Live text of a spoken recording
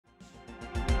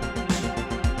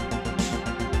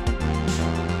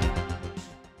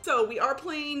so we are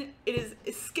playing, it is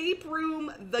Escape Room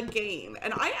the Game,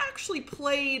 and I actually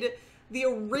played the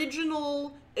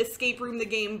original Escape Room the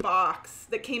Game box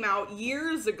that came out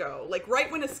years ago. Like right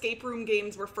when escape room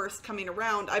games were first coming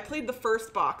around, I played the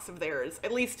first box of theirs,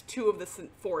 at least 2 of the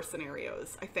 4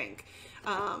 scenarios, I think.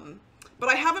 But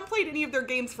I haven't played any of their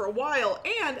games for a while,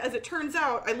 and as it turns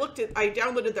out, I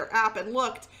downloaded their app and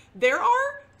looked, they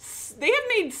have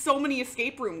made so many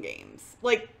escape room games.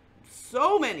 Like,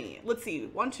 so many. Let's see,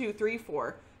 1, 2, 3,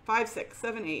 4, 5, 6,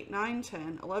 7, 8, 9,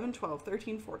 10, 11, 12,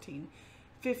 13, 14,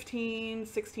 15,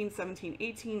 16, 17,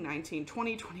 18, 19,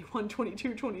 20, 21,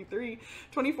 22, 23,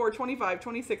 24, 25,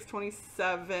 26,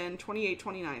 27, 28,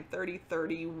 29, 30,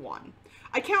 31.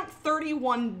 I count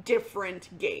 31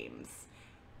 different games.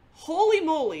 Holy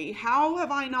moly, how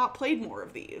have I not played more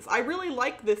of these? I really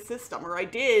like this system, or I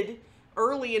did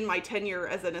early in my tenure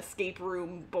as an escape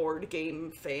room board game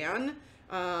fan.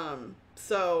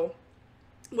 So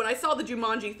when I saw the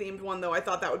Jumanji themed one, though, I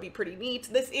thought that would be pretty neat.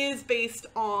 This is based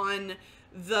on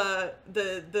the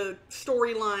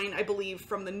storyline, I believe,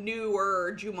 from the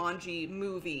newer Jumanji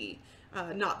movie,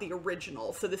 not the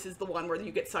original. So this is the one where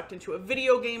you get sucked into a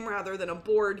video game rather than a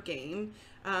board game,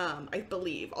 I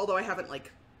believe. Although I haven't,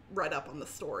 like, read up on the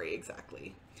story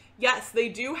exactly. Yes, they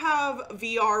do have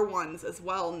VR ones as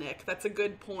well, Nick. That's a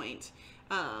good point.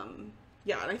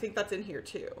 Yeah, and I think that's in here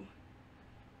too.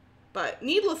 But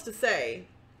needless to say,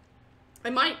 I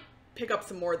might pick up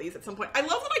some more of these at some point. I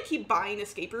love that I keep buying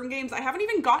escape room games. I haven't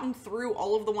even gotten through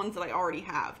all of the ones that I already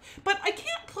have. But I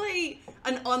can't play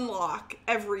an unlock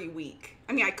every week.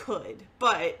 I mean, I could,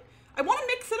 but I want to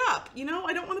mix it up, you know?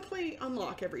 I don't want to play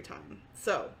unlock every time.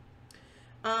 So,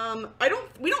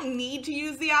 we don't need to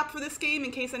use the app for this game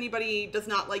in case anybody does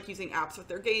not like using apps with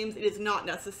their games. It is not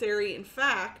necessary. In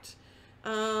fact,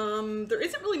 there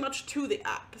isn't really much to the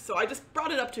app, so I just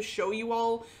brought it up to show you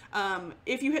all.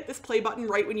 If you hit this play button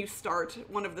right when you start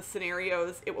one of the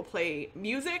scenarios, it will play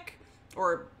music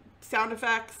or sound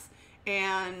effects,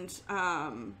 and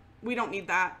we don't need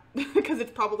that because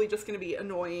it's probably just going to be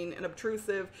annoying and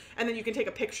obtrusive, and then you can take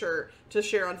a picture to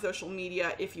share on social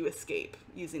media if you escape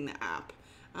using the app.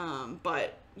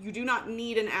 But you do not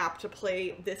need an app to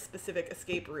play this specific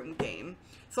escape room game.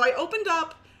 So I opened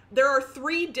up, there are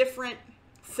 3 different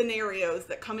scenarios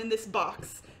that come in this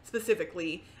box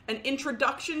specifically. An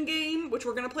introduction game, which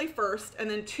we're going to play first, and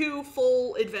then 2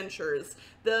 full adventures.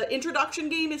 The introduction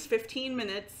game is 15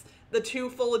 minutes. The 2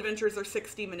 full adventures are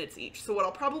 60 minutes each. So what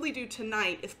I'll probably do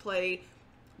tonight is play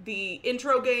the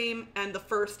intro game and the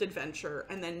first adventure.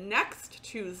 And then next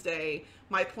Tuesday,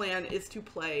 my plan is to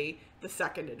play the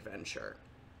second adventure.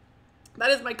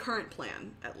 That is my current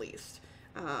plan, at least.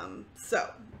 So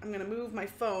I'm going to move my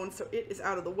phone so it is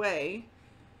out of the way.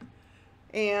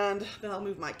 And then I'll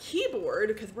move my keyboard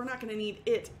because we're not going to need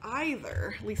it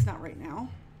either, at least not right now.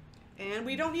 And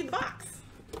we don't need the box.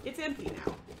 It's empty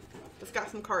now. It's got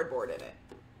some cardboard in it.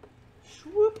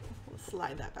 Swoop. We'll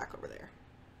slide that back over there.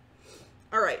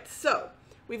 All right, so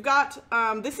we've got,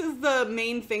 this is the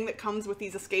main thing that comes with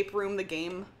these Escape Room the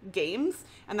Game games,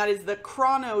 and that is the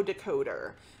chrono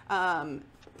decoder.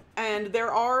 And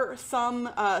there are some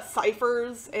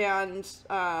ciphers and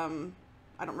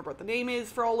I don't remember what the name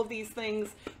is for all of these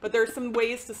things, but there's some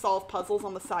ways to solve puzzles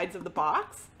on the sides of the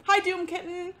box. Hi, Doom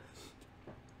Kitten.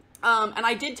 And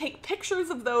I did take pictures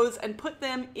of those and put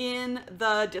them in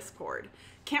the Discord.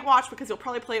 Can't watch because you'll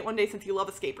probably play it one day since you love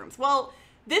escape rooms. Well,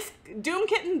 this Doom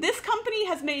Kitten, this company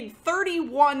has made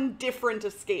 31 different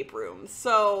escape rooms.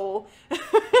 So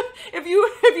if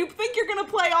you think you're gonna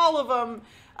play all of them,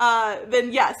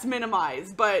 then yes,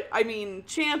 minimize. But I mean,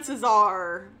 chances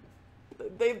are,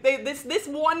 this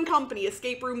one company,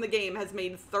 Escape Room the Game, has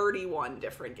made 31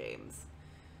 different games.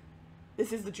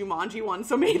 This is the Jumanji one,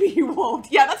 so maybe you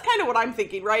won't. Yeah, that's kind of what I'm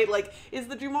thinking, right? Like, is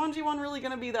the Jumanji one really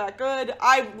gonna be that good?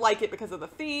 I like it because of the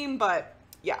theme, but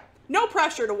yeah. No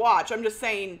pressure to watch. I'm just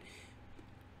saying,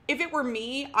 if it were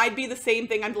me, I'd be the same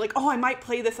thing. I'd be like, oh, I might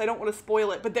play this. I don't want to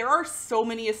spoil it. But there are so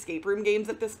many escape room games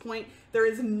at this point. There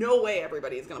is no way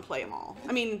everybody is going to play them all.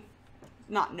 I mean,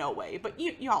 not no way, but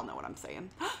you all know what I'm saying.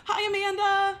 Hi,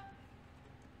 Amanda.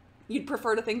 You'd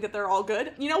prefer to think that they're all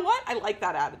good. You know what? I like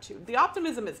that attitude. The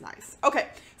optimism is nice. Okay,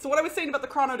 so what I was saying about the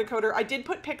chrono decoder, I did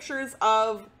put pictures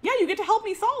of, yeah, you get to help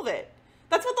me solve it.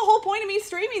 That's what the whole point of me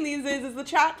streaming these is the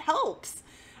chat helps.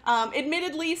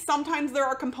 Admittedly, sometimes there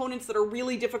are components that are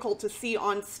really difficult to see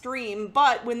on stream,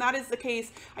 but when that is the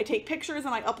case, I take pictures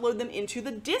and I upload them into the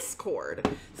Discord.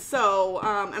 So,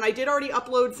 and I did already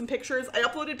upload some pictures. I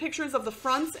uploaded pictures of the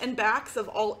fronts and backs of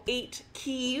all 8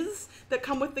 keys that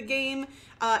come with the game,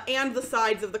 and the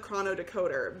sides of the chrono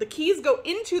decoder. The keys go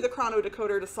into the chrono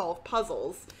decoder to solve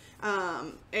puzzles.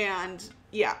 And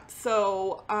yeah,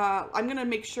 so I'm gonna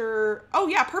make sure. Oh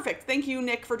yeah, perfect. Thank you,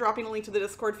 Nick, for dropping a link to the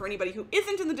Discord for anybody who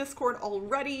isn't in the Discord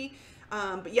already.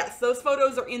 But yes, those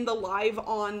photos are in the live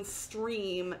on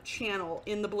stream channel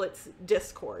in the Blitz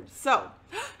Discord. So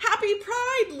happy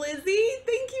Pride, Lizzie.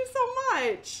 Thank you so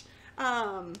much.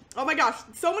 Oh my gosh,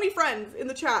 so many friends in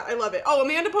the chat. I love it. Oh,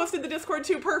 Amanda posted the Discord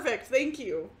too. Perfect. Thank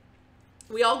you.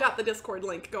 We all got the Discord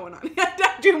link going on.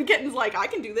 Doom Kitten's like, I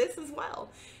can do this as well.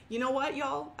 You know what,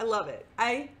 y'all? I love it.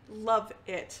 I love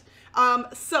it.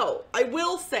 So I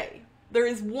will say there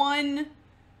is one,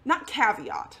 not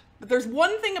caveat, but there's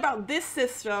one thing about this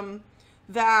system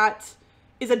that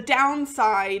is a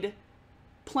downside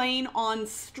playing on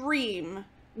stream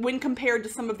when compared to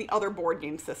some of the other board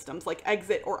game systems like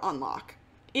Exit or Unlock.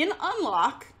 In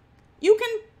Unlock, you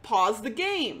can pause the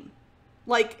game.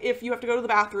 Like if you have to go to the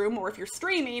bathroom or if you're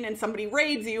streaming and somebody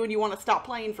raids you and you want to stop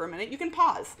playing for a minute, you can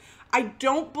pause. I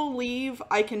don't believe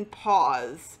I can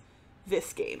pause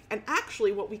this game. And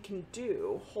actually what we can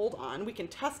do, hold on, we can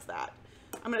test that.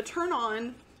 I'm going to turn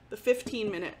on the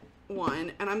 15-minute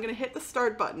one and I'm going to hit the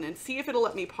start button and see if it'll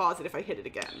let me pause it if I hit it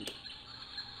again.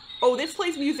 Oh, this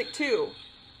plays music too.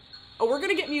 Oh, we're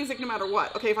going to get music no matter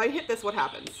what. Okay, if I hit this, what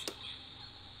happens?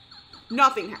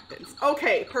 Nothing happens.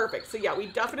 Okay, perfect. So yeah, we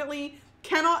definitely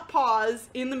cannot pause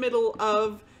in the middle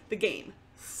of the game.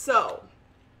 So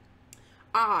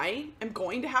I am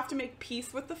going to have to make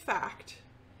peace with the fact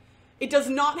it does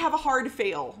not have a hard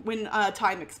fail when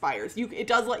time expires. It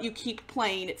does let you keep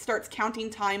playing. It starts counting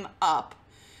time up.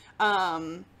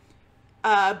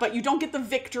 But you don't get the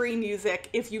victory music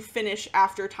if you finish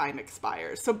after time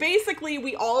expires. So basically,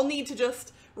 we all need to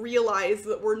just realize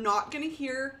that we're not going to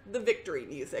hear the victory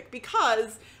music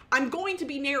because I'm going to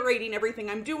be narrating everything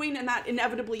I'm doing, and that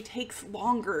inevitably takes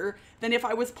longer than if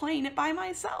I was playing it by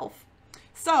myself.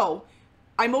 So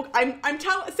I'm saying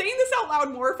this out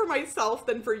loud more for myself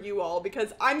than for you all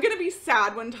because I'm going to be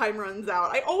sad when time runs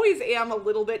out. I always am a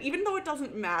little bit, even though it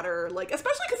doesn't matter, like,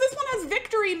 especially because this one has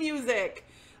victory music.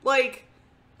 Like,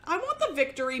 I want the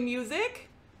victory music.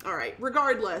 All right,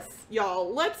 regardless,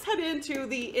 y'all, let's head into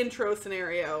the intro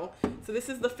scenario. So this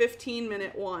is the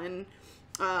 15-minute one.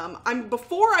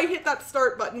 Before I hit that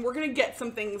start button, we're going to get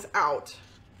some things out.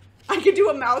 I could do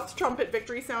a mouth trumpet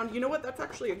victory sound. You know what? That's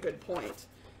actually a good point.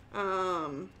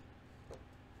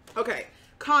 Okay,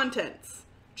 contents,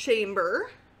 chamber,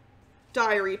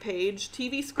 diary page,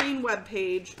 TV screen, web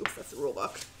page. Oops, that's the rule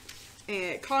book.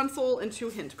 And console and 2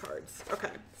 hint cards.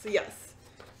 Okay, so yes,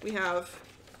 we have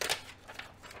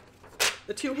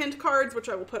the 2 hint cards, which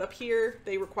I will put up here.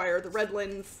 They require the red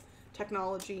lens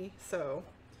technology. So,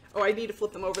 oh, I need to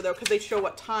flip them over though, because they show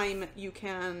what time you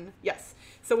can, yes.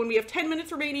 So when we have 10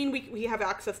 minutes remaining, we have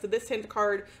access to this hint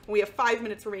card. When we have 5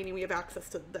 minutes remaining, we have access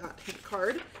to that hint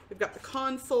card. We've got the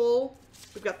console,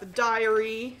 we've got the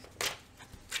diary,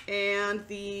 and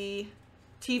the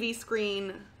TV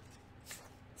screen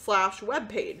 / web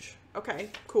page. Okay,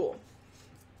 cool.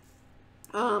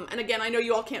 And again, I know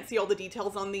you all can't see all the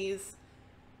details on these.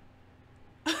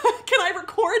 Can I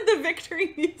record the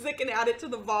victory music and add it to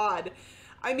the VOD?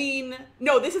 I mean,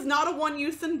 no, this is not a one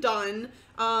use and done.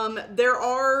 There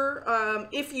are,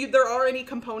 there are any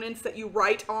components that you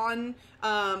write on,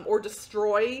 or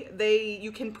destroy,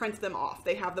 you can print them off.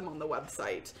 They have them on the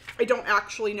website. I don't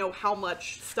actually know how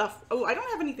much stuff, oh, I don't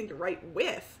have anything to write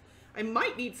with. I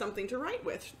might need something to write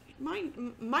with.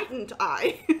 Mightn't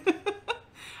I?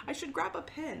 I should grab a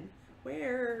pen.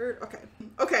 Where? Okay.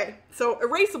 Okay, so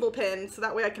erasable pen, so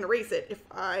that way I can erase it if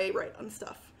I write on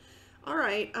stuff. All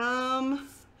right, I'm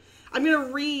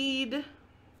gonna read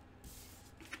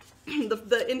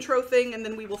the intro thing and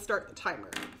then we will start the timer.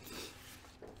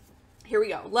 Here we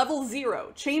go. Level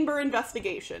 0, chamber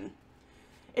investigation.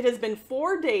 It has been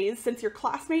 4 days since your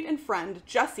classmate and friend,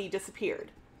 Jessie,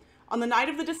 disappeared. On the night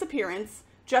of the disappearance,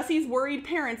 Jessie's worried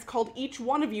parents called each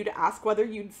one of you to ask whether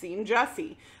you'd seen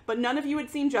Jessie, but none of you had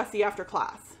seen Jessie after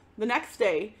class. The next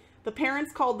day, the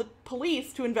parents called the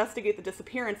police to investigate the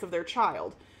disappearance of their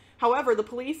child. However, the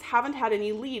police haven't had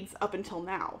any leads up until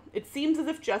now. It seems as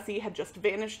if Jessie had just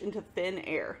vanished into thin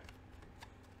air.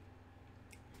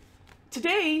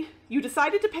 Today, you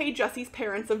decided to pay Jessie's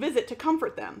parents a visit to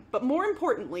comfort them, but more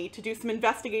importantly, to do some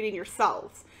investigating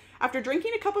yourselves. After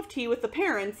drinking a cup of tea with the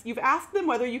parents, you've asked them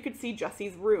whether you could see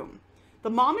Jessie's room. The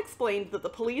mom explained that the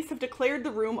police have declared the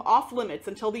room off limits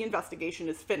until the investigation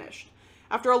is finished.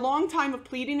 After a long time of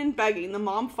pleading and begging, the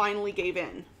mom finally gave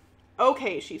in.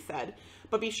 Okay, she said,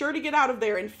 but be sure to get out of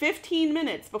there in 15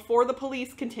 minutes before the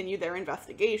police continue their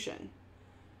investigation.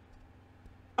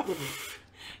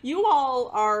 You all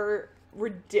are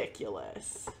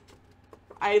ridiculous.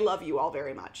 I love you all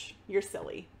very much. You're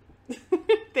silly.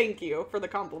 Thank you for the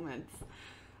compliments.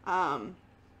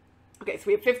 Okay, so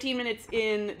we have 15 minutes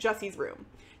in Jessie's room.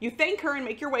 You thank her and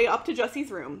make your way up to Jessie's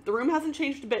room. The room hasn't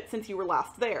changed a bit since you were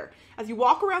last there. As you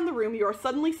walk around the room, you are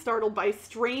suddenly startled by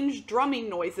strange drumming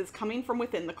noises coming from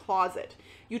within the closet.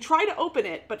 You try to open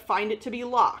it, but find it to be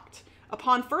locked.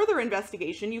 Upon further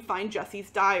investigation, you find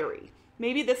Jessie's diary.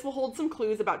 Maybe this will hold some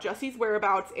clues about Jessie's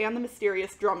whereabouts and the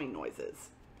mysterious drumming noises.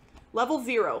 Level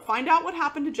 0. Find out what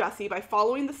happened to Jessie by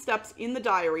following the steps in the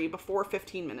diary before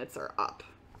 15 minutes are up.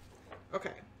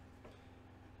 Okay.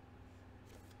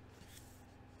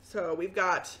 So we've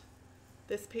got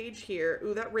this page here.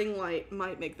 Ooh, that ring light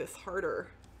might make this harder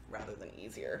rather than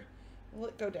easier. Will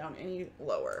it go down any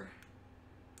lower?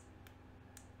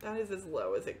 That is as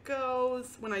low as it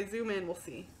goes. When I zoom in, we'll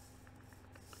see.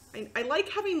 I like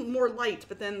having more light,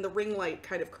 but then the ring light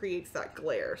kind of creates that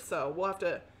glare. So we'll have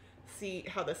to see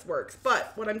how this works.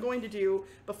 But what I'm going to do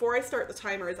before I start the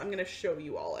timer is I'm going to show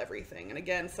you all everything. And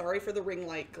again, sorry for the ring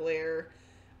light glare.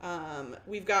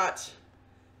 We've got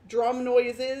drum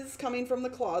noises coming from the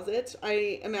closet.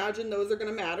 I imagine those are going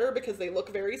to matter because they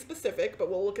look very specific, but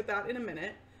we'll look at that in a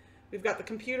minute. We've got the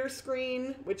computer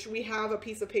screen, which we have a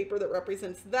piece of paper that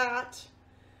represents that.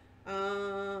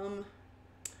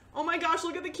 Oh my gosh,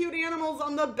 look at the cute animals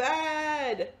on the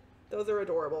bed. Those are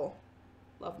adorable.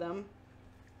 Love them.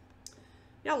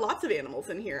 Yeah, lots of animals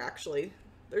in here, actually.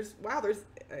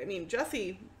 I mean,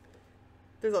 Jessie,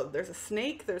 there's a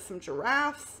snake, there's some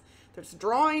giraffes, there's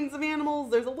drawings of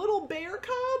animals, there's a little bear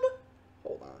cub.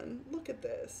 Hold on, look at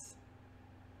this.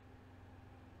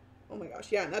 Oh my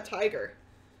gosh, yeah, and that tiger.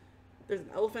 There's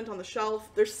an elephant on the shelf.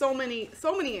 There's so many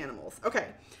animals. Okay,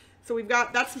 so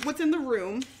that's what's in the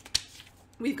room.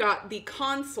 We've got the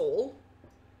console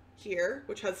here,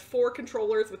 which has 4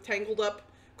 controllers with tangled up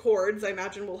cords. I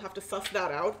imagine we'll have to suss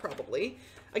that out, probably.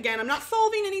 Again, I'm not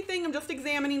solving anything. I'm just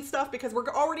examining stuff because we're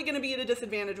already going to be at a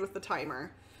disadvantage with the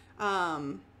timer.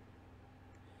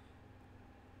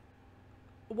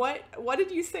 What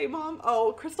did you say, Mom?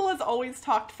 Oh, Crystal has always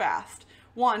talked fast.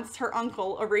 Once, her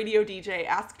uncle, a radio DJ,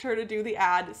 asked her to do the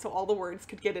ad so all the words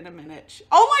could get in a minute.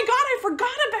 Oh my God, I forgot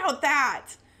about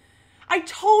that. I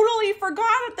totally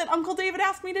forgot that Uncle David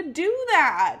asked me to do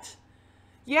that.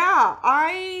 Yeah,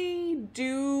 I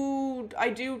do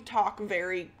talk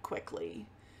very quickly.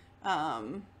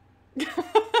 And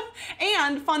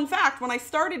fun fact, when I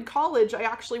started college, I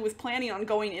actually was planning on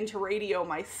going into radio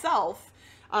myself,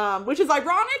 which is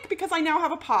ironic because I now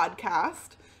have a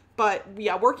podcast. But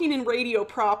yeah, working in radio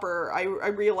proper, I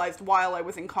realized while I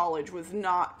was in college was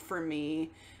not for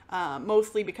me.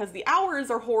 Mostly because the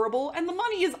hours are horrible and the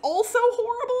money is also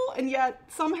horrible, and yet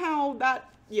somehow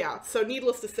so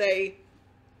needless to say,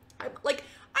 I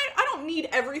don't need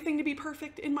everything to be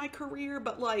perfect in my career,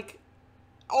 but like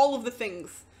all of the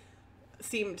things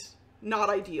seemed not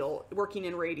ideal working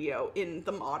in radio in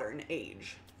the modern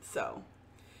age. So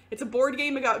it's a board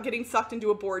game about getting sucked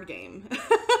into a board game.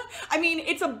 I mean,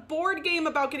 it's a board game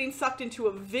about getting sucked into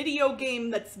a video game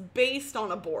that's based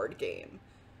on a board game.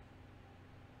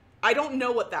 I don't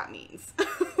know what that means.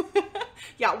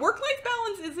 Yeah, work-life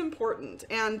balance is important.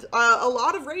 And a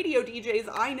lot of radio DJs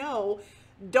I know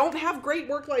don't have great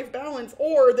work-life balance,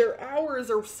 or their hours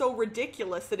are so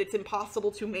ridiculous that it's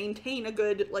impossible to maintain a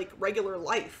good, like, regular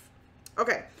life.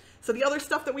 Okay, so the other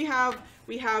stuff that we have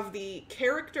the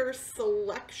character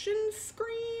selection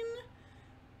screen.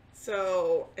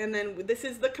 So, and then this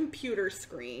is the computer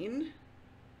screen.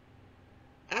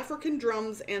 African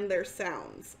drums and their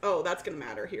sounds. Oh, that's going to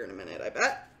matter here in a minute, I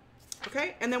bet.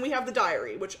 Okay, and then we have the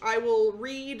diary, which I will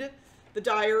read the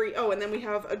diary. Oh, and then we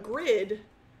have a grid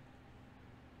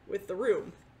with the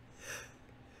room.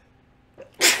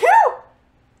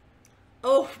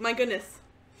 Oh, my goodness.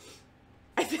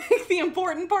 I think the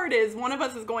important part is one of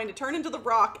us is going to turn into the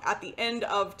Rock at the end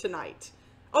of tonight.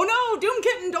 Oh no, Doom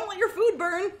Kitten, don't let your food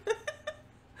burn.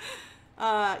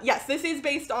 Yes, this is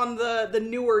based on the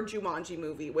newer Jumanji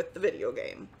movie with the video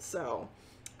game. So,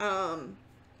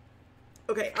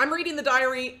 okay, I'm reading the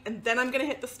diary, and then I'm going to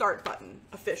hit the start button,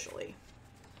 officially.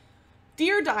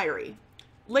 Dear Diary,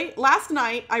 last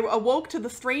night, I awoke to the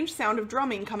strange sound of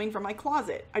drumming coming from my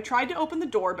closet. I tried to open the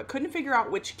door, but couldn't figure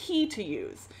out which key to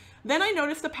use. Then I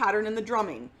noticed a pattern in the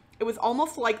drumming. It was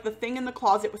almost like the thing in the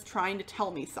closet was trying to tell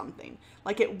me something,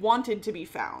 like it wanted to be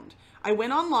found. I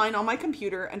went online on my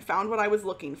computer and found what I was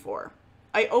looking for.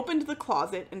 I opened the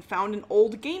closet and found an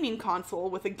old gaming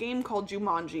console with a game called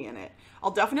Jumanji in it.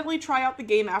 I'll definitely try out the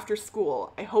game after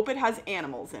school. I hope it has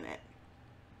animals in it.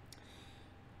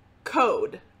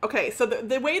 Code. Okay, so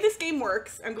the way this game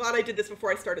works, I'm glad I did this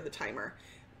before I started the timer.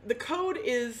 The code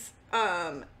is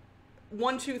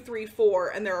 1, 2, 3, 4,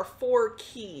 and there are 4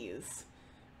 keys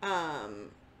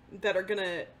that are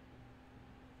gonna,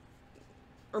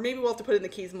 or maybe we'll have to put in the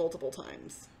keys multiple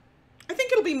times. I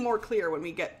think it'll be more clear when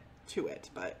we get to it,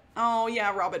 but oh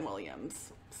yeah, Robin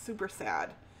Williams, super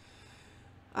sad.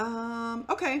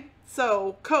 Okay,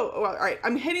 so well, all right,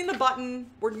 I'm hitting the button.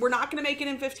 We're not gonna make it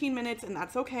in 15 minutes, and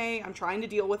that's okay. I'm trying to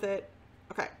deal with it.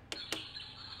 Okay.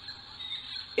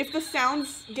 If the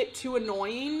sounds get too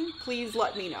annoying, please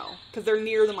let me know, because they're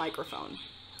near the microphone.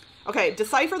 Okay,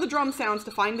 decipher the drum sounds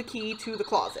to find the key to the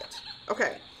closet.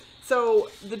 Okay, so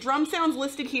the drum sounds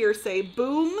listed here say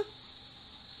boom,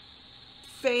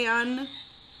 fan,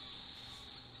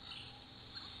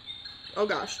 oh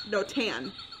gosh, no,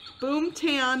 tan. Boom,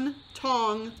 tan,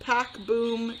 tong, pack,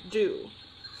 boom, do.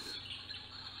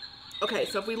 Okay,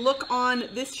 so if we look on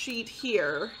this sheet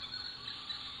here,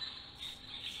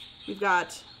 we've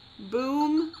got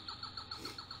boom,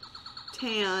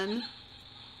 tan,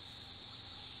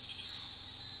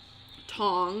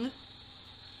 tong,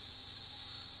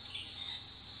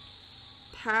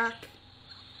 pack,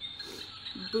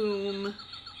 boom,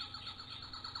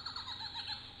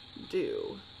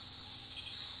 do.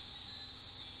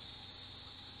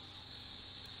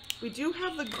 We do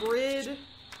have the grid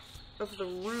of the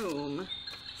room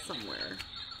somewhere.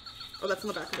 Oh, that's in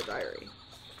the back of the diary.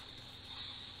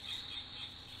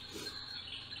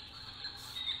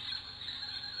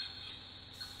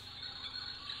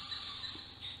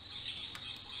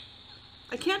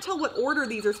 I can't tell what order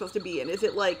these are supposed to be in. Is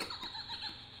it like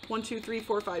 1, 2, 3,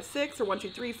 4, 5, 6, or 1, 2,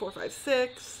 3, 4, 5,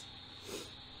 6?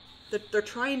 They're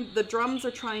trying, the drums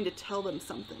are trying to tell them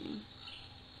something.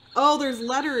 Oh, there's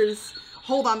letters.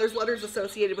 Hold on, there's letters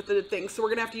associated with the thing, so we're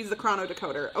gonna have to use the chrono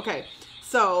decoder. Okay,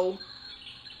 so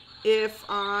if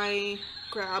I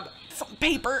grab some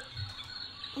paper.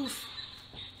 Oof.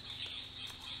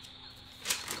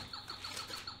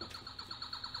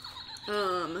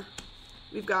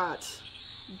 We've got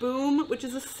boom, which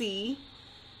is a C.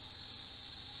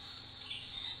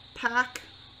 Pack,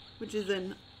 which is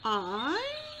an I.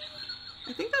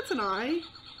 I think that's an I.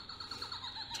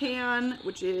 Tan,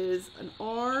 which is an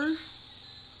R.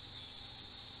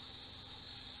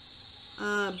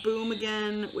 Boom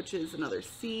again, which is another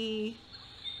C.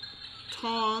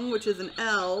 Tong, which is an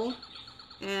L.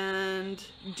 And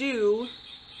do,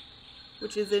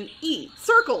 which is an E.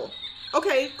 Circle.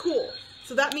 Okay, cool.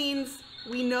 So that means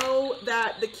we know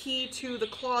that the key to the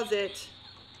closet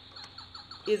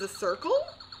is a circle.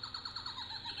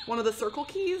 One of the circle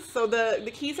keys. So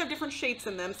the keys have different shapes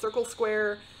in them. Circle,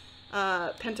 square,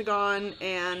 pentagon,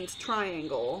 and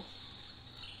triangle.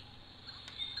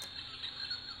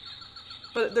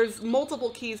 But there's multiple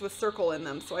keys with circle in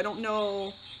them, so I don't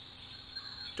know.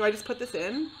 Do I just put this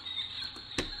in?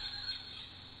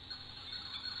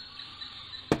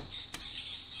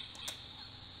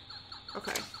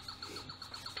 Okay.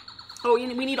 Oh,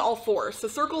 we need all 4. So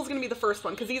circle is going to be the first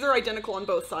one, because these are identical on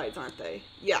both sides, aren't they?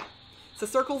 Yeah. So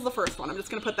circle's the first one. I'm just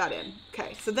going to put that in.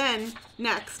 Okay, so then,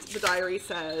 next, the diary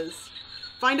says,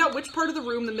 find out which part of the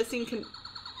room the missing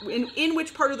in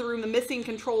which part of the room the missing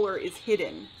controller is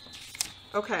hidden.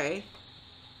 Okay.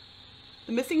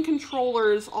 The missing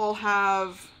controllers all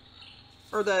have,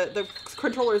 or the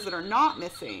controllers that are not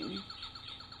missing.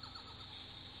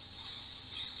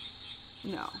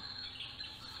 No.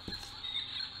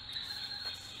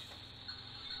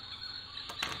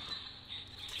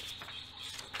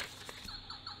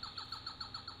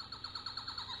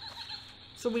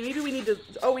 So maybe we need to,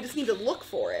 oh, we just need to look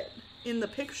for it in the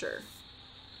picture,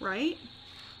 right?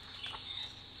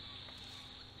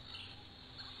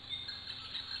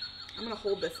 I'm going to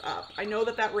hold this up. I know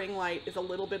that that ring light is a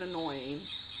little bit annoying.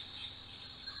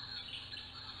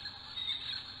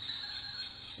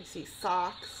 I see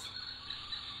socks.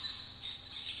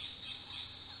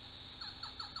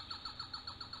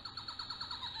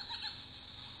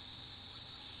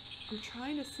 I'm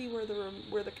trying to see where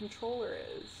the controller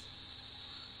is.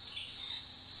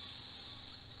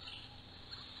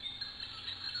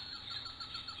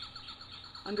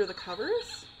 Under the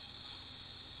covers?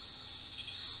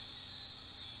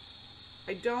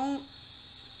 I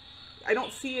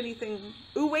don't see anything.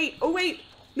 Ooh, wait. Oh, wait.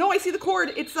 No, I see the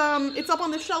cord. It's up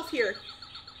on the shelf here.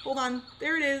 Hold on.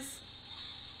 There it is.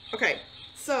 Okay.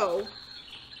 So,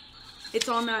 it's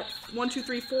on that 1, 2,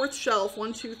 3, 4th shelf.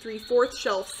 1, 2, 3, 4th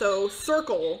shelf. So,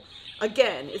 circle,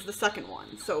 again, is the second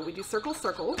one. So, we do circle,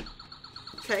 circle.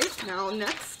 Okay. Now,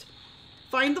 next,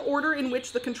 find the order in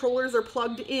which the controllers are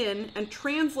plugged in and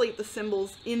translate the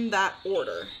symbols in that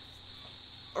order.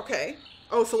 Okay.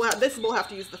 Oh, so this we'll have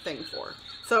to use the thing for.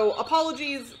 So,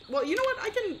 apologies. Well, you know what? I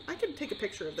can take a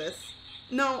picture of this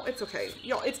No, it's okay.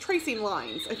 Y'all, it's tracing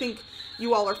lines. I think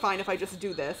you all are fine if I just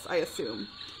do this, I assume.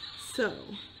 So.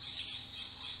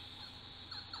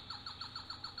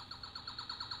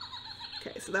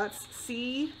 Okay, so that's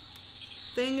C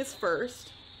thing is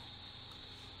first.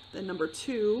 Then number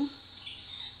 2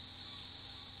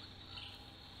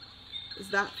 is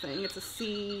that thing. It's a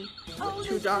C with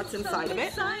 2 dots inside of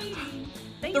it.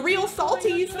 The Real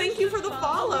Salties, thank you for the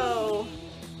follow.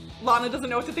 Lana doesn't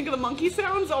know what to think of the monkey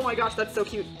sounds. Oh my gosh, that's so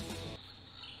cute.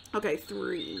 Okay,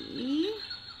 3.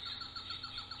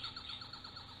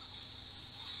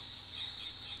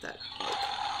 That.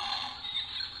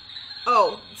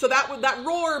 Oh, so that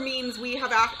roar means we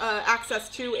have access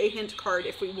to a hint card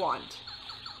if we want.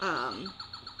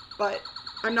 But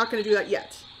I'm not going to do that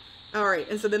yet. All right,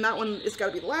 and so then that one is got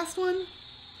to be the last one.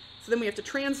 So then we have to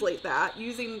translate that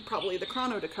using probably the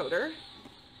chrono decoder.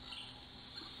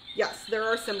 Yes, there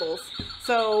are symbols.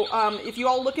 So if you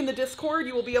all look in the Discord,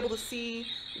 you will be able to see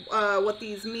what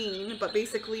these mean. But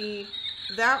basically,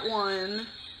 that one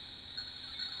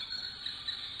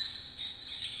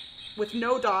with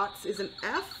no dots is an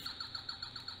F.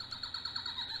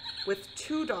 With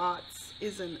 2 dots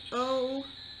is an O.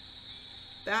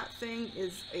 That thing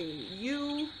is a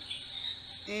U.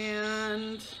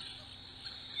 And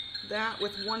that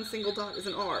with 1 single dot is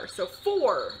an R. So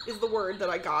 4 is the word that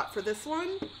I got for this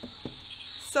one.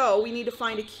 So we need to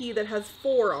find a key that has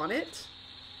 4 on it.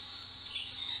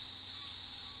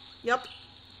 Yep.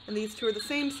 And these 2 are the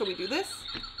same, so we do this.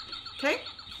 Okay.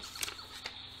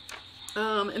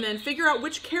 And then figure out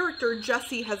which character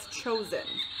Jessie has chosen.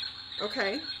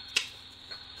 Okay.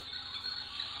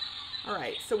 All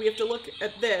right, so we have to look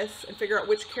at this and figure out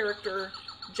which character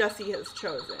Jessie has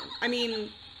chosen. I mean,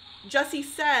 Jessie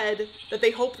said that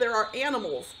they hope there are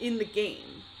animals in the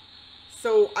game.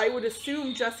 So I would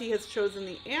assume Jessie has chosen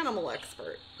the animal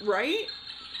expert, right?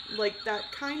 Like,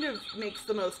 that kind of makes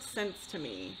the most sense to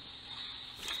me.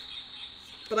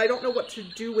 But I don't know what to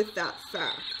do with that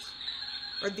fact.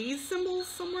 Are these symbols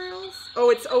somewhere else?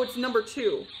 Oh, it's number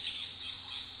 2.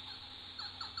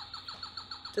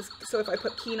 So if I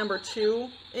put key number 2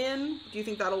 in, do you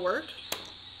think that'll work?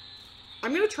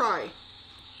 I'm gonna try.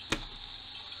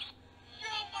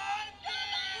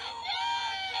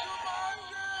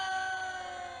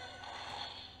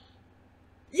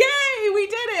 Yay, we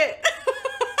did it!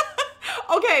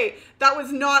 Okay, that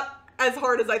was not as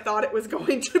hard as I thought it was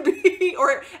going to be,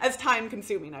 or as time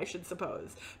consuming, I should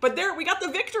suppose. But there, we got the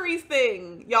victories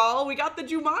thing, y'all. We got the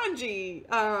Jumanji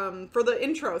for the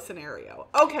intro scenario.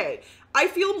 Okay, I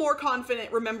feel more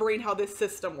confident remembering how this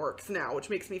system works now, which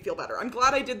makes me feel better. I'm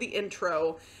glad I did the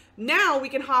intro. Now we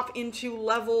can hop into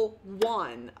level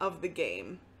 1 of the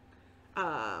game.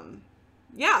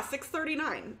 Yeah,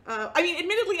 6:39. I mean,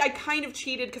 admittedly, I kind of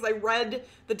cheated because I read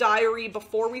the diary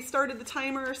before we started the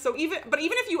timer. So even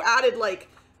if you added like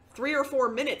 3 or 4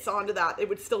 minutes onto that, it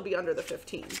would still be under the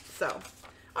 15. So,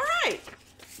 all right.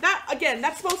 That, again,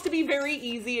 that's supposed to be very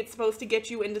easy. It's supposed to get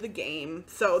you into the game.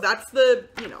 So that's the,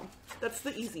 that's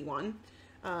the easy one.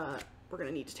 We're going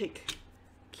to need to take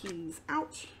keys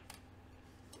out.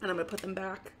 And I'm going to put them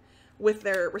back with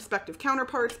their respective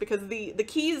counterparts because the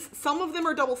keys, some of them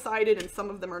are double-sided and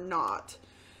some of them are not.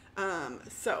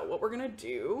 So what we're going to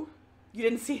do, you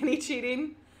didn't see any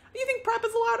cheating? You think prep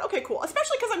is allowed? Okay, cool.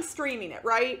 Especially because I'm streaming it,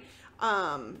 right?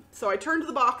 So I turned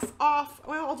the box off.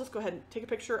 Well, I'll just go ahead and take a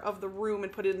picture of the room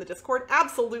and put it in the Discord.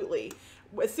 Absolutely.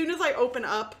 As soon as I open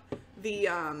up the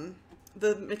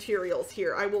materials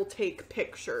here, I will take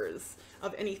pictures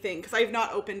of anything because I have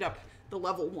not opened up the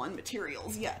level 1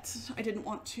 materials yet. I didn't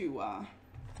want to,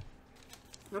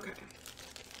 okay.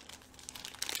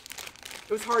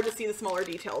 It was hard to see the smaller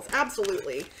details.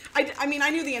 Absolutely. I mean, I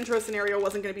knew the intro scenario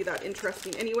wasn't going to be that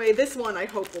interesting anyway. This one I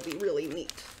hope will be really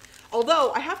neat.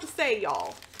 Although, I have to say,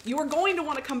 y'all, you are going to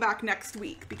want to come back next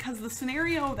week because the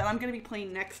scenario that I'm going to be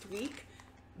playing next week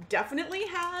definitely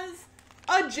has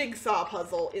a jigsaw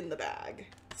puzzle in the bag.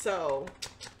 So,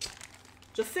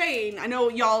 just saying, I know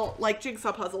y'all like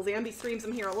jigsaw puzzles. Andy streams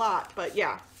them here a lot, but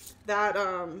yeah, that,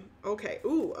 okay.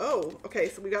 Ooh, oh, okay,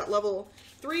 so we got level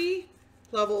 3,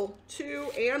 level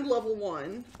 2, and level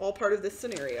 1, all part of this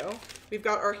scenario. We've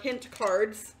got our hint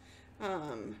cards,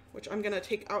 which I'm gonna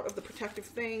take out of the protective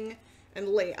thing and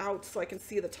lay out so I can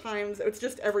see the times. It's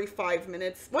just every 5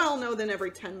 minutes. Well, no, then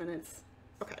every 10 minutes.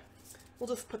 Okay, we'll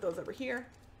just put those over here.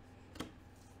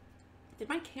 Did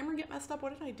my camera get messed up?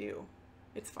 What did I do?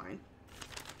 It's fine.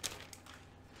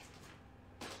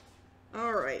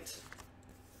 All right.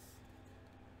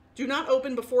 Do not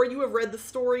open before you have read the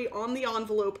story on the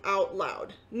envelope out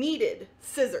loud. Needed.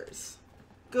 Scissors.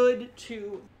 Good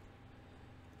to...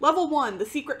 Level 1, the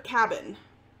secret cabin.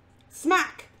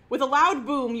 Smack! With a loud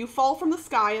boom, you fall from the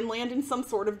sky and land in some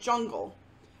sort of jungle.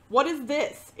 What is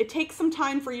this? It takes some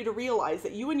time for you to realize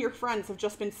that you and your friends have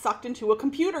just been sucked into a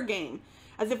computer game.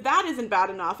 As if that isn't bad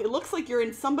enough, it looks like you're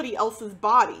in somebody else's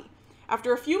body.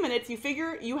 After a few minutes, you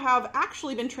figure you have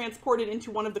actually been transported into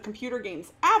one of the computer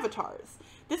game's avatars.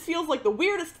 This feels like the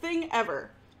weirdest thing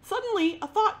ever. Suddenly, a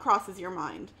thought crosses your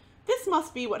mind. This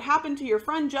must be what happened to your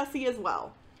friend Jesse as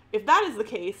well. If that is the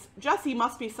case, Jesse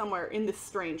must be somewhere in this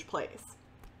strange place.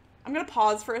 I'm going to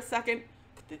pause for a second.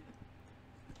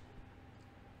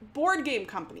 Board game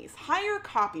companies hire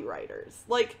copywriters.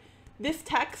 Like, this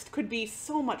text could be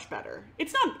so much better.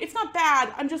 It's not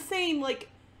bad. I'm just saying, like,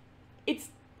 it's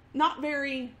not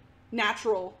very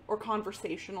natural or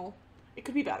conversational. It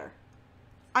could be better.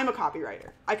 I'm a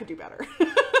copywriter. I could do better.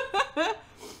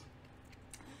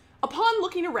 Upon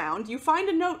looking around, you find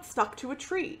a note stuck to a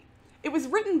tree. It was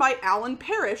written by Alan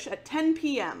Parrish at 10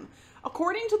 p.m.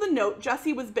 According to the note,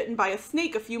 Jesse was bitten by a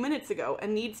snake a few minutes ago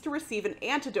and needs to receive an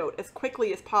antidote as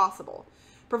quickly as possible.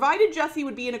 Provided Jesse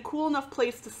would be in a cool enough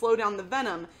place to slow down the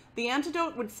venom, the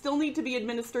antidote would still need to be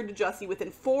administered to Jesse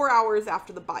within 4 hours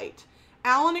after the bite.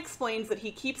 Alan explains that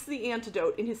he keeps the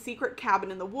antidote in his secret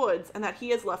cabin in the woods and that he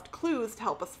has left clues to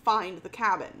help us find the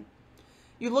cabin.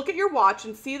 You look at your watch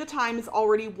and see the time is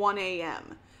already 1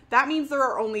 a.m. That means there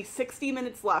are only 60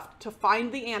 minutes left to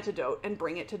find the antidote and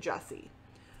bring it to Jesse.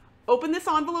 Open this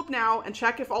envelope now and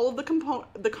check if all of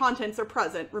the contents are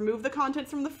present. Remove the contents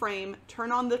from the frame,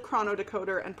 turn on the chrono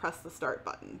decoder, and press the start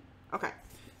button. Okay,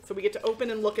 so we get to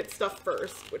open and look at stuff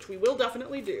first, which we will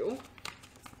definitely do.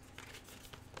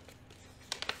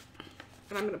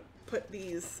 And I'm going to put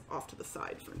these off to the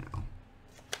side for now.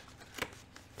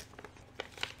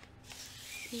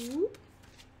 Whoop.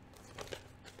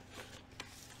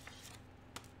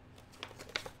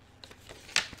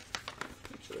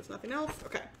 Make sure there's nothing else.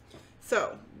 Okay.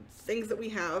 So, things that we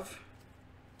have.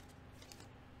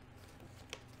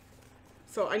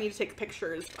 So I need to take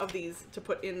pictures of these to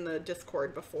put in the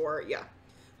Discord before, yeah.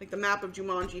 Like the map of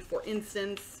Jumanji, for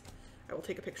instance. I will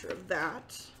take a picture of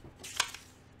that.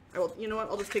 I will, you know what,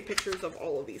 I'll just take pictures of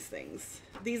all of these things.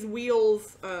 These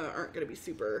wheels aren't going to be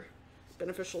super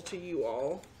beneficial to you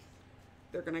all.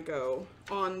 They're going to go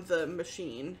on the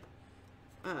machine,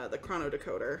 the chrono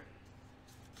decoder.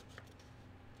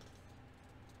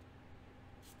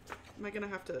 Am I gonna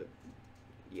have to?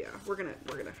 Yeah, we're gonna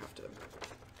have to.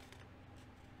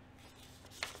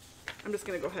 I'm just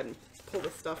gonna go ahead and pull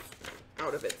this stuff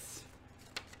out of its.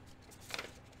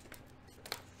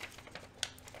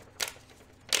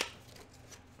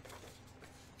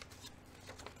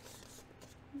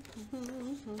 I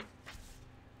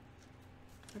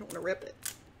don't want to rip it.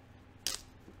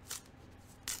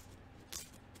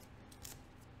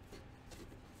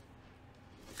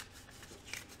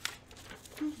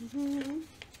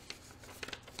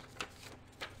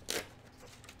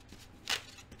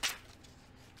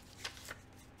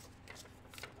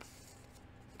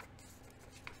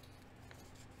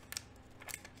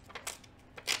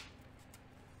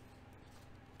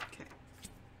 Okay.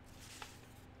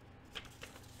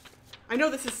 I know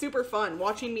this is super fun,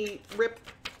 watching me rip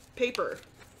paper.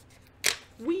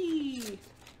 Whee!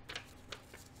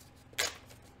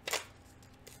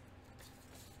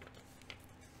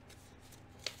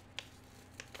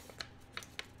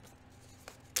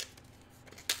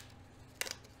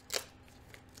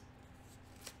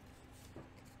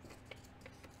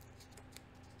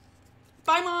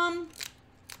 Bye, Mom!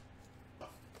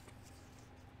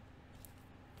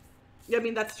 I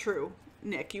mean, that's true,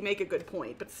 Nick. You make a good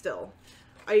point, but still.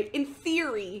 In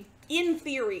theory,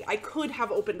 I could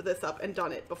have opened this up and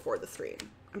done it before the stream.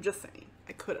 I'm just saying.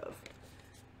 I could have.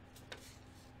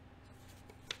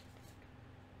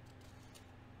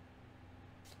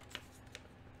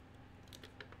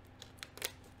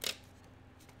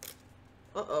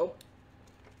 Uh-oh.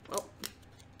 Well,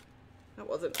 that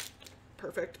wasn't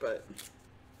perfect, but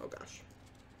oh gosh.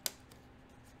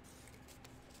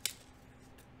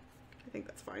 I think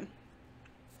that's fine.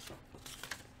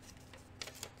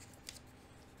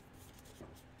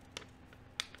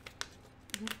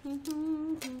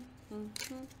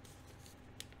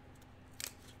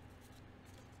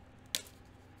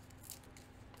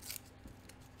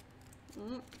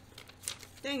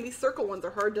 Dang, these circle ones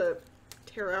are hard to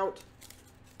tear out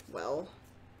well.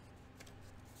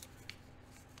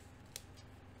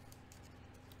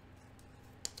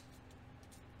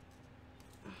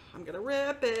 I'm gonna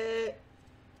rip it.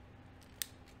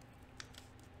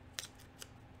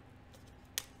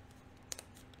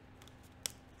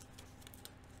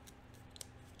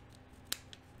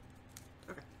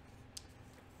 Okay.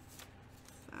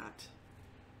 That.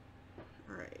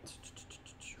 All right.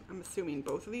 I'm assuming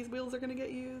both of these wheels are going to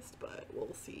get used, but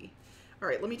we'll see. All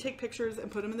right, let me take pictures and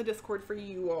put them in the Discord for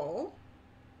you all.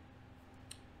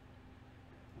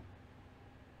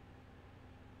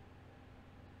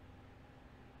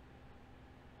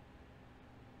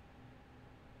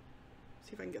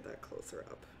 See if I can get that closer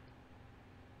up.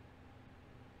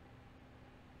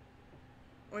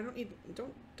 Oh, I don't need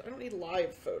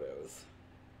live photos.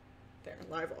 There,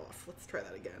 live off. Let's try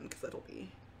that again because that'll be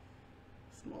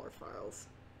smaller files.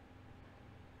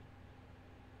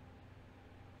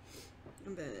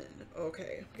 And then,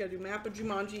 okay, we gotta do map of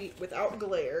Jumanji without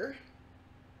glare.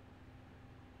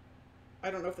 I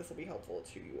don't know if this will be helpful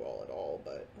to you all at all,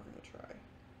 but we're gonna try.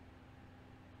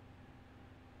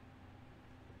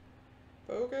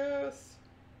 Focus.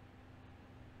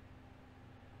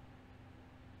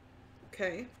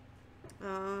 Okay.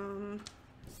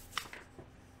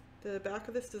 The back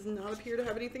of this does not appear to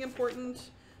have anything important,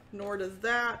 nor does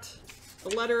that. The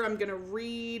letter I'm gonna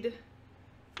read.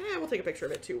 Yeah, we'll take a picture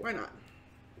of it too. Why not?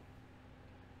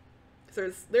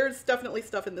 Because there's definitely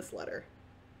stuff in this letter.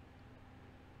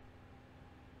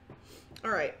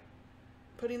 All right,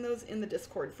 putting those in the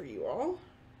Discord for you all.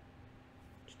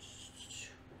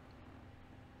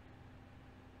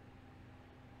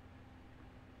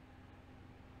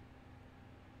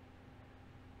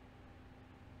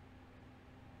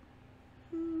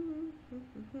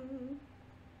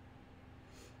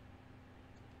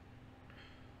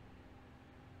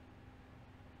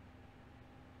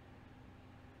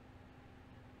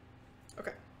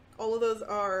 Okay, all of those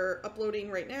are uploading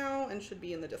right now and should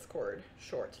be in the Discord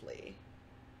shortly.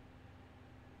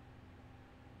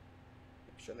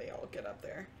 Make sure they all get up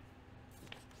there.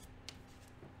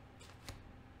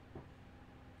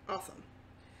 Awesome.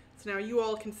 So now you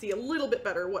all can see a little bit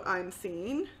better what I'm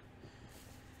seeing.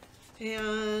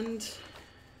 And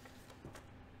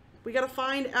we gotta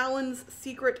find Alan's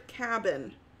secret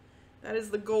cabin. That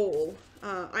is the goal.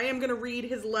 I am gonna read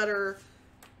his letter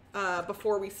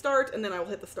before we start, and then I will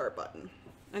hit the start button.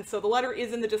 And so the letter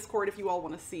is in the Discord if you all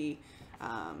want to see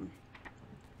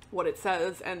what it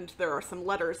says, and there are some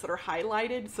letters that are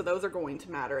highlighted, so those are going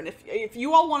to matter. And if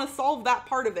you all want to solve that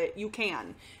part of it, you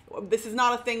can. This is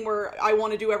not a thing where I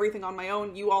want to do everything on my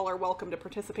own. You all are welcome to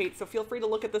participate, so feel free to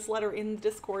look at this letter in the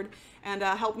Discord and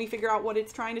help me figure out what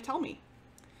it's trying to tell me.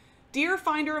 Dear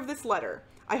finder of this letter,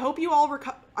 I hope you all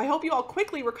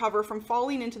quickly recover from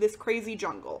falling into this crazy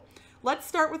jungle. Let's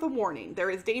start with a warning. There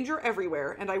is danger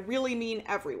everywhere, and I really mean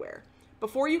everywhere.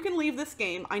 Before you can leave this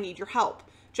game, I need your help.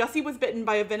 Jesse was bitten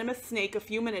by a venomous snake a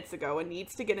few minutes ago and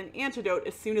needs to get an antidote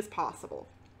as soon as possible.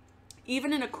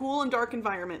 Even in a cool and dark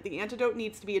environment, the antidote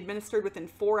needs to be administered within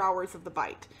 4 hours of the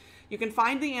bite. You can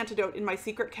find the antidote in my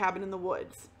secret cabin in the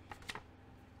woods.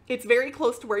 It's very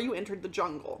close to where you entered the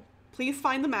jungle. Please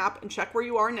find the map and check where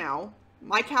you are now.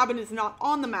 My cabin is not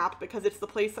on the map because it's the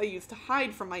place I used to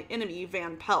hide from my enemy,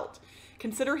 Van Pelt.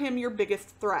 Consider him your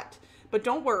biggest threat. But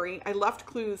don't worry, I left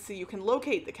clues so you can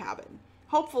locate the cabin.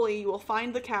 Hopefully, you will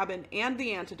find the cabin and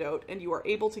the antidote, and you are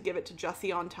able to give it to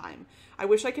Jesse on time. I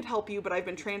wish I could help you, but I've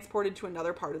been transported to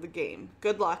another part of the game.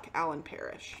 Good luck, Alan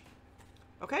Parrish.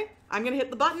 Okay, I'm going to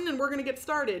hit the button, and we're going to get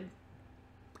started.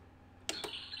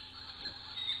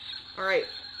 All right.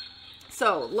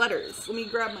 So, letters. Let me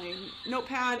grab my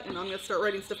notepad, and I'm going to start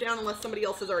writing stuff down unless somebody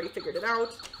else has already figured it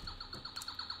out.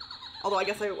 Although I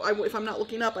guess if I'm not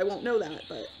looking up, I won't know that.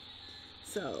 But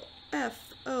so,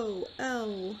 F-O-L-D,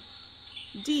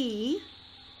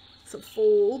 so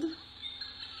fold,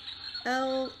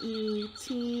 L-E-T-T-E-R,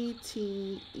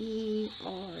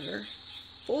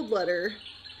 fold letter,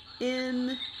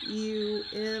 N-U-M-B-E-R,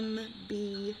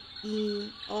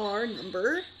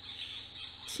 number,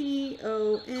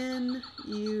 T-O-N-U-M,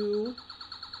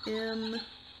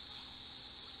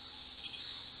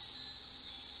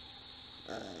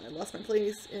 I lost my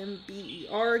place,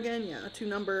 M-B-E-R again, yeah, 2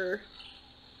 number,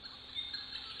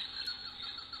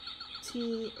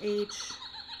 T-H-E-N-C-U-T.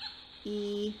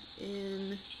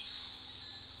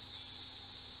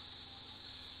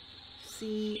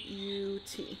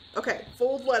 Okay,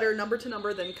 fold letter, number to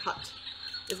number, then cut,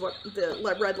 is what the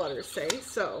red letters say.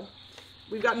 So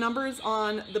we've got numbers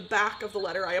on the back of the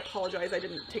letter. I apologize, I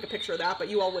didn't take a picture of that, but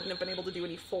you all wouldn't have been able to do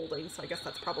any folding, so I guess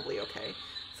that's probably okay.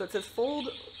 So it says fold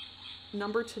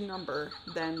number to number,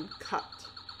 then cut.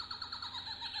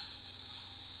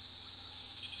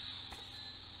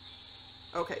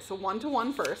 Okay, so 1 to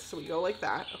 1 first, so we go like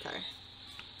that. Okay.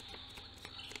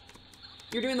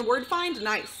 You're doing the word find?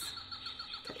 Nice.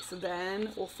 Okay, so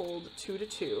then we'll fold 2 to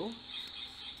 2.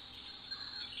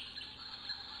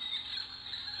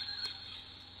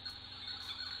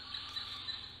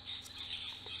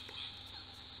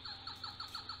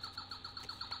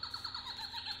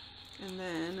 And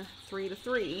then 3 to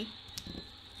 3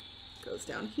 goes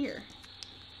down here.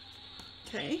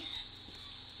 Okay.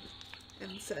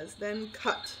 And says then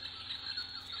cut.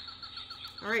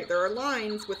 All right, there are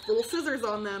lines with little scissors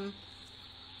on them.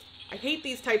 I hate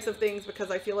these types of things because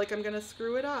I feel like I'm gonna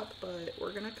screw it up, but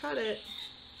we're gonna cut it.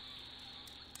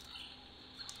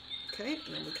 Okay,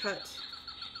 and then we cut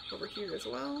over here as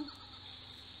well.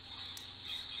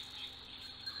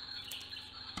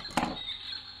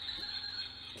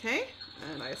 Okay,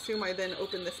 and I assume I then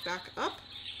open this back up.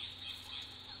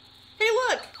 Hey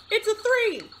look, it's a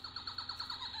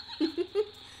 3!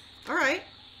 All right.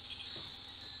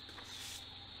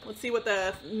 Let's see what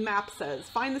the map says.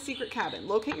 Find the secret cabin.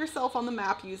 Locate yourself on the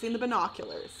map using the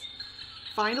binoculars.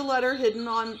 Find a letter hidden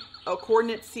on a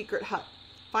coordinate secret hut.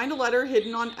 Find a letter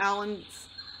hidden on Alan's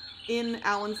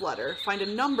letter. Find a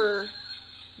number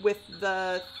with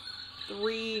the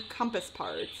 3 compass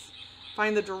parts.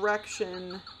 Find the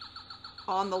direction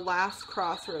on the last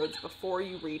crossroads before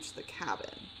you reach the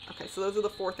cabin. Okay, so those are the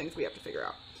 4 things we have to figure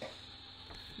out.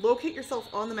 Locate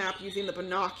yourself on the map using the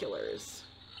binoculars.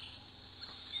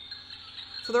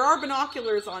 So there are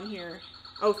binoculars on here.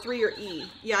 Oh, 3 or E.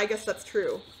 Yeah, I guess that's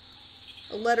true.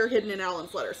 A letter hidden in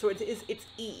Alan's letter. So it's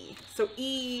E. So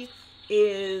E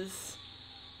is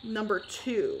number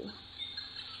 2.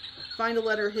 Find a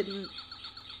letter hidden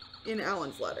in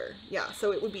Alan's letter. Yeah,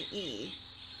 so it would be E.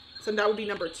 So that would be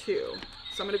number 2.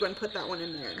 So I'm going to go ahead and put that one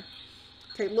in there.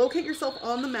 Okay, locate yourself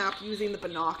on the map using the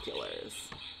binoculars.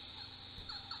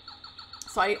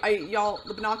 So y'all,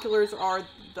 the binoculars are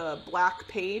the black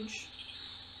page.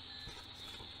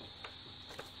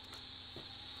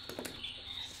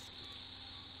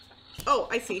 Oh,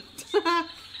 I see.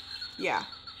 Yeah.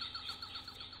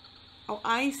 Oh,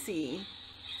 I see.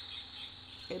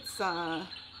 It's, did I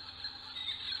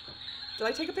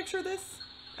take a picture of this?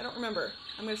 I don't remember.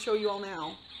 I'm going to show you all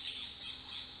now.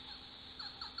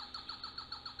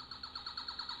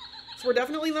 So we're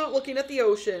definitely not looking at the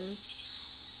ocean.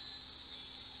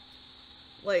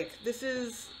 Like, this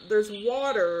is, there's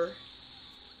water,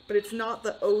 but it's not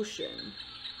the ocean.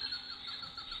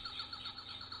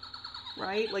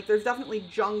 Right? Like, there's definitely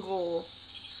jungle.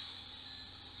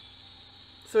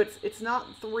 So it's not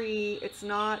 3, it's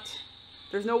not,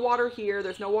 there's no water here,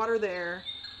 there's no water there.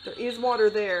 There is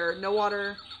water there, no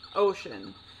water,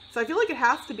 ocean. So I feel like it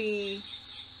has to be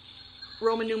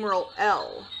Roman numeral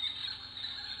L.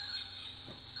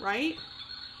 Right?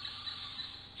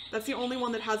 That's the only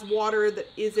one that has water that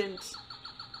isn't,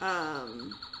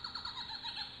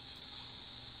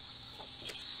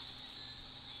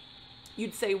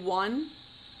 you'd say 1,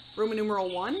 Roman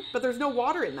numeral 1, but there's no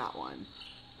water in that one.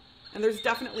 And there's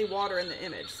definitely water in the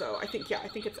image, so I think, yeah, I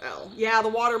think it's L. Yeah, the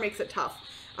water makes it tough.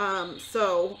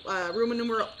 Roman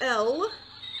numeral L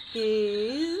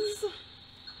is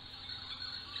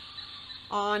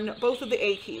on both of the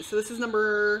A keys. So this is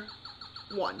number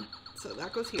 1. So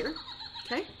that goes here.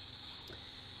 Okay.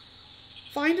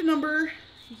 Find a number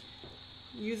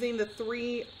using the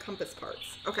 3 compass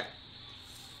parts. Okay.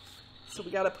 So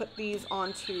we got to put these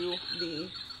onto the...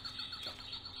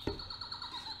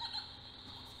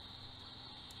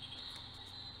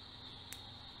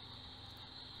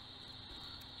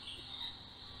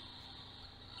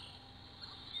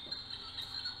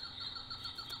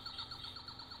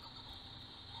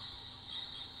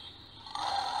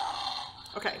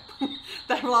 Okay,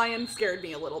 that lion scared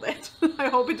me a little bit. I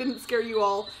hope it didn't scare you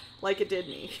all like it did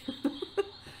me.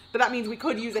 But that means we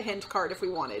could use a hint card if we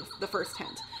wanted, the first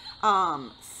hint.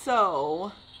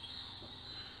 So...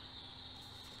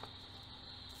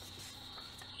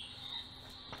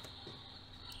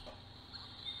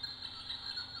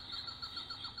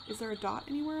 Is there a dot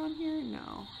anywhere on here?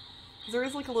 No. There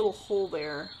is like a little hole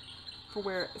there for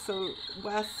where, so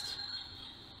west...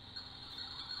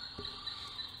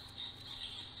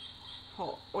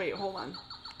 Wait, hold on.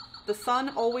 The sun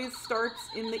always starts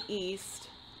in the east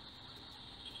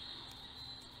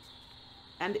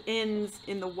and ends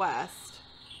in the west.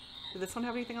 Did this one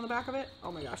have anything on the back of it?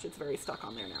 Oh my gosh, it's very stuck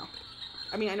on there now.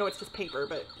 I mean, I know it's just paper,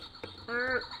 but...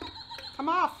 Come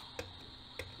off!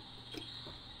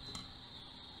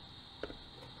 There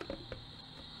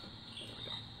we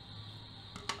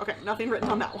go. Okay, nothing written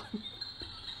on that one.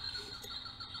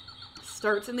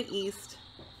 Starts in the east.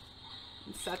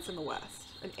 And sets in the west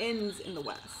and ends in the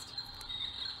west.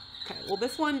 Okay, well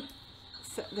this one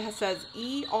says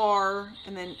ER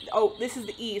and then, oh, this is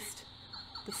the east.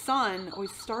 The sun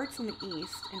always starts in the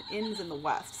east and ends in the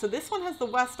west. So this one has the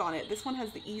west on it. This one has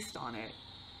the east on it.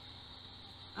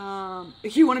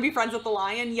 If you want to be friends with the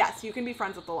lion, yes, you can be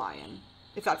friends with the lion.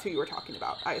 If that's who you were talking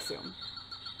about, I assume.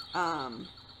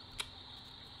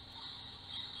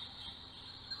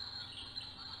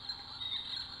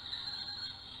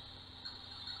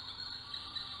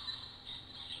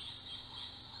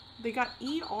 They got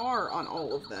ER on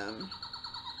all of them.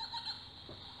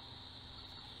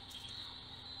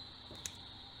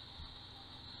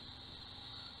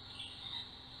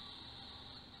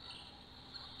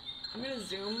 I'm going to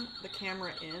zoom the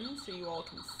camera in so you all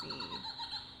can see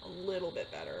a little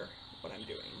bit better what I'm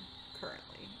doing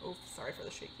currently. Oh, sorry for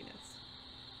the shakiness.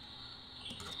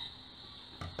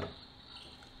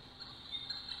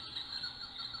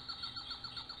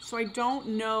 So I don't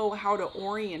know how to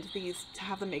orient these to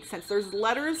have them make sense. There's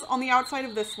letters on the outside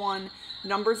of this one,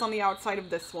 numbers on the outside of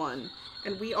this one,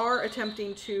 and we are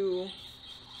attempting to...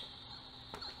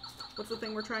 What's the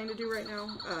thing we're trying to do right now?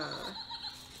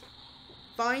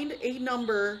 Find a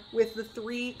number with the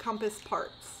 3 compass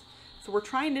parts. So we're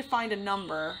trying to find a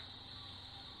number.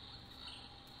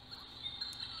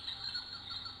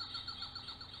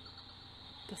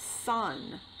 The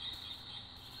sun.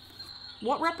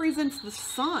 What represents the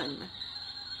sun?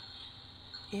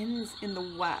 Ends in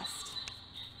the west.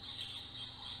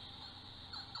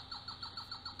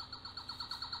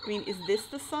 I mean, is this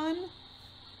the sun?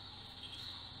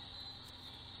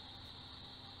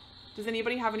 Does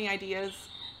anybody have any ideas?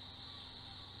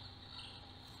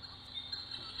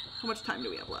 How much time do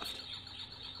we have left?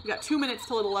 We got 2 minutes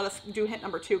till it'll let us do hint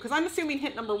number 2, because I'm assuming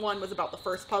hint number 1 was about the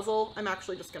first puzzle. I'm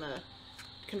actually just gonna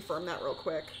confirm that real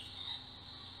quick.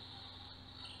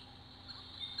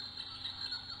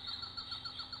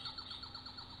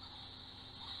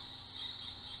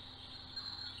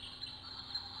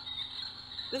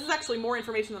 This is actually more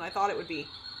information than I thought it would be.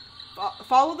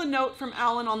 Follow the note from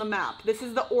Alan on the map. This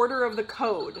is the order of the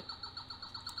code.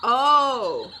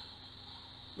 Oh.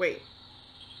 Wait.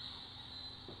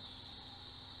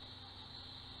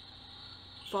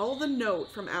 Follow the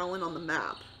note from Alan on the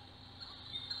map.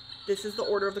 This is the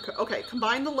order of the code. Okay,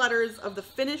 combine the letters of the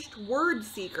finished word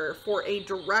seeker for a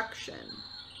direction.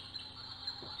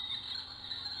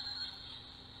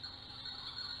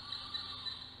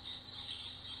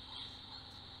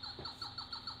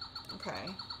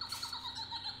 Okay.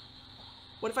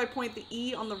 What if I point the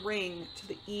E on the ring to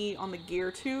the E on the gear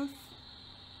tooth?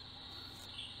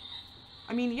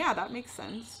 I mean, yeah, that makes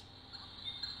sense.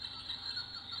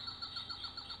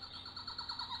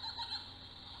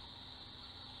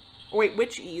 Oh, wait,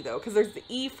 which E, though? Because there's the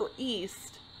E for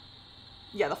east.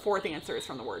 Yeah, the 4th answer is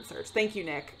from the word search. Thank you,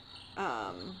 Nick.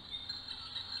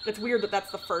 It's weird that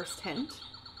that's the first hint.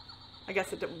 I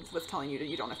guess it was telling you that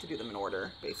you don't have to do them in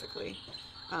order, basically.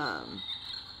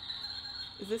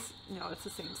 Is this... No, it's the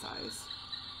same size.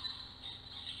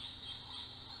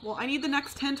 Well, I need the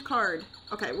next hint card.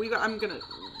 Okay, I'm gonna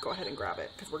go ahead and grab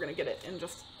it, because we're gonna get it in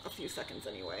just a few seconds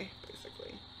anyway,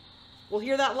 basically. We'll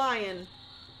hear that lion.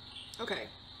 Okay.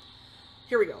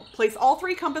 Here we go. Place all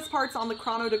 3 compass parts on the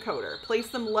chrono decoder. Place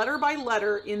them letter by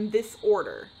letter in this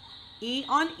order. E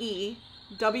on E,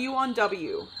 W on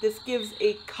W. This gives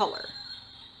a color.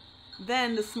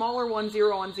 Then the smaller one,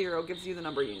 0 on 0, gives you the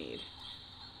number you need.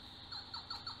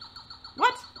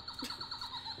 What?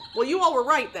 Well, you all were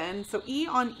right then. So E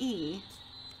on E,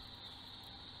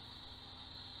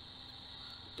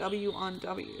 W on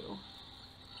W.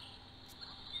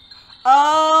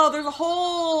 Oh, there's a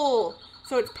hole.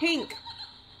 So it's pink.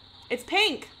 It's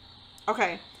pink.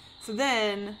 Okay. So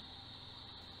then,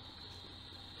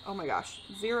 oh my gosh,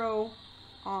 0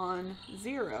 on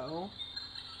 0.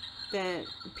 Then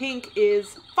pink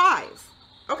is 5.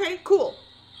 Okay, cool.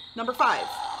 Number 5.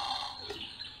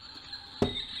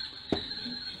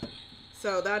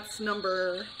 So that's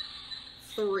number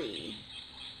 3.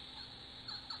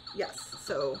 Yes,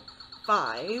 so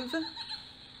 5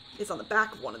 is on the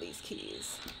back of one of these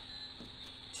keys.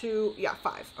 2, yeah,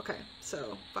 5. Okay,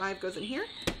 so 5 goes in here.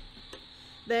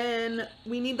 Then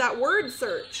we need that word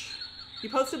search. You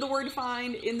posted the word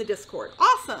find in the Discord.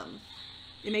 Awesome.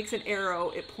 It makes an arrow.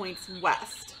 It points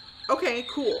west. Okay,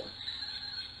 cool.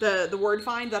 The word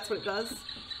find, that's what it does.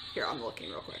 Here, I'm looking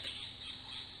real quick.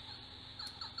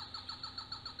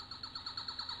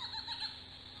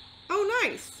 Oh,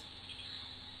 nice.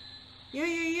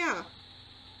 Yeah.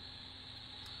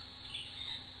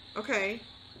 Okay.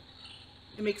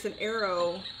 It makes an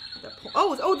arrow.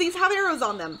 Oh, these have arrows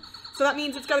on them. So that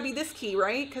means it's got to be this key,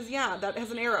 right? Because, yeah, that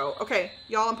has an arrow. Okay,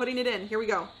 y'all, I'm putting it in. Here we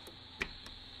go.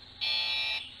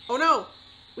 Oh, no.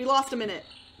 We lost a minute.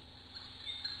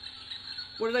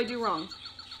 What did I do wrong?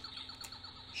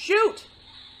 Shoot!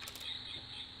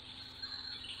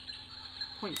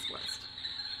 Points west.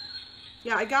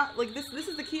 Yeah, I got, like, this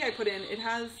is the key I put in. It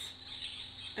has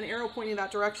an arrow pointing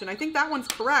that direction. I think that one's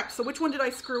correct. So which one did I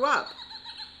screw up?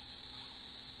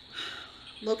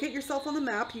 Locate yourself on the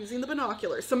map using the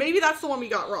binoculars. So maybe that's the one we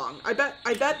got wrong. I bet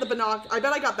I got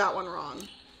that one wrong.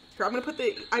 Here, I'm gonna put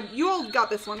the, you all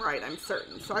got this one right, I'm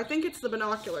certain. So I think it's the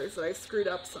binoculars that I screwed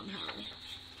up somehow.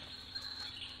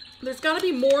 There's gotta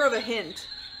be more of a hint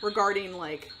regarding,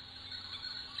 like,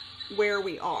 where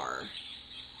we are.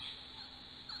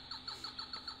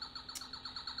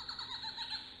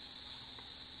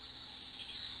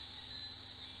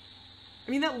 I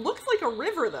mean, that looks like a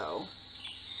river, though.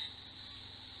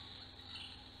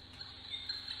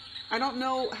 I don't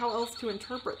know how else to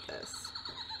interpret this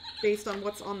based on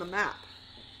what's on the map.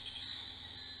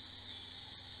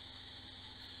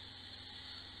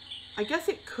 I guess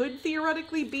it could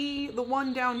theoretically be the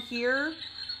one down here.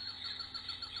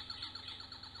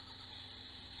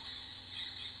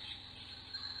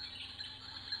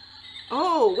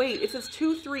 Oh, wait, it says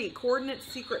 2-3, coordinate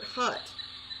secret hut.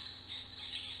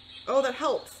 Oh, that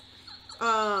helps.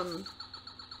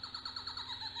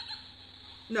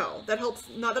 No, that helps,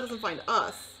 that doesn't find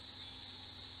us.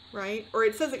 Right? Or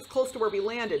it says it's close to where we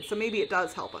landed, so maybe it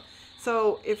does help us.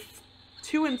 So if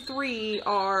 2 and 3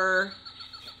 are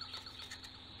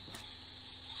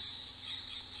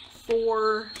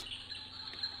 4,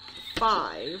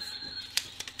 5.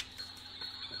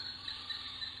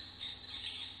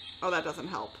 Oh, that doesn't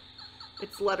help.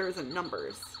 It's letters and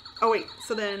numbers. Oh, wait.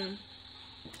 So then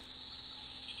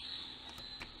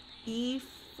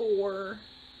E4.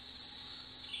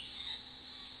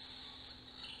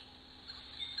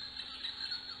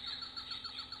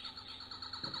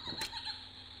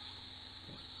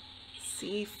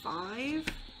 C5.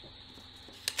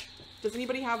 Does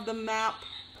anybody have the map?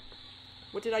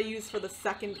 What did I use for the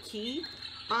second key?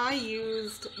 I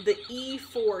used the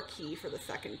E4 key for the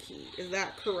second key. Is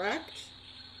that correct?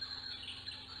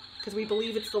 Because we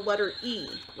believe it's the letter E,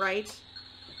 right?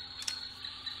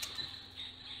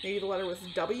 Maybe the letter was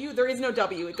W? There is no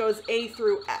W. It goes A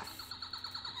through F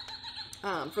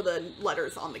for the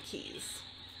letters on the keys.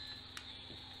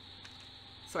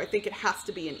 So I think it has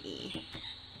to be an E.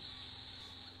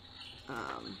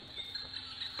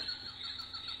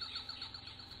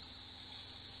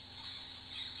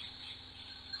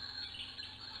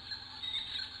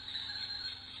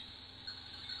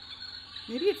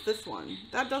 Maybe it's this one.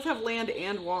 That does have land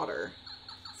and water.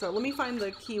 So let me find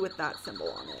the key with that symbol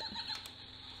on it.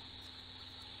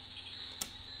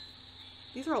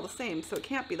 These are all the same, so it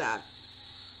can't be that.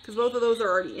 Because both of those are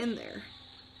already in there.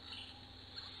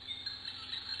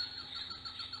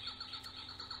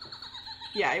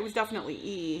 Yeah, it was definitely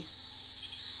E.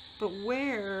 But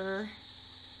where?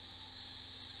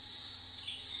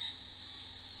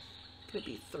 Could it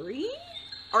be 3?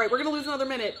 Alright, we're going to lose another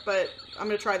minute, but I'm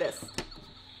going to try this.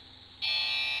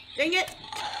 Dang it!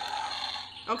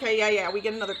 Okay, yeah, we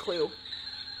get another clue.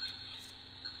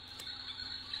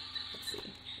 Let's see.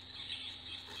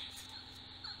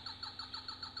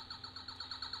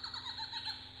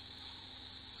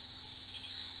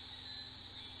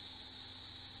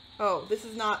 Oh,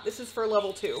 this is for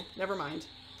level 2. Never mind.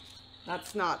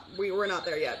 That's not, we're not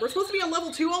there yet. We're supposed to be on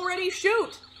level 2 already?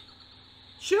 Shoot!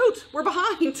 Shoot! We're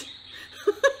behind!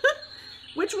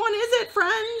 Which one is it,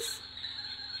 friends?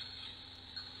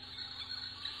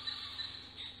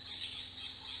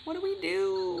 What do we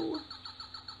do?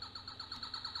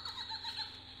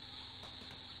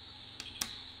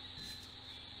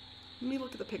 Let me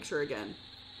look at the picture again.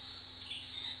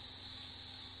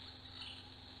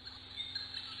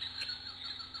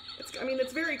 I mean,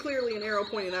 it's very clearly an arrow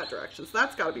pointing that direction, so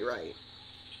that's got to be right.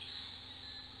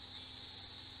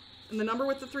 And the number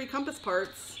with the 3 compass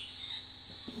parts,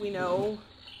 we know,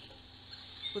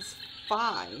 was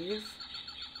 5. It's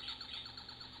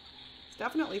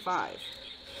definitely 5.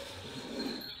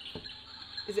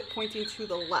 Is it pointing to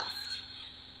the left?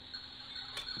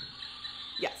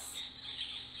 Yes.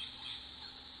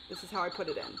 This is how I put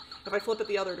it in. If I flip it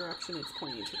the other direction, it's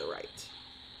pointing to the right.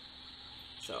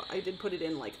 So I did put it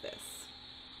in like this.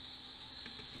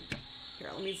 Here,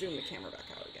 let me zoom the camera back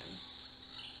out again.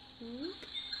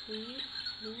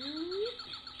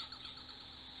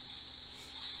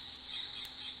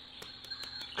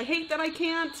 I hate that I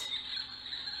can't.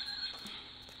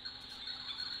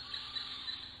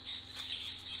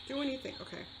 Do anything.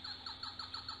 Okay.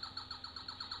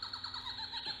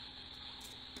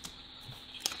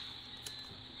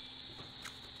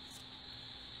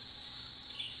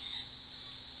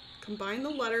 Combine the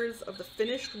letters of the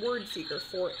finished word seeker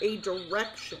for a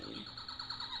direction.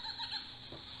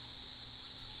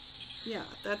 Yeah,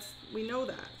 we know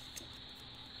that.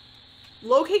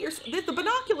 Locate your, the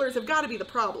binoculars have got to be the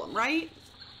problem, right?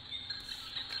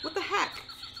 What the heck?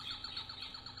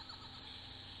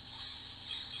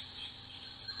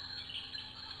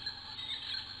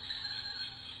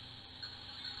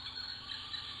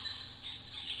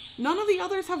 None of the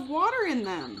others have water in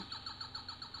them.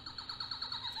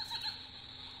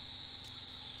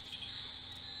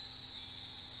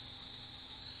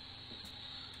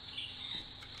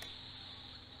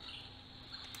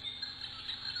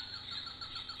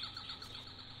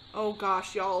 Oh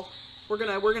gosh, y'all. We're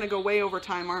gonna go way over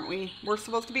time, aren't we? We're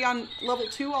supposed to be on level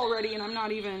 2 already, and I'm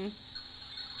not even...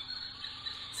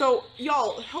 So,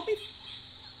 y'all, help me...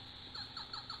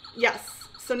 Yes.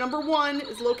 So number 1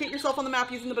 is locate yourself on the map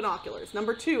using the binoculars.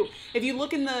 Number 2, if you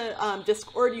look in the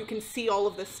Discord, you can see all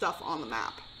of this stuff on the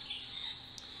map.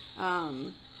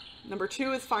 Number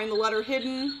 2 is find the letter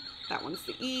hidden. That one's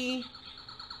the E.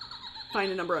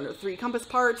 Find a number under 3 compass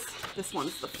parts. This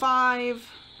one's the 5.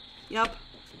 Yep.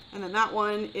 And then that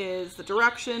one is the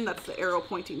direction. That's the arrow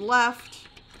pointing left.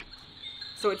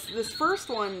 So it's this first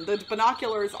one, the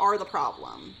binoculars are the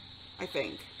problem, I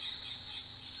think.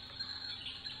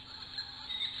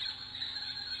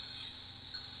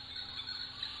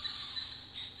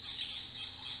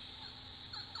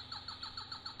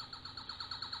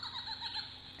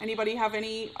 Anybody have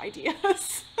any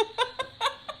ideas?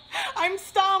 I'm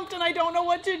stumped and I don't know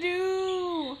what to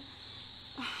do.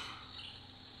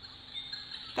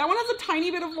 That one has a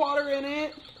tiny bit of water in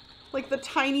it. Like the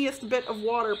tiniest bit of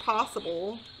water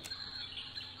possible.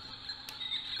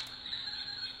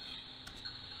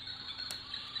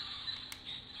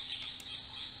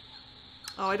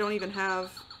 Oh, I don't even have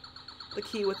the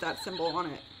key with that symbol on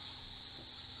it.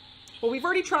 Well, we've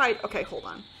already tried... Okay, hold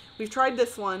on. We've tried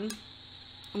this one.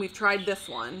 And we've tried this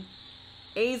one.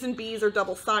 A's and B's are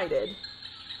double-sided.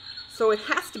 So it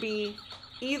has to be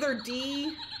either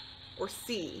D or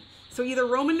C. So either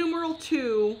Roman numeral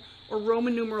 2 or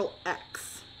Roman numeral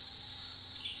X.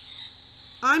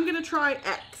 I'm gonna try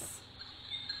X.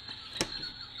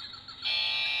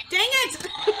 Dang it!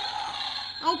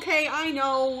 Okay, I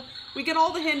know. We get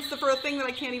all the hints for a thing that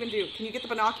I can't even do. Can you get the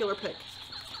binocular pick?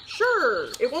 Sure,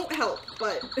 it won't help,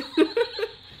 but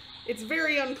it's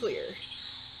very unclear.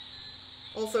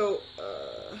 Also,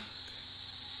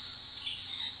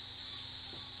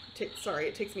 sorry,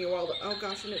 it takes me a while to... Oh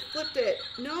gosh, and it flipped it.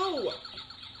 No!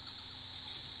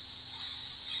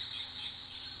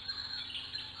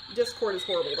 Discord is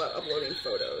horrible about uploading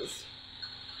photos.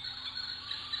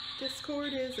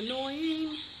 Discord is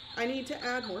annoying. I need to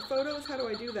add more photos. How do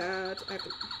I do that? I have to...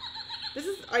 This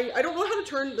is... I don't know how to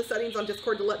turn the settings on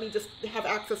Discord to let me just have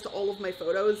access to all of my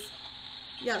photos.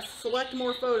 Yes, select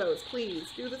more photos, please.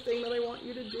 Do the thing that I want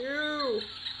you to do.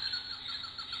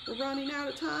 We're running out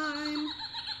of time.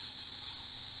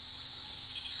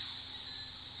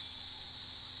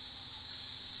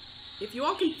 If you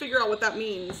all can figure out what that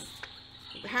means,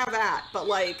 have that, but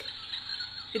like,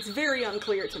 it's very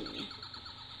unclear to me.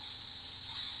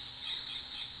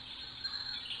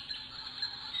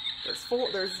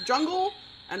 There's jungle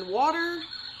and water,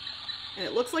 and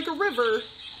it looks like a river,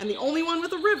 and the only one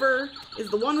with a river is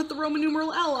the one with the Roman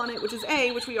numeral L on it, which is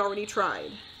A, which we already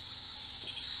tried.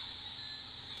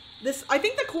 I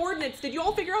think the coordinates, did you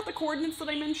all figure out the coordinates that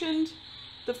I mentioned?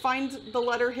 To find the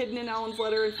letter hidden in Alan's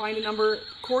letter and find a number,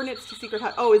 coordinates to secret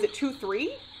hut. Oh, is it 2,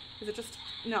 3? Is it just,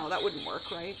 no, that wouldn't work,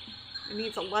 right? It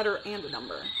needs a letter and a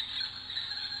number.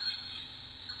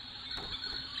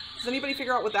 Does anybody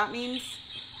figure out what that means?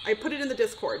 I put it in the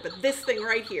Discord, but this thing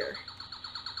right here,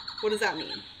 what does that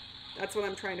mean? That's what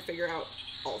I'm trying to figure out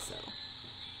also.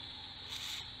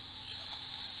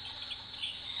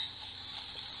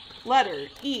 Letter,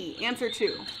 E, answer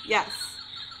 2. Yes.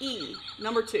 E,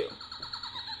 number 2.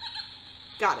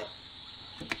 Got it.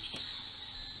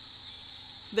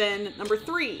 Then number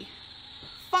 3,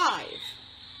 5.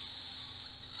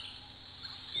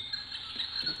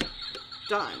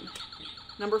 Done.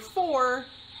 Number 4,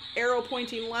 arrow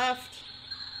pointing left.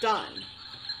 Done.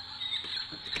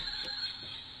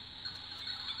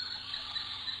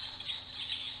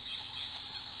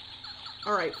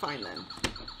 All right, fine then.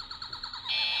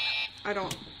 I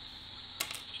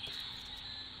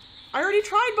already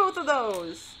tried both of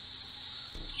those.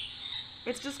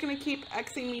 It's just gonna keep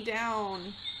Xing me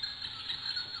down.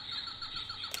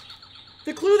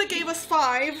 The clue that gave us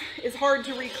 5 is hard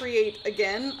to recreate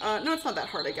again. No, it's not that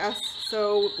hard, I guess.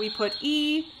 So we put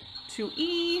E to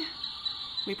E.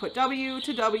 We put W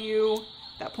to W.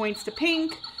 That points to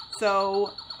pink.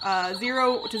 So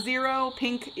 0 to 0,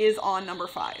 pink is on number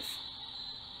 5.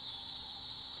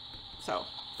 So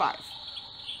 5.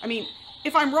 I mean,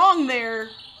 if I'm wrong there,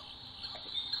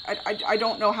 I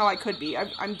don't know how I could be.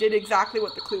 I did exactly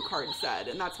what the clue card said,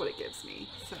 and that's what it gives me.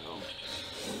 So,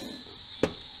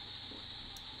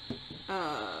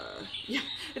 yeah,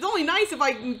 it's only nice if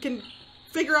I can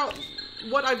figure out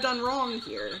what I've done wrong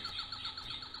here.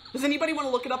 Does anybody want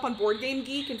to look it up on Board Game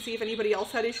Geek and see if anybody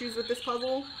else had issues with this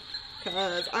puzzle?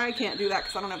 Because I can't do that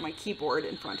because I don't have my keyboard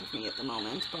in front of me at the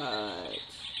moment, but...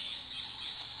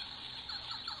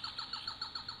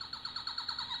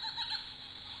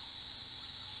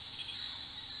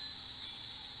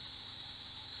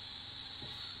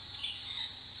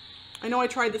 I know I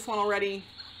tried this one already.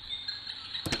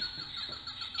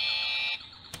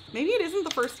 Maybe it isn't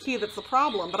the first key that's the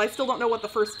problem, but I still don't know what the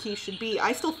first key should be.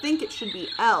 I still think it should be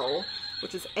L,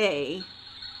 which is A.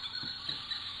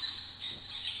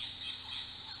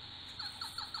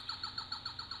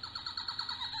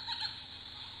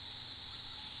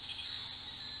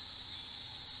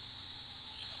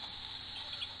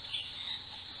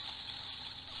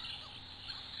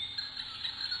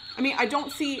 I mean, I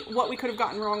don't see what we could have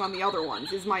gotten wrong on the other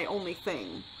ones, is my only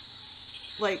thing.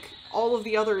 Like, all of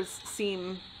the others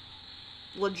seem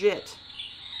legit.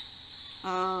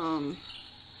 So,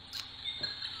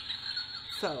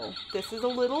 this is a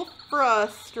little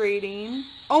frustrating.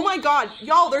 Oh my god,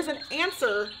 y'all, there's an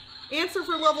answer. Answer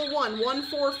for level 1,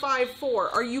 1454.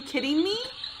 Are you kidding me?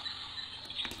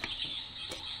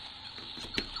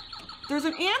 There's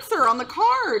an answer on the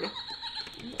card.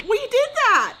 We did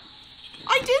that.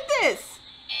 I did this!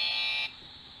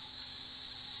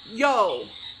 Yo.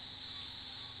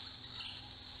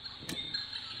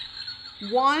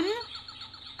 1,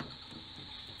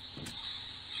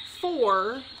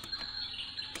 4,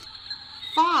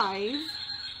 5,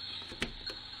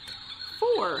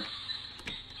 4.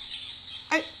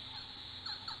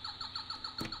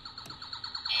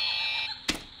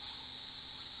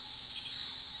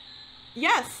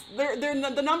 Yes,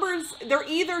 the numbers, they're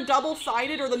either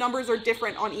double-sided or the numbers are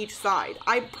different on each side.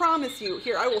 I promise you.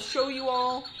 Here, I will show you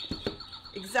all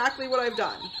exactly what I've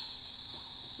done.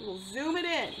 We'll zoom it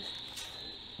in.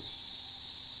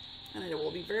 And it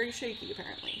will be very shaky,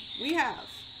 apparently. We have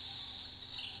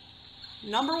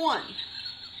number 1.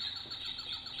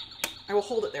 I will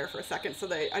hold it there for a second so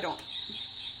that I don't...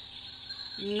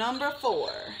 Number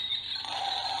 4.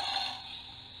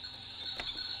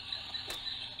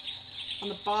 On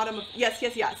the bottom of... Yes,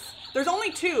 yes, yes. There's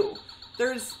only 2.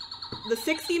 There's the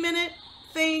 60-minute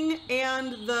thing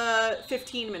and the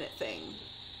 15-minute thing.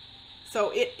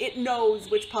 So it knows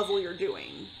which puzzle you're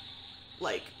doing.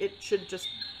 Like, it should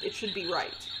be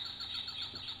right.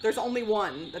 There's only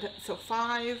one. So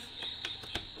 5,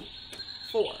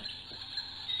 4.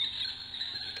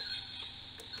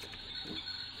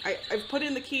 I've put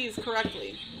in the keys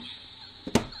correctly.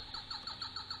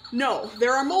 No,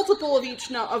 there are multiple of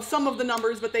of some of the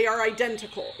numbers, but they are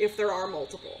identical if there are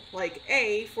multiple. Like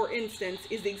A, for instance,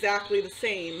 is exactly the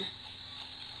same,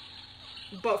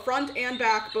 but front and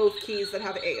back, both keys that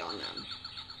have A on them.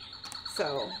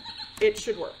 So, it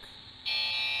should work.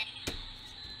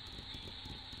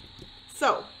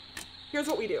 So, here's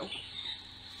what we do.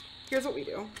 Here's what we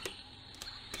do.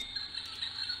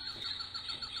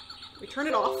 We turn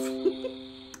it off.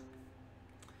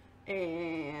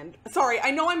 And sorry,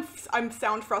 I know I'm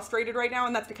sound frustrated right now,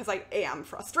 and that's because I am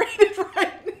frustrated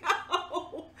right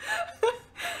now.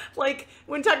 Like,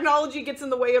 when technology gets in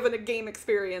the way of a game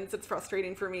experience, it's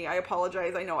frustrating for me. I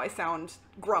apologize. I know I sound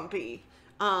grumpy.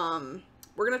 We're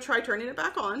gonna try turning it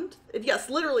back on. Yes,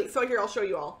 literally. So here, I'll show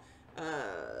you all.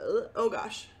 Oh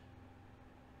gosh.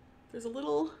 There's a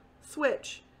little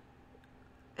switch,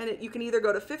 and you can either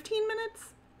go to 15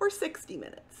 minutes or 60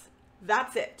 minutes.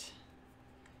 That's it.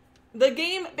 The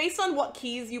game, based on what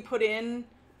keys you put in,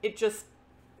 it just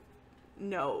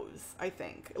knows, I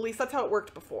think. At least that's how it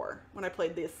worked before, when I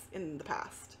played this in the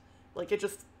past. Like, it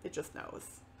just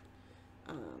knows.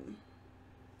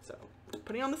 So,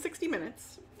 putting on the 60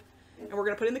 minutes, and we're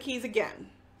going to put in the keys again.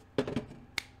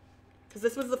 Because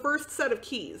this was the first set of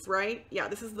keys, right? Yeah,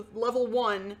 this is the level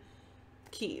 1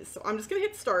 keys. So I'm just going to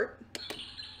hit start.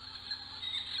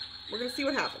 We're going to see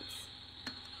what happens.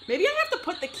 Maybe I have to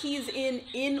put the keys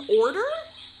in order?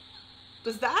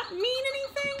 Does that mean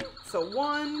anything? So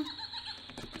 1,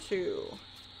 2,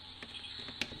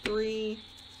 3,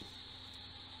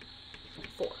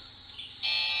 4.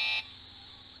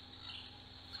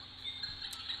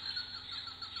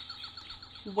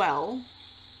 Well,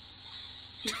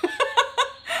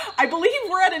 I believe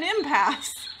we're at an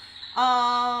impasse.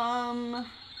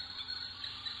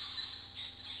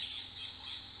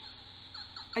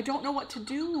 I don't know what to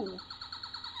do.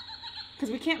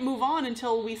 Because we can't move on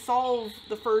until we solve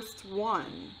the first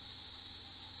one.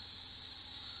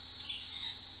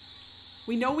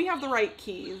 We know we have the right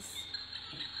keys.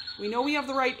 We know we have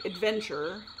the right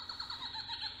adventure.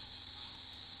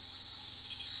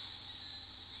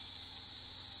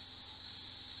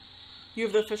 You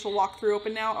have the official walkthrough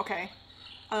open now? Okay.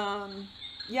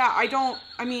 Yeah,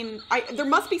 I mean, there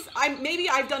must be, maybe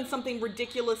I've done something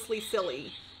ridiculously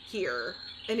silly here,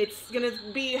 and it's gonna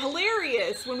be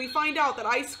hilarious when we find out that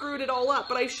I screwed it all up,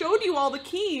 but I showed you all the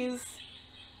keys.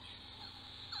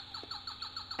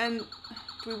 And,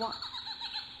 do we want...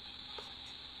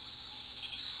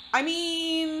 I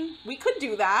mean, we could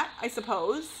do that, I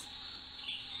suppose.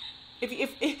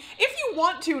 If you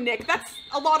want to, Nick, that's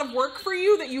a lot of work for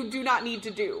you that you do not need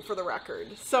to do, for the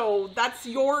record. So that's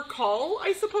your call,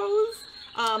 I suppose.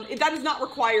 That is not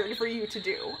required for you to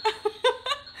do.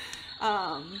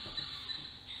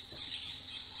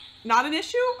 Not an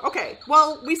issue? Okay,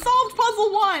 well, we solved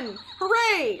puzzle 1.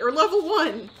 Hooray! Or level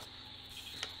 1.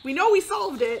 We know we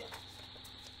solved it.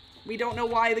 We don't know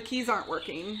why the keys aren't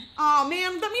working. Oh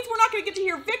man, that means we're not going to get to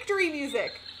hear victory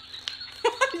music.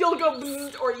 You'll go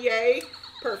bzzz or yay.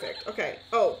 Perfect. Okay.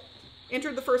 Oh,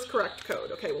 entered the first correct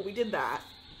code. Okay, well we did that.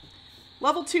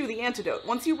 Level 2, the antidote.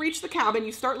 Once you reach the cabin,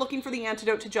 you start looking for the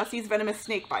antidote to Jesse's venomous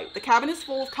snake bite. The cabin is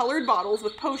full of colored bottles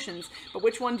with potions, but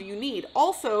which one do you need?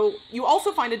 Also, you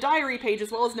also find a diary page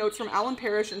as well as notes from Alan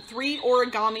Parrish and 3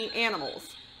 origami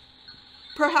animals.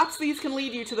 Perhaps these can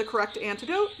lead you to the correct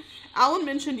antidote? Alan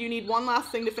mentioned you need one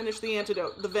last thing to finish the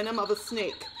antidote, the venom of a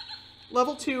snake.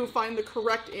 Level 2, find the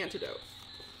correct antidote.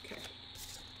 Okay.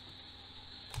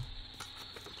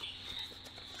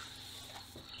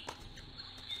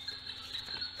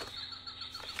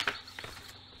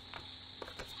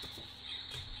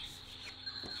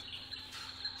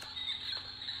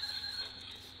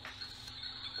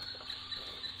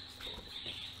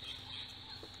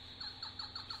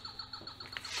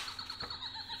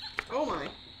 Oh my.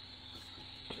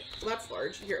 Well, that's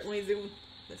large. Here, let me zoom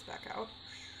this back out.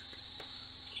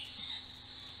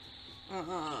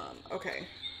 Okay.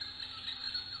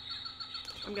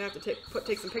 I'm gonna have to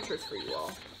take some pictures for you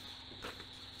all.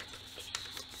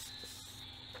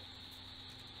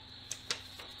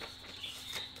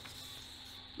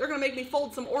 They're gonna make me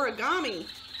fold some origami.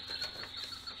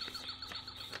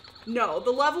 No,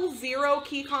 the level 0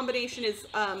 key combination is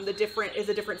a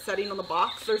different setting on the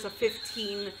box. There's a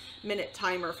 15-minute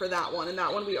timer for that one, and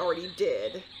that one we already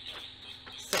did.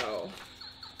 So,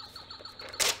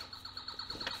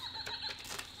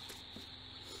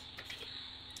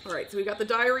 all right, so we got the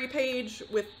diary page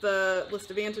with the list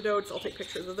of antidotes. I'll take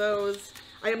pictures of those.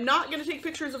 I am not going to take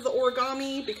pictures of the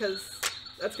origami because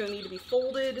that's going to need to be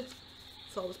folded.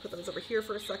 So I'll just put those over here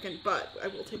for a second, but I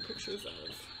will take pictures of.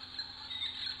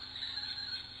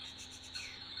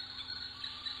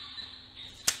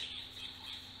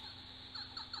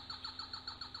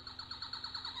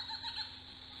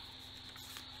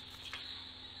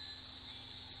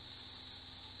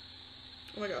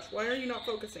 Oh my gosh, why are you not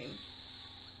focusing?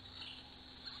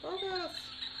 Focus!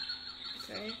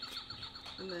 Okay.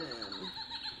 And then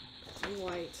some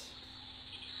light.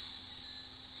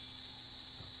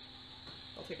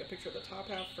 I'll take a picture of the top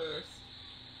half first.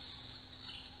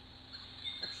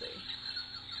 Actually.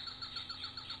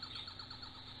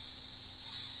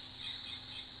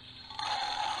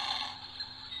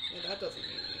 Yeah, that doesn't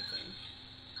mean anything.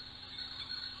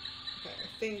 Okay, I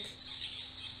think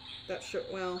that should,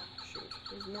 well, shoot,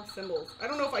 there's more symbols. I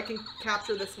don't know if I can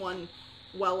capture this one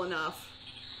well enough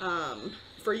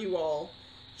for you all,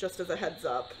 just as a heads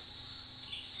up.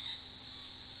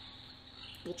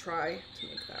 We'll try to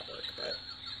make that work, but...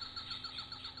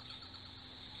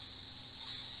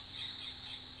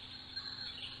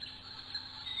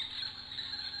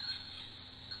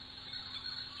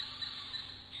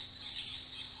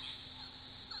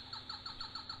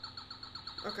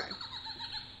 Okay.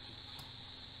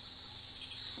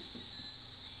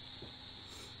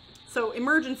 So,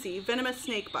 emergency, venomous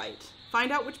snake bite.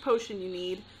 Find out which potion you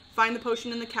need. Find the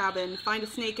potion in the cabin. Find a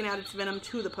snake and add its venom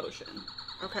to the potion.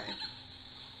 Okay.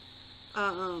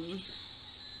 1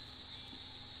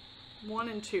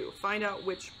 and 2. Find out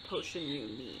which potion you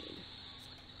need.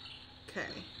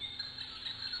 Okay.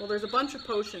 Well, there's a bunch of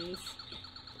potions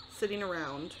sitting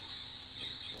around.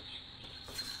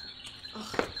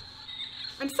 Ugh.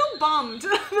 I'm so bummed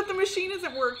that the machine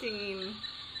isn't working.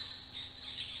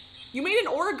 You made an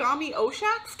origami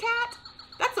Oshax cat?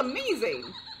 That's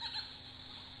amazing.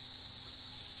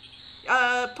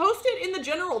 Post it in the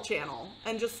general channel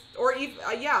and just, or even,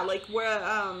 yeah, like where,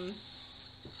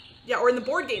 yeah, or in the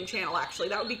board game channel, actually.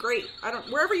 That would be great.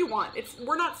 Wherever you want.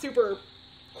 We're not super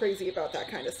crazy about that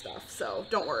kind of stuff, so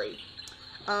don't worry.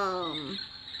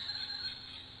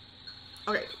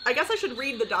 Okay, I guess I should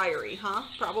read the diary, huh?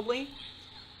 Probably.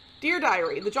 Dear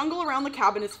Diary, the jungle around the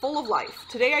cabin is full of life.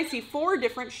 Today I see 4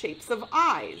 different shapes of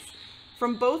eyes,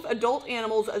 from both adult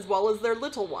animals as well as their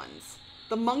little ones.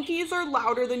 The monkeys are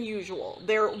louder than usual.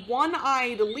 Their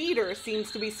one-eyed leader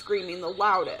seems to be screaming the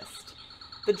loudest.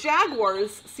 The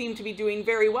jaguars seem to be doing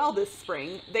very well this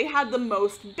spring. They had the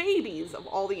most babies of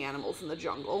all the animals in the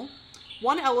jungle.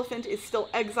 One elephant is still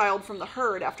exiled from the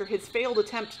herd after his failed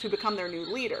attempt to become their new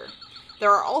leader.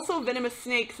 There are also venomous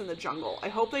snakes in the jungle. I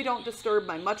hope they don't disturb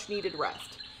my much-needed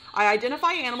rest. I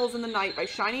identify animals in the night by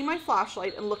shining my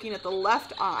flashlight and looking at the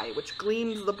left eye, which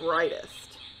gleams the brightest.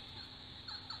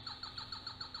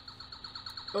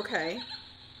 Okay.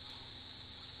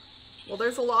 Well,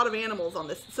 there's a lot of animals on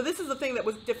this. So this is the thing that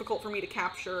was difficult for me to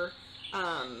capture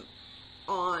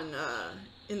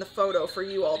in the photo for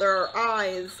you all. There are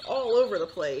eyes all over the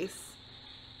place.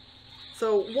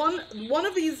 So one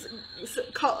of these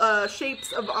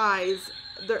shapes of eyes,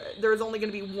 there's only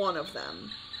going to be one of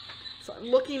them. So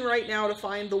I'm looking right now to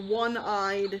find the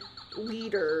one-eyed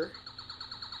leader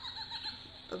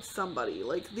of somebody.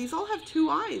 Like, these all have two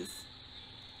eyes.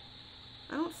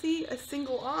 I don't see a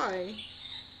single eye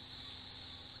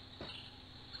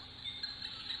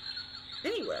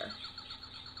anywhere.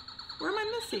 Where am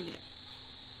I missing it?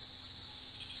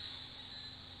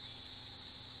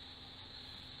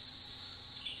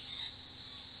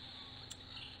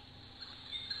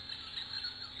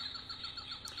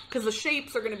 Because the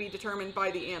shapes are going to be determined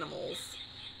by the animals.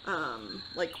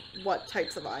 Like, what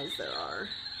types of eyes there are.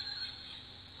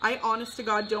 I, honest to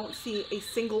God, don't see a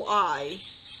single eye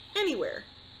anywhere.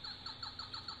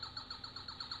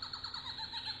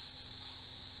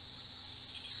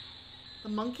 The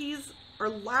monkeys are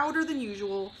louder than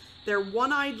usual. Their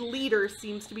one-eyed leader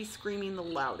seems to be screaming the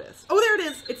loudest. Oh, there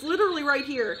it is. It's literally right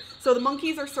here. So the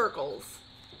monkeys are circles.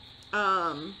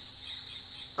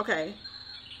 Okay.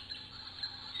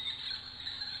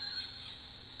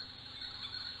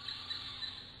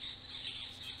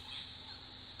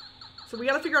 So we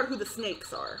got to figure out who the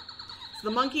snakes are. So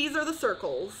the monkeys are the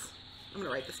circles. I'm going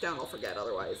to write this down. I'll forget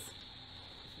otherwise.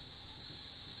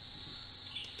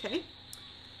 Okay.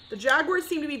 The jaguars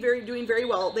seem to be doing very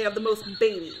well. They have the most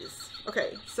babies.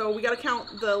 Okay, so we got to count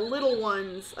the little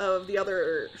ones of the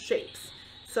other shapes.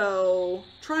 So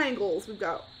triangles, we've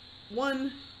got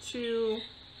 1, 2,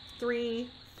 3,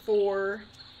 4,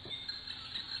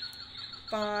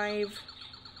 5,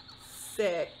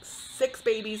 6. 6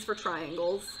 babies for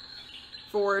triangles.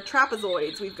 For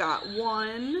trapezoids, we've got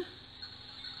 1,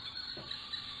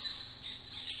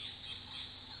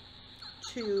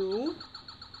 2,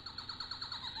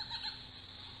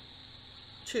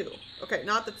 2. Okay,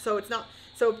 not that, so it's not,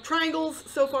 so triangles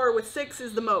so far with 6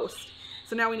 is the most.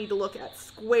 So now we need to look at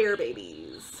square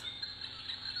babies.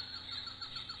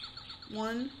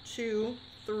 1, 2,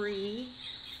 3,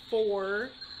 4.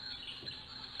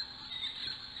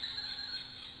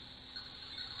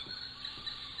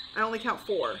 I only count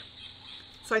 4.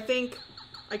 So I think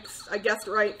I guessed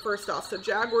right first off. So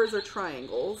jaguars are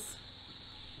triangles.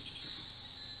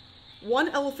 One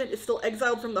elephant is still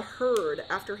exiled from the herd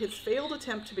after his failed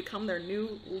attempt to become their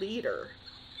new leader.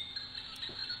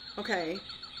 Okay,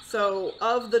 so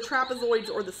of the trapezoids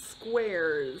or the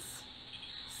squares,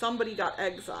 somebody got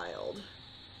exiled.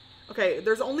 Okay,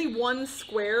 there's only one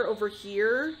square over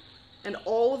here, and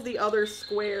all of the other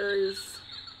squares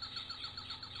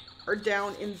are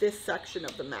down in this section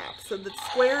of the map. So the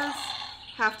squares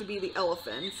have to be the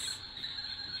elephants,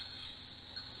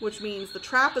 which means the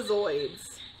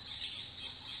trapezoids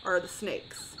are the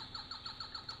snakes.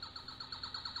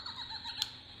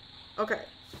 Okay,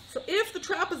 so if the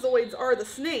trapezoids are the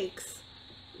snakes,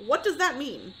 what does that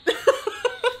mean?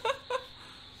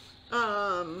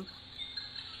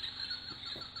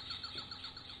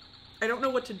 I don't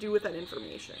know what to do with that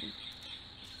information.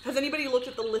 Has anybody looked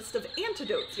at the list of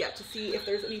antidotes yet to see if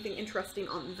there's anything interesting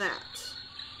on that?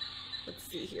 Let's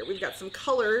see here. We've got some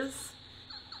colors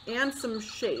and some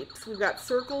shapes. We've got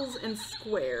circles and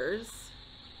squares.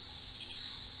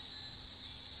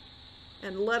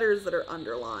 And letters that are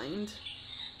underlined.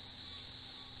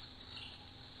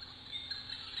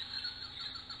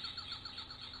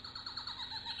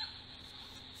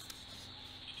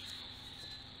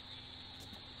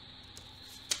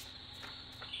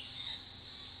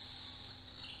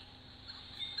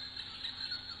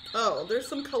 Oh, there's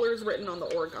some colors written on the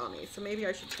origami, so maybe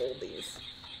I should fold these.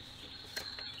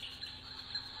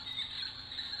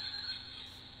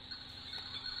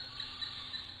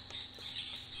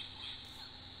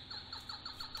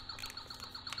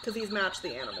 Because these match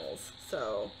the animals,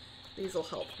 so these will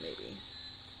help maybe.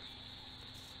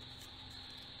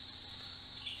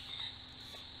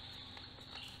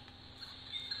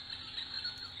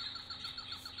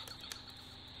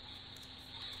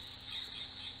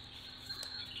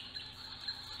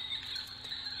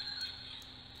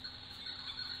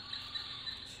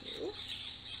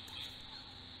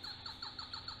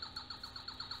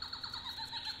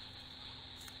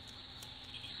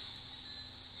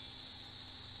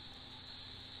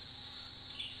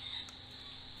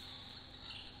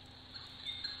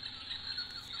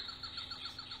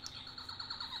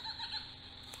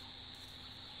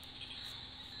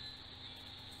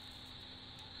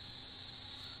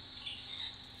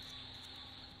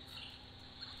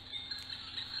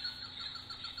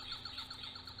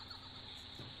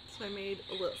 So I made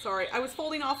a little, sorry, I was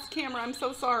folding off the camera, I'm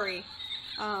so sorry.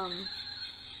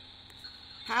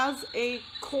 Has a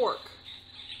cork.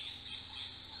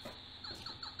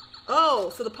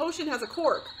 Oh, so the potion has a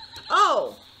cork.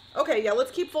 Oh, okay, yeah,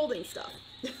 let's keep folding stuff.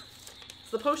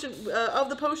 So the potion, of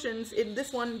the potions,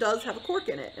 this one does have a cork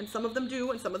in it, and some of them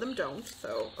do and some of them don't,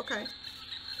 so, okay.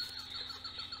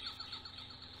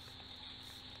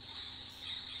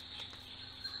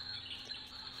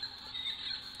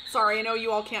 Sorry, I know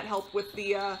you all can't help with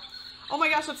the, oh my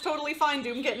gosh, that's totally fine,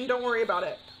 Doomkitten, don't worry about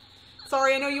it.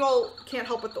 Sorry, I know you all can't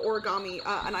help with the origami,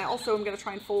 and I also am going to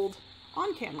try and fold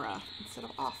on camera instead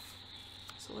of off.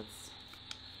 So let's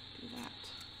do that.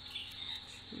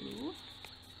 2.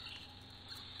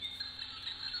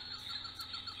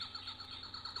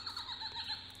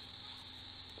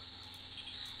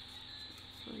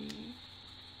 3.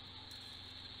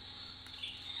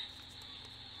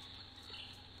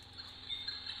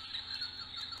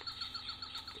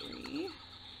 3.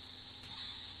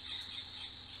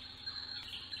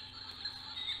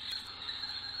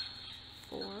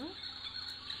 4.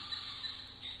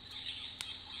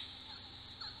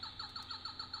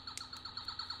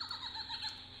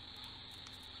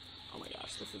 Oh my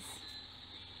gosh, this is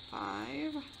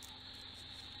 5.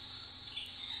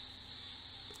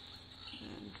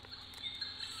 And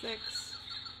 6.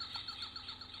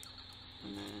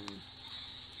 And then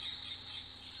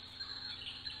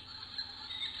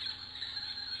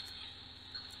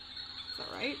 'Is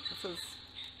that right? It says,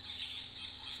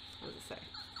 what does it say?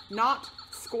 Not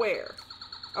square.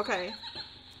 Okay.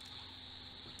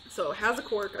 So has a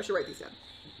cork. I should write these down.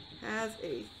 Has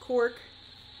a cork,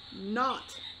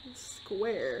 not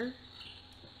square.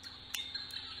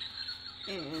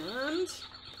 And let's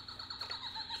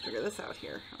figure this out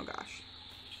here. Oh gosh.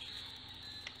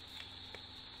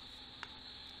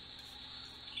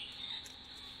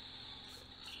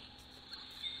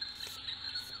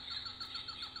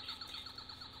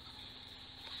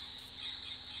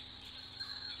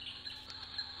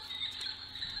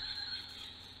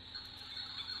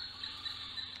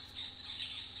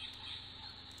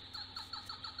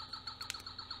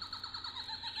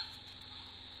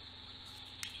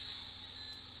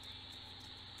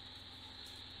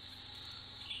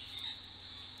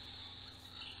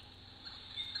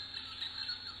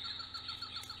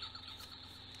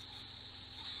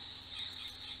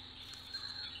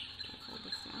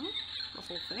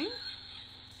 Whole thing?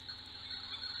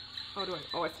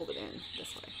 Oh, I fold it in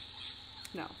this way.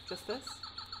 No, just this?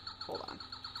 Hold on.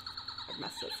 I've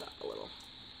messed this up a little.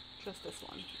 Just this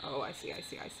one. Oh, I see. Okay.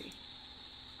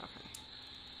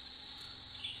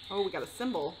 Oh, we got a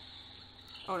symbol.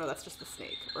 Oh no, that's just the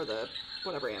snake, or the,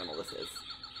 whatever animal this is.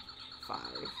 5.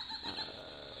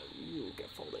 You get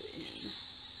folded in.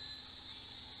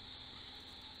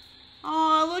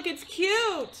 Oh, look, it's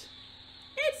cute!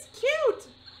 It's cute!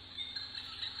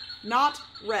 Not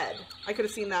red. I could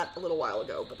have seen that a little while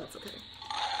ago, but that's okay.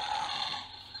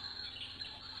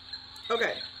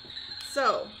 Okay,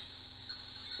 so.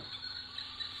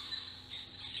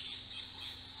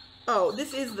 Oh,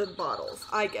 this is the bottles.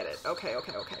 I get it. Okay.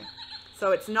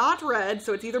 So it's not red,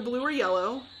 so it's either blue or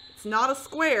yellow. It's not a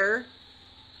square.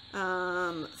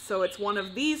 So it's one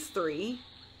of these 3.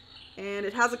 And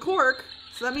it has a cork,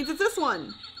 so that means it's this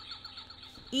one.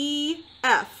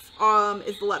 E-F.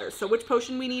 Is the letters. So which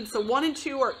potion we need? So 1 and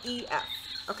 2 are E-F.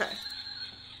 Okay.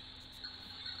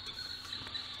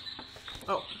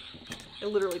 Oh, it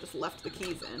literally just left the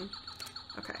keys in.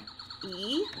 Okay.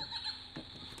 E.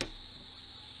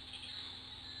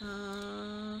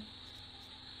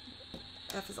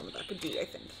 F is on the back of D, I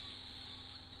think.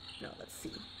 No, that's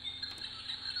C.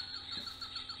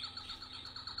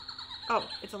 Oh,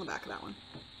 it's on the back of that one.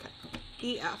 Okay.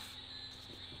 E-F.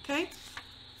 Okay.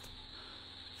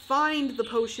 Find the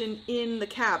potion in the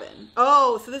cabin.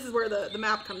 Oh, so this is where the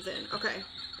map comes in. Okay.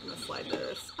 I'm going to slide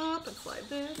this up and slide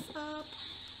this up.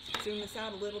 Zoom this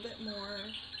out a little bit more.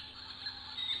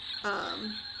 Trying not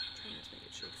to make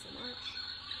it shake so much.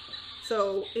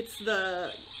 So it's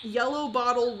the yellow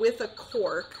bottle with a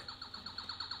cork.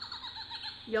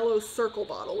 Yellow circle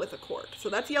bottle with a cork. So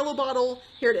that's yellow bottle.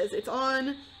 Here it is. It's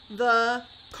on the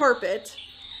carpet,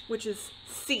 which is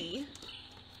C.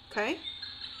 Okay.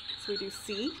 So we do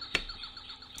C.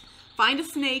 Find a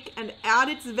snake and add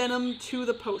its venom to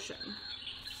the potion.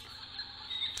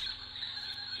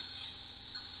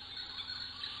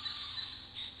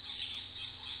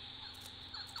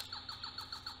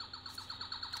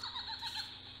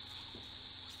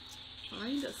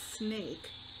 Find a snake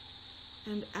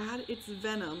and add its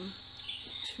venom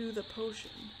to the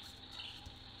potion.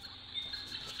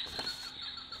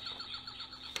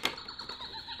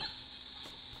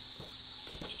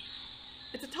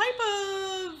 type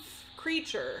of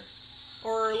creature.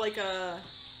 Or like a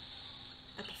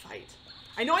epiphyte.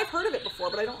 I know I've heard of it before,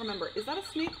 but I don't remember. Is that a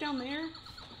snake down there?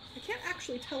 I can't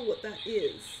actually tell what that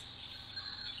is.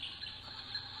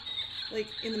 Like,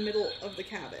 in the middle of the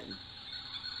cabin.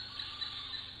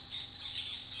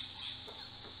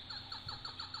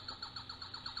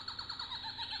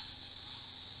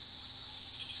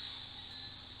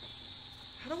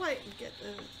 How do I get the...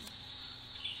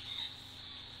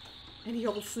 Any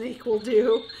old snake will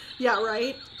do. Yeah,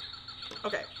 right?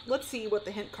 Okay, let's see what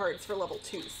the hint cards for level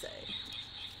 2 say.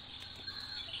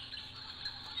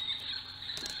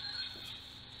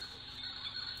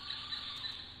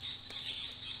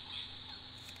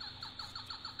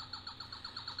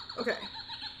 Okay.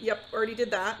 Yep, already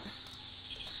did that.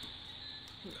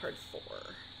 Hint card 4.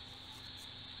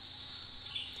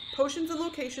 Potions and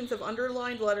locations have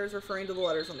underlined letters referring to the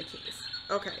letters on the keys.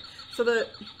 Okay, so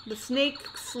the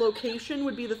snake's location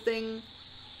would be the thing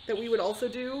that we would also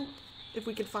do if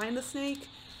we could find the snake.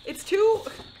 It's too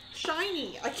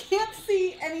shiny. I can't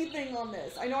see anything on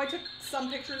this. I know I took some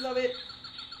pictures of it.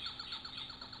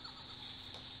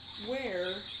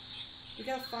 Where? We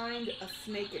gotta find a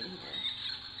snake in here.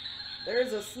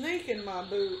 There's a snake in my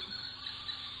boot.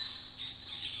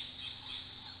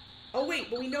 Oh wait,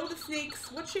 but we know the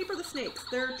snakes. What shape are the snakes?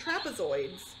 They're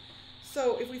trapezoids.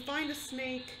 So if we find a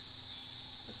snake,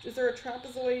 is there a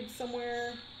trapezoid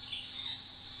somewhere?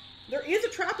 There is a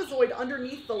trapezoid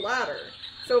underneath the ladder.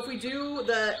 So if we do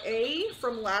the A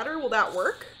from ladder, will that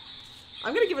work?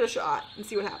 I'm gonna give it a shot and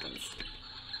see what happens.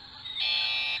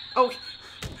 Oh,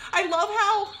 I love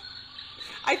how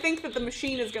I think that the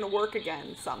machine is gonna work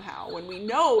again somehow when we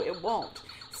know it won't.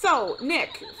 So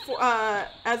Nick, okay,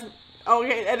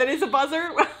 that is a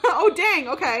buzzer. Oh dang,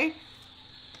 okay.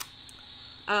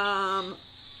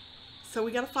 So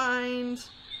we gotta find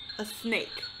a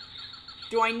snake.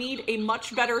 Do I need a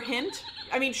much better hint?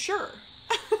 I mean, sure.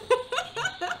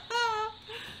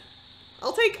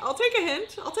 I'll take a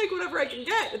hint. I'll take whatever I can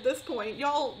get at this point.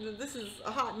 Y'all, this is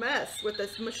a hot mess with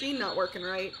this machine not working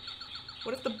right.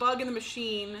 What if the bug in the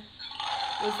machine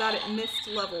was that it missed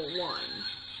level 1?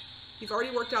 You've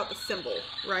already worked out the symbol,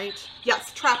 right?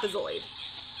 Yes, trapezoid.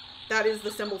 That is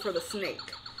the symbol for the snake.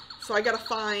 So I gotta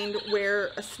find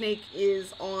where a snake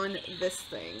is on this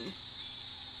thing.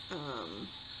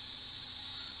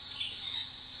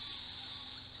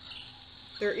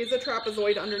 There is a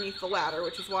trapezoid underneath the ladder,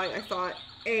 which is why I thought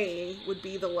A would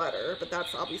be the letter, but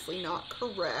that's obviously not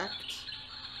correct.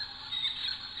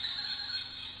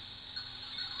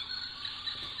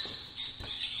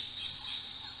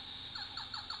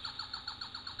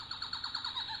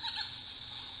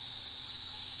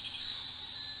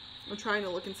 I'm trying to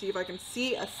look and see if I can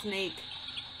see a snake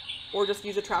or just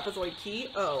use a trapezoid key.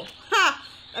 Oh, ha!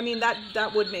 I mean,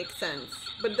 that would make sense,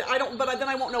 but then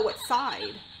I won't know what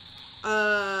side.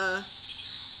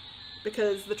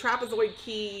 Because the trapezoid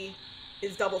key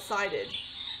is double-sided.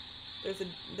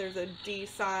 There's a D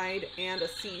side and a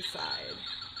C side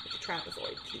with the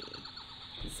trapezoid key.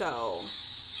 So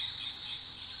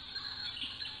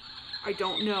I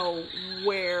don't know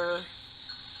where.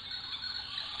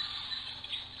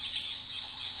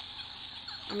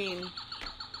 I mean,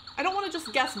 I don't want to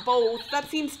just guess both. That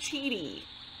seems cheaty,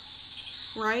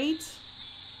 right?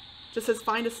 Just says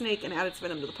find a snake and add its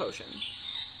venom to the potion.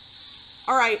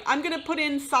 All right, I'm gonna put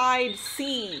in side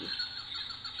C.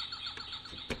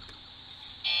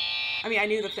 I mean, I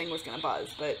knew the thing was gonna buzz,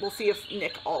 but we'll see if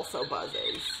Nick also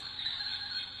buzzes.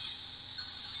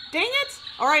 Dang it!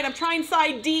 All right, I'm trying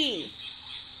side D.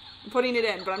 I'm putting it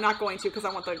in, but I'm not going to because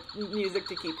I want the music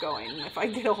to keep going if I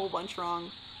get a whole bunch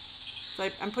wrong. So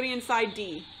I'm putting in side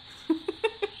D.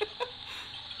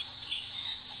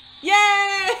 Yay!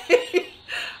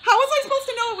 How was I supposed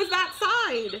to know it was that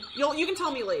side? You can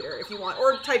tell me later if you want,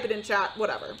 or type it in chat,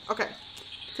 whatever. Okay,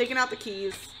 taking out the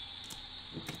keys.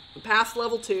 Past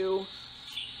level 2.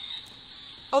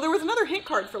 Oh, there was another hint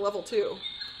card for level 2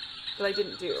 that I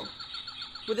didn't do.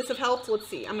 Would this have helped? Let's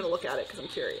see. I'm going to look at it because I'm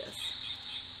curious.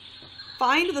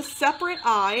 Find the separate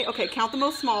eye. Okay, count the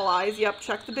most small eyes. Yep,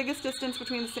 check the biggest distance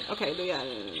between the... Okay,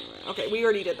 okay, we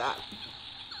already did that.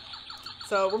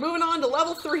 So we're moving on to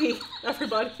level 3,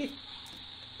 everybody.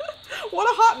 What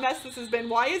a hot mess this has been.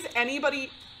 Why is anybody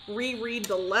reread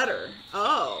the letter?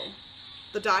 Oh,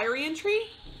 the diary entry?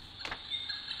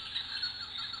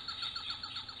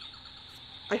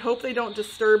 I hope they don't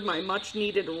disturb my much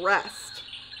needed rest.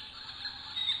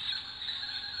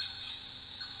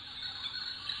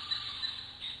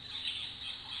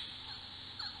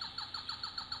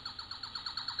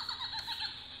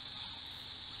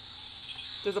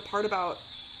 There's a part about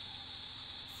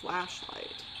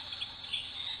flashlight.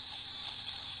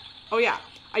 Oh yeah,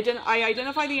 I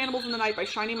identify the animals in the night by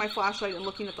shining my flashlight and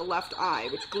looking at the left eye,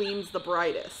 which gleams the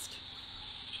brightest.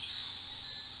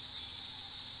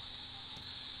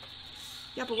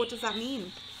 Yeah, but what does that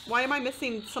mean? Why am I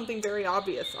missing something very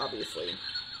obvious, obviously?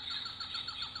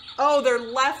 Oh, their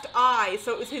left eye.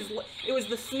 So it was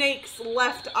the snake's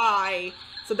left eye.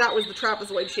 So that was the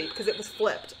trapezoid shape because it was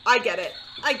flipped. I get it.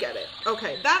 I get it.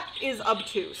 Okay, that is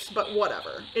obtuse, but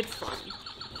whatever. It's fun.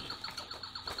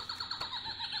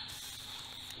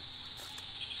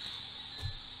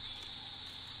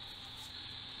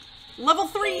 Level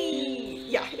 3!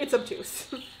 Yeah, it's obtuse.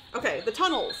 Okay, the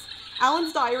tunnels.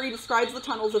 Alan's diary describes the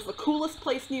tunnels as the coolest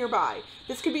place nearby.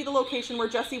 This could be the location where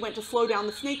Jesse went to slow down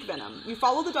the snake venom. You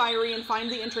follow the diary and find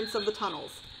the entrance of the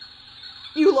tunnels.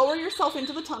 You lower yourself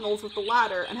into the tunnels with the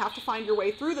ladder and have to find your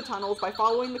way through the tunnels by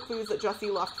following the clues that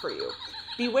Jesse left for you.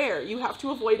 Beware, you have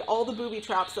to avoid all the booby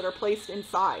traps that are placed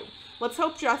inside. Let's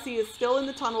hope Jesse is still in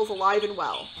the tunnels alive and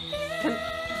well.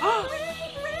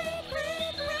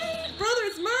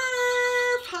 Brothers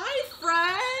Murph! Hi,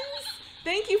 friends!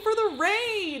 Thank you for the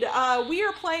raid! We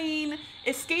are playing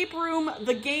Escape Room,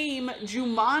 the game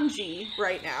Jumanji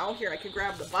right now. Here, I can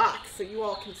grab the box so you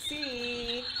all can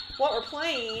see what we're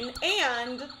playing.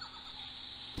 And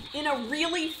in a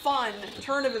really fun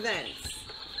turn of events,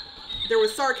 there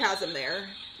was sarcasm there,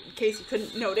 in case you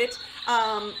couldn't note it.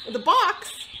 The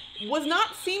box was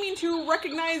not seeming to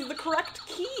recognize the correct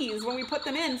keys when we put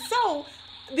them in. So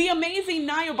the amazing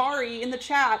Nayobari in the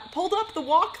chat pulled up the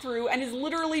walkthrough and is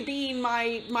literally being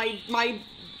my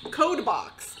code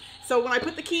box. So when I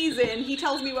put the keys in, he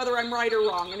tells me whether I'm right or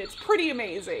wrong, and it's pretty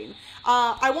amazing.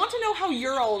 I want to know how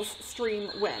Ural's stream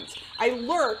went. I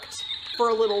lurked for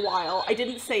a little while. I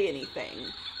didn't say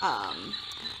anything. Yeah,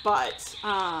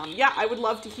 I would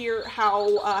love to hear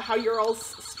how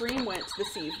Ural's stream went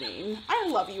this evening. I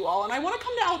love you all, and I want to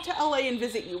come out to LA and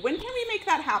visit you. When can we make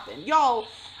that happen? Y'all,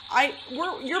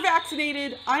 you're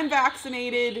vaccinated, I'm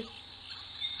vaccinated.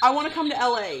 I want to come to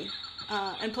LA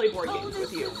and play board games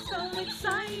with you.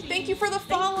 Thank you for the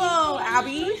follow,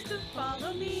 Abby.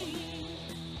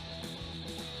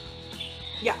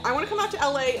 Yeah, I want to come out to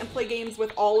LA and play games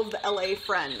with all of the LA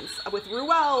friends. With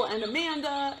Ruel and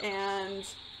Amanda and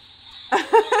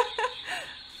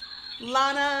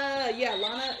Lana. Yeah,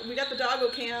 Lana. We got the doggo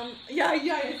cam. Yeah,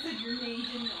 I said your name,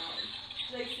 didn't I?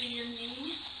 Did I say your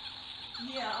name?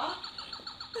 Yeah.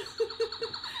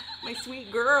 My sweet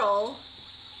girl.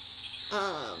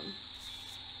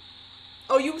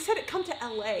 Oh, you said it come to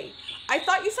LA. I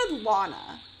thought you said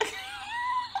Lana.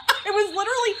 I was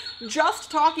literally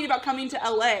just talking about coming to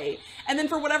LA, and then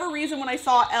for whatever reason when I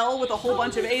saw L with a whole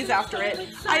bunch of A's after it,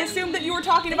 I assumed that you were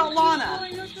talking about Lana.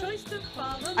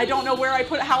 I don't know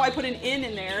how I put an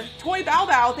in there. Toy Bow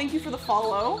Bow, thank you for the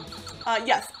follow.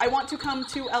 Yes, I want to come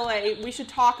to LA. We should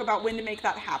talk about when to make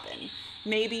that happen.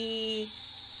 Maybe,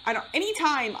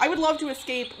 anytime. I would love to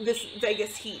escape this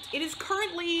Vegas heat. It is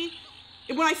currently,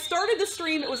 when I started the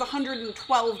stream, it was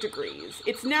 112 degrees.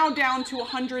 It's now down to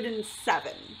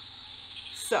 107.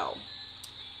 So,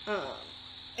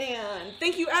 and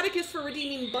thank you, Atticus, for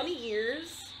redeeming bunny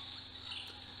ears.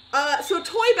 So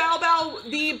Toy Bow Bow,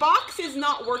 the box is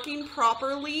not working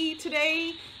properly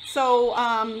today. So,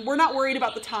 we're not worried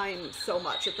about the time so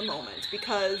much at the moment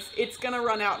because it's gonna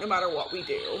run out no matter what we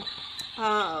do.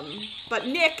 But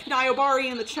Nick Nayobari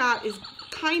in the chat is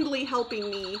kindly helping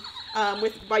me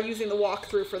by using the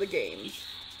walkthrough for the game.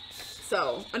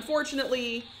 So,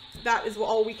 unfortunately, that is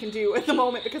all we can do at the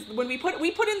moment because when we put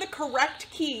in the correct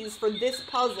keys for this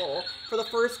puzzle, for the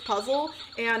first puzzle,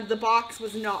 and the box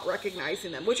was not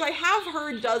recognizing them, which I have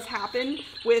heard does happen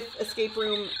with Escape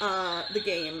Room, the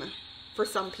game, for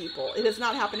some people. It has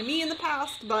not happened to me in the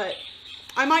past, but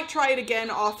I might try it again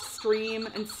off stream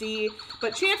and see,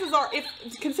 but chances are,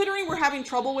 considering we're having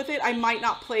trouble with it, I might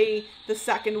not play the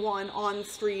second one on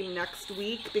stream next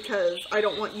week because I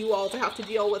don't want you all to have to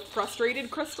deal with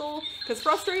Frustrated Crystal, because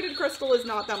Frustrated Crystal is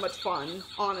not that much fun,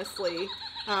 honestly.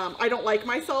 I don't like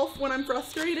myself when I'm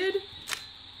frustrated.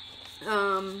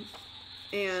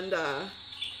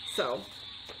 So,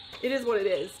 it is what it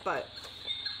is, but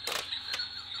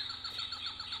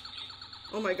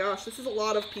oh my gosh, this is a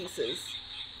lot of pieces.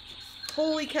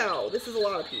 Holy cow, this is a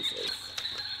lot of pieces.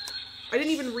 I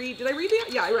didn't even read, did I read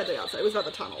the, yeah, I read the outside. It was about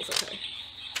the tunnels, okay.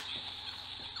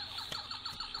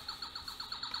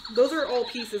 Those are all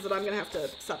pieces that I'm gonna have to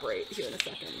separate here in a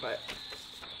second, but.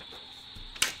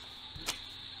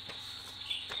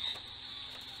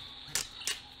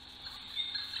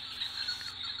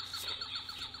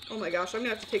 Oh my gosh, I'm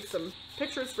gonna have to take some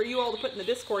pictures for you all to put in the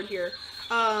Discord here.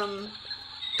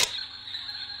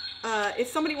 If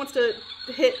somebody wants to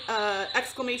hit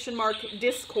exclamation mark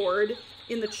Discord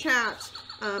in the chat,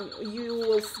 you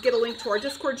will get a link to our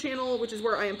Discord channel, which is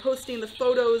where I am posting the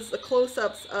photos, the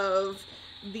close-ups of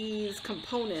these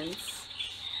components.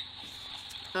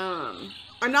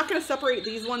 I'm not going to separate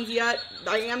these ones yet.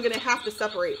 I am going to have to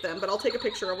separate them, but I'll take a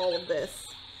picture of all of this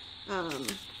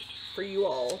for you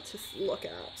all to look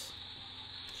at.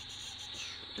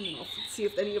 And then I'll see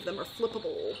if any of them are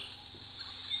flippable.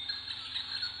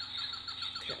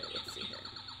 Okay, let's see here.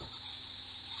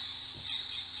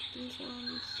 These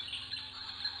ones.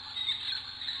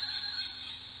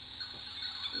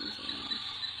 These ones.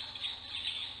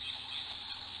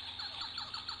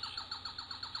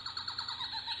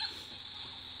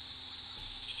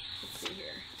 Let's see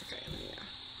here. Okay, yeah.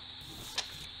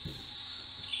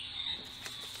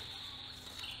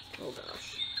 Oh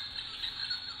gosh.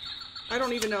 I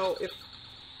don't even know if...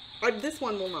 this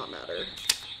one will not matter.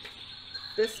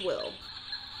 This will.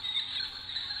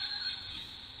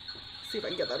 See if I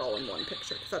can get that all in one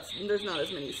picture, because there's not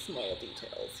as many small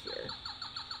details here.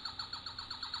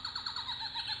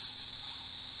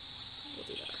 We'll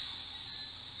do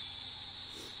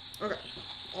that. Okay.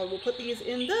 I will put these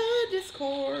in the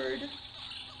Discord.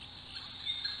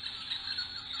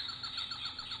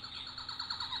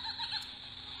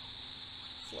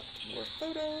 Select more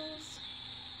photos.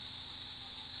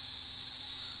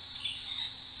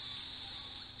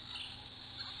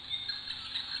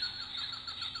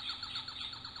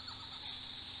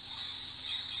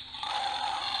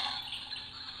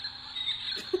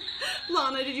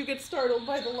 Lana, did you get startled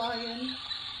by the lion?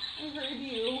 I heard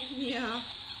you. Yeah.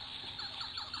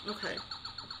 Okay.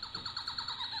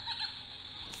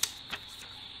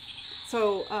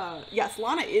 So, yes,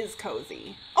 Lana is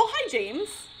cozy. Oh, hi, James.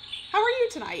 How are you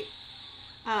tonight?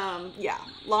 Yeah,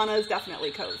 Lana is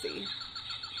definitely cozy.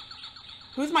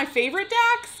 Who's my favorite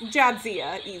Dax?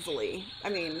 Jadzia, easily. I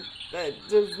mean,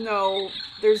 there's no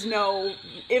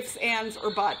ifs, ands,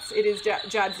 or buts. It is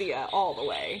Jadzia all the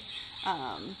way.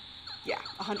 Yeah,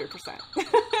 100%.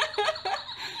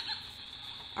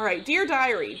 All right, Dear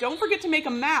Diary, don't forget to make a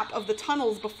map of the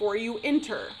tunnels before you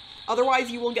enter.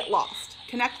 Otherwise, you will get lost.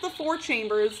 Connect the 4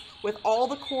 chambers with all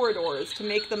the corridors to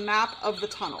make the map of the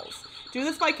tunnels. Do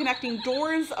this by connecting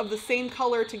doors of the same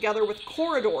color together with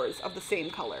corridors of the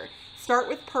same color. Start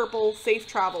with purple. Safe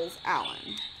travels,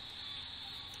 Alan.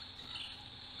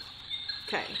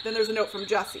 Okay, then there's a note from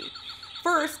Jesse.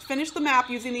 First, finish the map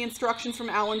using the instructions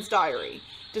from Alan's diary.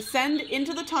 Descend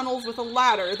into the tunnels with a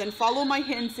ladder, then follow my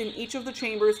hints in each of the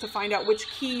chambers to find out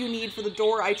which key you need for the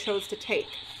door I chose to take.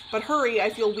 But hurry, I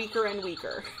feel weaker and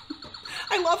weaker.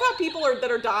 I love how people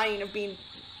that are dying of being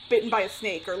bitten by a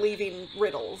snake or leaving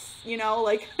riddles. You know,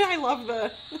 like, I love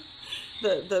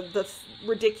the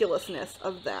ridiculousness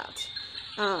of that.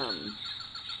 So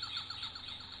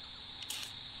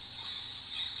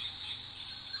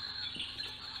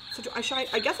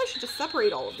I guess I should just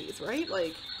separate all of these, right?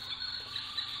 Like,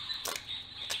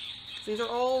 these are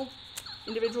all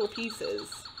individual pieces.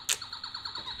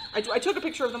 I took a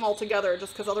picture of them all together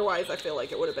just because otherwise I feel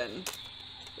like it would have been...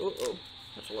 Uh-oh,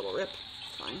 that's a little rip.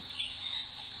 It's fine.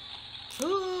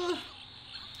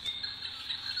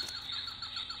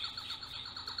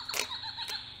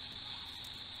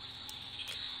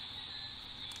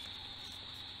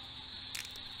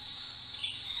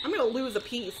 I'm gonna lose a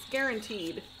piece,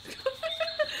 guaranteed.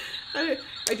 I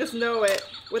just know it.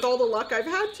 With all the luck I've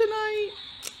had tonight.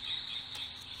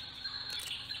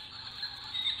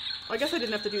 I guess I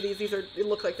didn't have to do these. It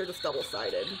look like they're just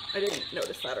double-sided. I didn't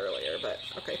notice that earlier, but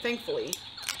okay, thankfully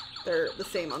they're the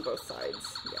same on both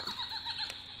sides. Yeah.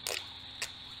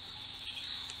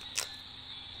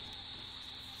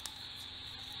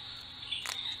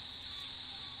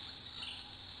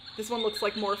 This one looks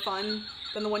like more fun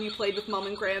than the one you played with Mom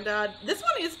and Granddad. This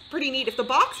one is pretty neat. If the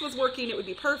box was working, it would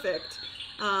be perfect.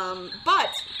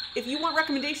 But if you want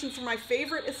recommendations for my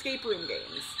favorite escape room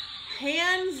games,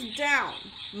 hands down,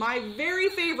 my very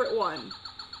favorite one,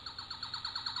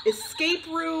 Escape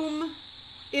Room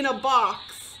in a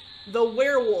Box, The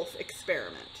Werewolf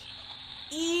Experiment.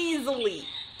 Easily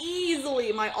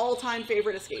my all-time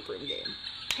favorite escape room game.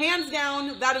 Hands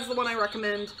down, that is the one I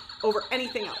recommend over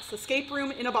anything else. Escape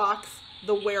Room in a Box,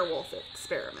 The Werewolf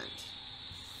Experiment.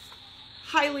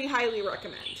 Highly, highly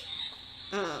recommend.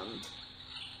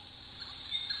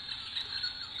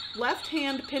 Left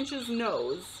hand pinches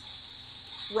nose.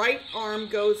 Right arm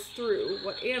goes through.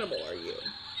 What animal are you?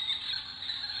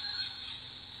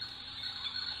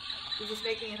 Is this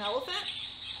making an elephant?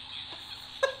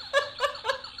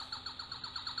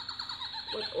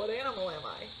 What animal am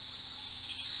I?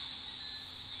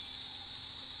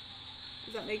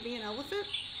 Does that make me an elephant?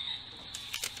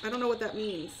 I don't know what that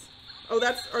means. Oh,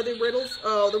 are they riddles?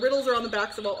 Oh, the riddles are on the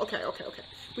backs of all, okay.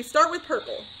 We start with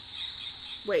purple.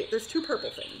 Wait, there's 2 purple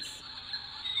things.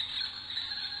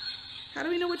 How do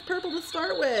we know which purple to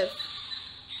start with?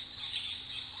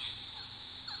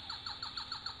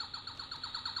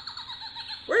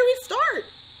 Where do we start?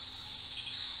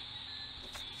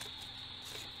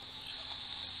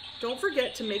 Don't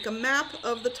forget to make a map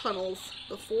of the tunnels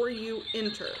before you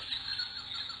enter.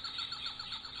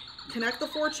 Connect the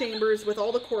 4 chambers with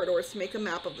all the corridors to make a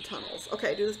map of the tunnels.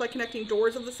 Okay, do this by connecting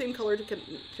doors of the same color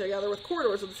together with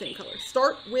corridors of the same color.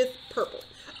 Start with purple.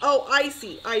 Oh, I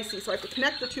see. So I have to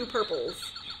connect the 2 purples.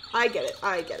 I get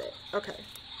it. Okay.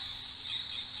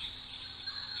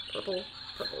 Purple.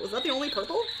 Is that the only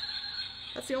purple?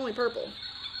 That's the only purple.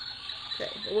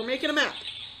 Okay, well, we're making a map.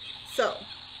 So,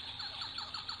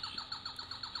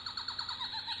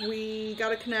 we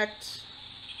gotta connect...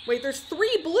 Wait, there's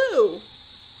 3 blue!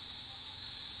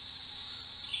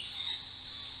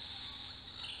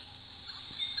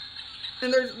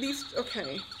 And there's these...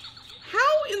 Okay.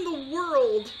 How in the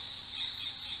world...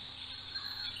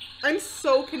 I'm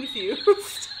so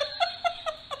confused.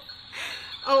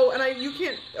 Oh, and you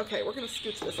can't... Okay, we're gonna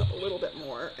scooch this up a little bit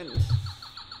more and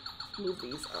move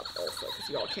these up also, because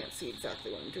y'all can't see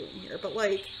exactly what I'm doing here. But,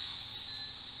 like...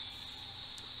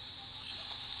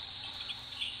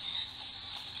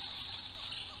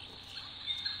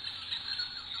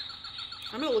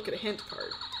 I'm gonna look at a hint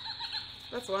card.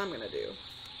 That's what I'm gonna do.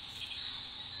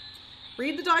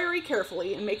 Read the diary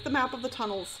carefully and make the map of the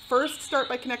tunnels. First, start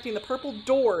by connecting the purple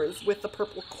doors with the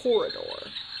purple corridor.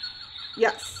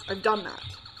 Yes, I've done that.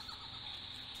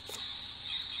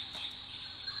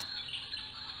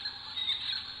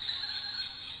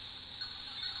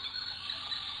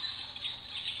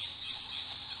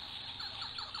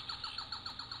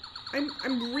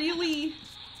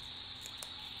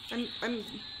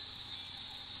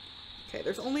 Okay,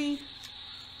 there's only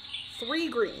 3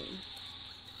 green.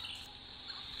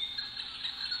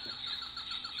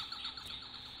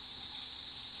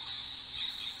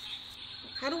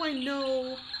 How do I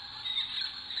know?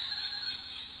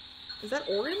 Is that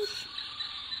orange?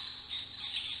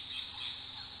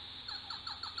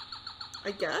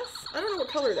 I guess? I don't know what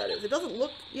color that is. It doesn't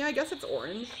look... Yeah, I guess it's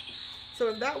orange. So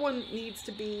if that one needs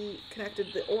to be connected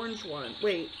to the orange one...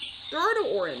 Wait, there are no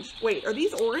orange. Wait, are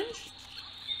these orange?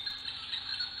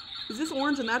 Is this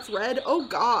orange and that's red? Oh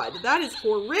god, that is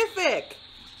horrific!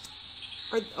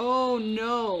 Oh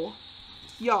no.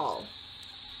 Y'all.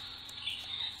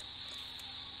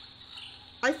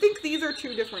 I think these are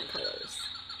 2 different colors.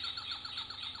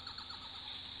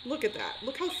 Look at that.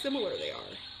 Look how similar they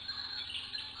are.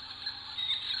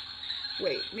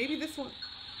 Wait, maybe this one...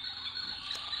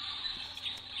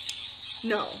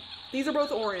 No. These are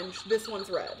both orange. This one's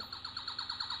red.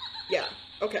 Yeah.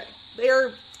 Okay. They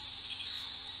are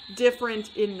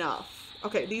different enough.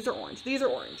 Okay, these are orange. These are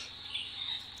orange.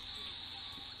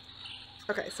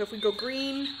 Okay, so if we go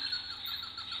green,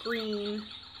 green,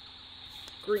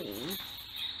 green,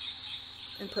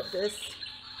 and put this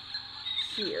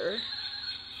here,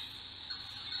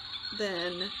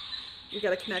 then we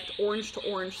gotta connect orange to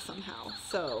orange somehow.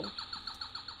 So,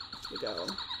 we go.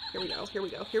 Here we go, here we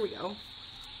go, here we go.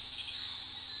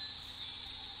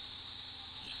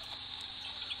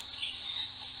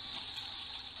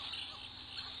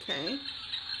 Okay.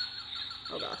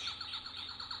 Oh gosh.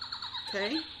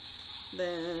 Okay.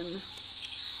 Then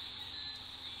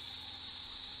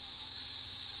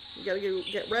we gotta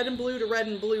get red and blue to red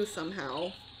and blue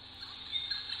somehow.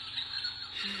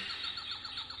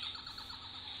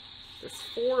 There's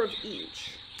 4 of each.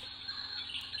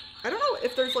 I don't know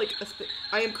if there's like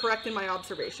I am correct in my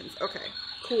observations. Okay,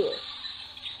 cool.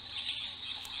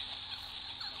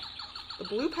 The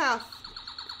blue path,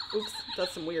 oops,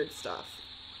 does some weird stuff.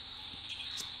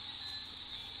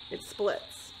 It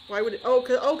splits. Why would it? Oh,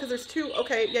 cause there's 2.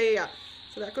 Okay, yeah.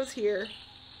 So that goes here.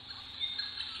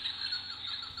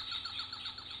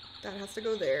 That has to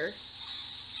go there.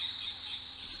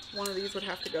 One of these would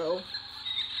have to go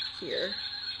here.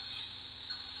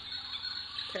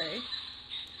 Okay.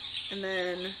 And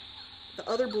then the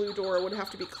other blue door would have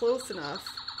to be close enough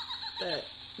that...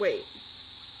 Wait.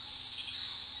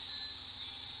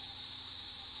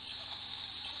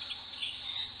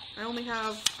 I only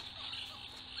have...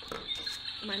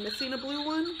 Am I missing a blue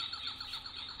one?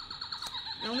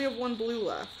 I only have 1 blue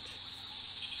left.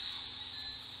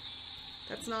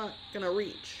 That's not gonna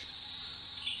reach.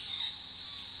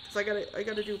 Cause I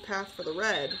gotta do path for the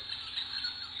red.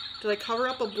 Did I cover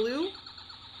up a blue?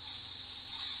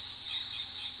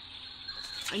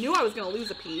 I knew I was gonna lose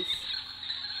a piece.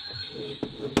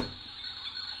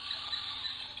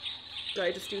 Did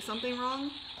I just do something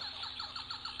wrong?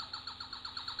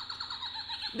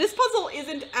 This puzzle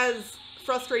isn't as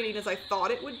frustrating as I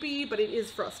thought it would be, but it is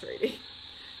frustrating.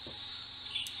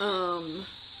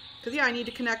 Because, yeah, I need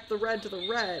to connect the red to the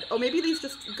red. Oh, maybe these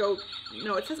just go...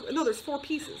 No, it says... No, there's 4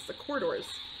 pieces, the corridors.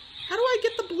 How do I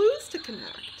get the blues to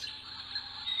connect?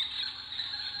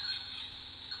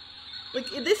 Like,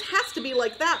 this has to be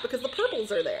like that because the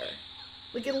purples are there.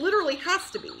 Like, it literally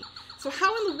has to be. So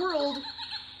how in the world...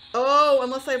 Oh,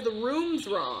 unless I have the rooms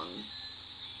wrong.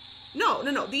 No,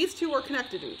 no, no. These two are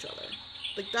connected to each other.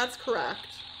 Like, that's correct.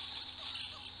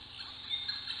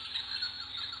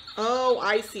 Oh,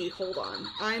 I see. Hold on.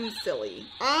 I'm silly.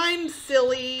 I'm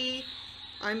silly.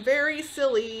 I'm very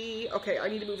silly. Okay, I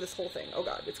need to move this whole thing. Oh,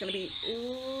 God. It's going to be...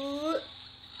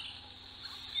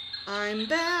 I'm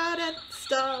bad at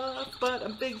stuff, but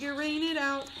I'm figuring it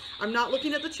out. I'm not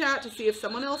looking at the chat to see if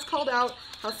someone else called out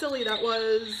how silly that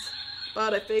was.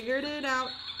 But I figured it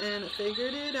out, and I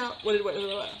figured it out. What?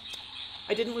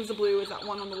 I didn't lose a blue. Is that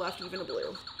one on the left even a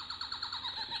blue?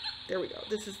 There we go.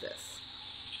 This is this.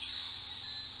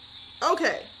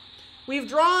 Okay. We've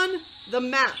drawn the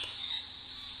map.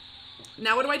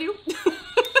 Now what do I do?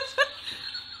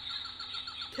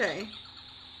 Okay.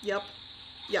 Yep.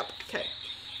 Yep. Okay.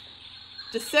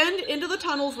 Descend into the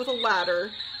tunnels with a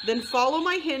ladder, then follow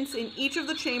my hints in each of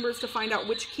the chambers to find out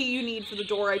which key you need for the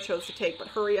door I chose to take, but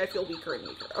hurry, I feel weaker and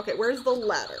weaker. Okay, where's the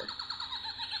ladder?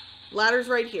 Ladder's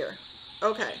right here.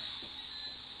 Okay.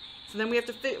 So then we have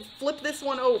to flip this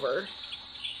one over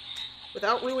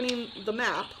without ruining the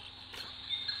map.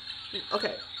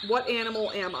 Okay, what animal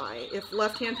am I? If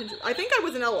left hand pinches... I think I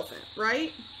was an elephant,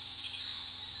 right?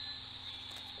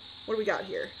 What do we got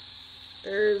here?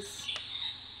 There's...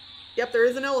 Yep, there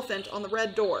is an elephant on the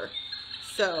red door.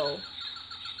 So,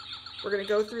 we're going to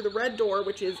go through the red door,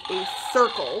 which is a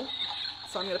circle.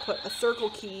 So I'm going to put a circle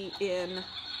key in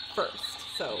first.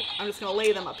 So, I'm just going to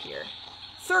lay them up here.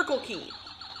 Circle key.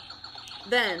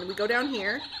 Then, we go down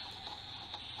here.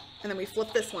 And then we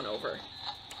flip this one over.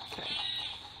 Okay.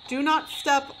 Do not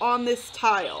step on this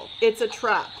tile. It's a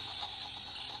trap.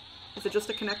 Is it just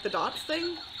a connect the dots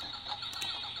thing?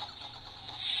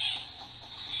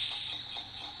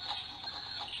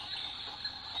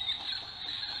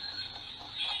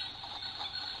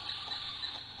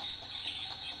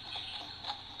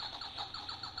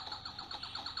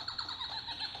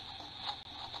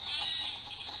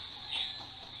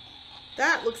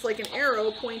 That looks like an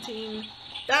arrow pointing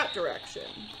that direction.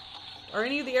 Are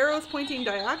any of the arrows pointing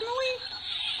diagonally?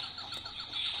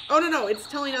 Oh, no, no. It's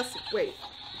telling us... Wait.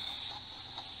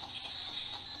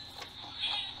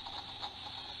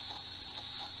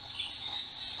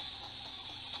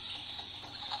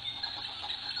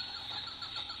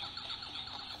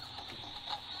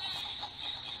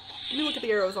 Let me look at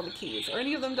the arrows on the keys. Are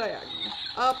any of them diagonal?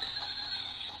 Up,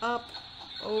 up,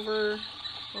 over,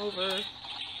 over,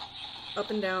 up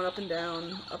and down, up and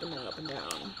down, up and down, up and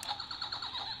down.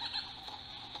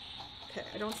 Okay,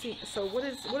 I don't see... So what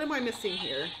am I missing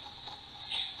here?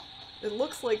 It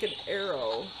looks like an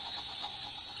arrow.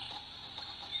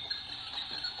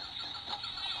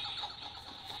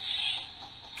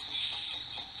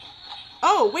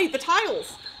 Oh, wait, the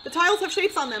tiles! The tiles have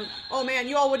shapes on them. Oh man,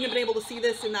 you all wouldn't have been able to see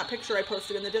this in that picture I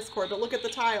posted in the Discord, but look at the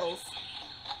tiles.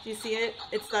 Do you see it?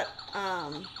 It's that,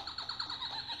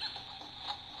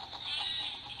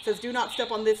 it says, do not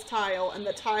step on this tile, and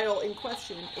the tile in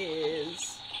question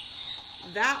is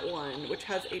that one, which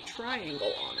has a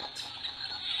triangle on it.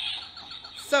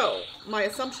 So, my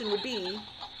assumption would be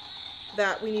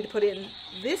that we need to put in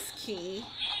this key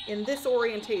in this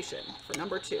orientation for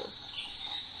number 2.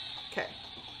 Okay,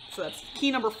 so that's key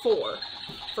number 4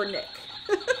 for Nick.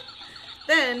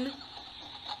 Then,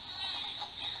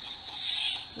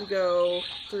 we go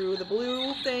through the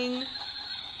blue thing,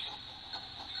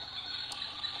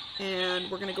 and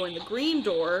we're gonna go in the green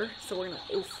door, so we're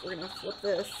gonna flip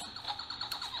this.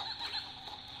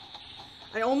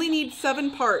 I only need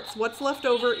 7 parts. What's left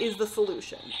over is the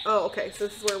solution. Oh, okay. So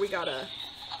this is where we gotta...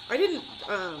 I didn't,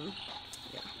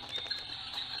 yeah.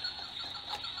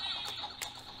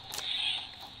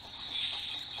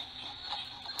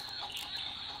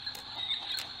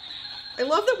 I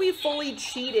love that we fully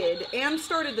cheated and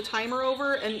started the timer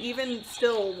over, and even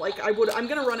still, like, I'm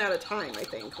gonna run out of time, I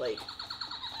think. Like,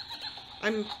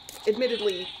 I'm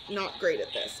admittedly not great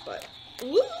at this, but...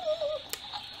 Woo!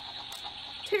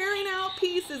 Tearing out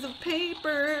pieces of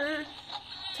paper.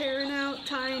 Tearing out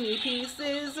tiny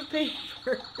pieces of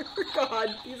paper.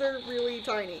 God, these are really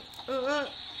tiny.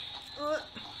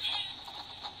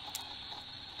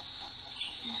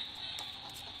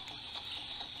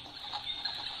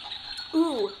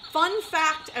 Ooh, fun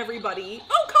fact, everybody.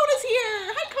 Oh, Coda's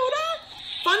here! Hi, Coda!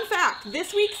 Fun fact,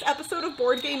 this week's episode of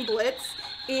Board Game Blitz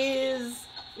is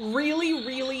really,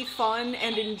 really fun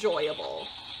and enjoyable.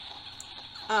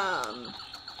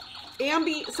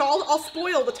 Ambi, so I'll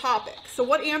spoil the topic. So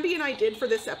what Ambi and I did for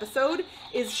this episode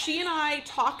is she and I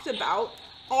talked about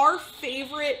our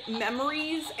favorite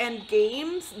memories and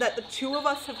games that the two of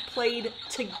us have played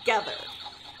together.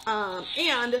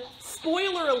 And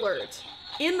spoiler alert,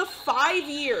 in the 5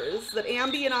 years that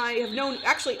Ambi and I have known,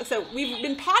 actually, so we've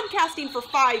been podcasting for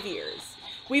 5 years.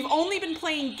 We've only been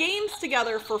playing games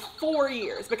together for 4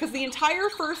 years, because the entire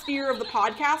first year of the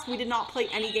podcast, we did not play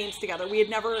any games together. We had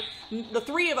never, the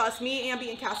three of us, me, Ambi,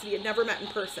 and Cassidy, had never met in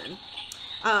person.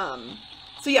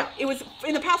 So yeah, it was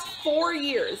in the past 4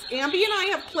 years, Ambi and I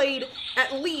have played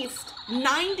at least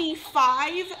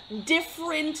 95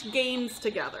 different games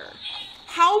together.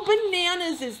 How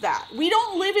bananas is that? We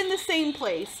don't live in the same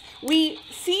place. We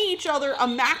see each other a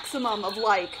maximum of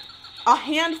like a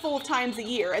handful of times a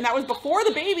year. And that was before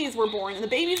the babies were born. And the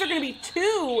babies are going to be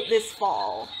 2 this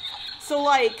fall. So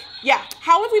like, yeah,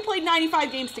 how have we played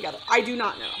 95 games together? I do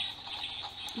not know.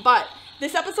 But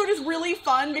this episode is really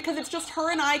fun because it's just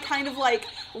her and I kind of like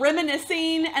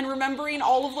reminiscing and remembering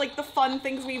all of like the fun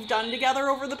things we've done together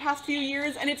over the past few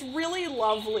years. And it's really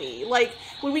lovely. Like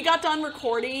when we got done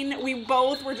recording, we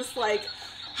both were just like,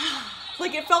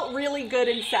 like it felt really good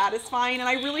and satisfying. And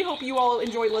I really hope you all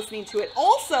enjoyed listening to it.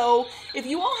 Also, if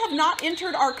you all have not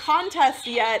entered our contest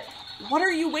yet, what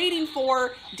are you waiting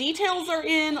for? Details are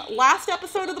in last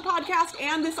episode of the podcast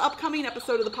and this upcoming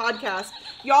episode of the podcast.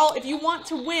 Y'all, if you want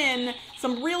to win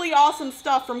some really awesome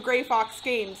stuff from Gray Fox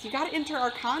Games, you got to enter our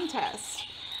contest.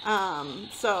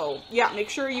 So, yeah,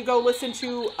 make sure you go listen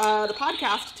to the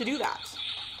podcast to do that.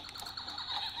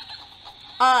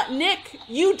 Nick,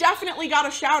 you definitely got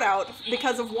a shout out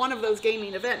because of one of those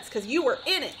gaming events, because you were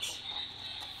in it.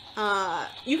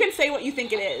 You can say what you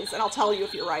think it is, and I'll tell you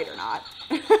if you're right or not.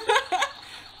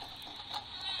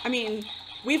 I mean,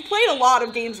 we've played a lot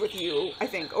of games with you, I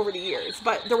think, over the years,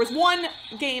 but there was one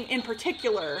game in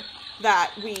particular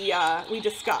that we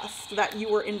discussed that you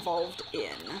were involved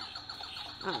in.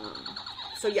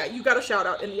 So yeah, you got a shout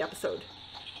out in the episode.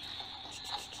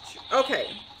 Okay,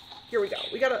 here we go.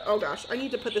 We gotta, oh gosh, I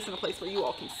need to put this in a place where you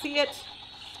all can see it.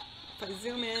 If I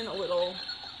zoom in a little.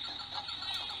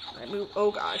 I move, oh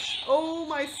gosh. Oh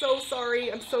my, so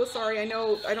sorry. I'm so sorry. I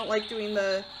know I don't like doing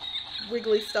the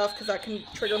wiggly stuff because that can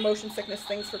trigger motion sickness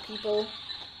things for people.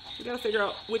 We gotta figure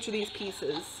out which of these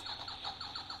pieces.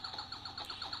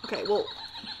 Okay, well,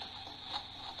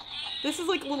 this is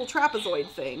like a little trapezoid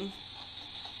thing.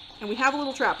 And we have a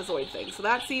little trapezoid thing, so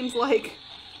that seems like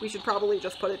we should probably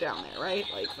just put it down there, right?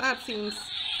 Like, that seems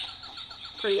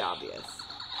pretty obvious.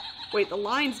 Wait, the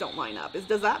lines don't line up.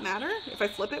 Does that matter? If I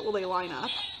flip it, will they line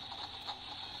up?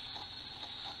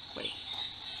 Wait.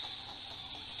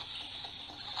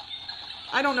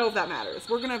 I don't know if that matters.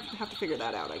 We're gonna have to figure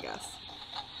that out, I guess.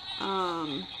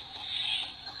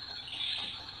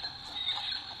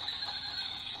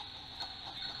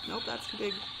 Nope, that's too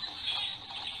big.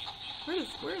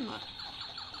 Where in the...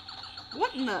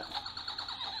 What in the...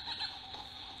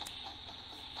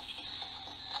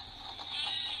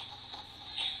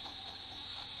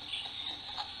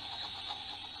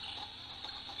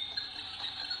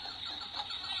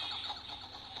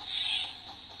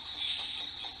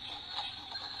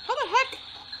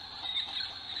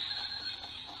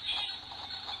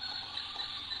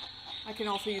 I can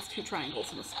also use 2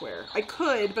 triangles in a square. I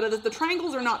could, but the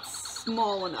triangles are not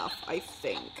small enough, I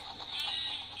think.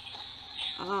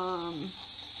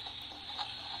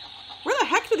 Where the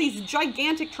heck do these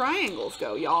gigantic triangles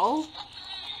go, y'all?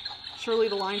 Surely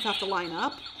the lines have to line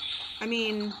up? I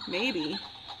mean, maybe.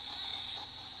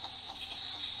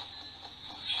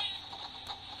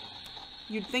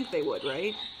 You'd think they would,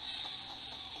 right?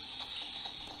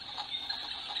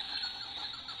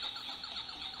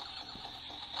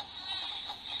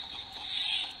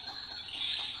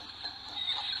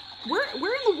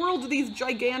 Where in the world do these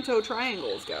giganto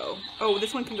triangles go? Oh,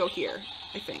 this one can go here,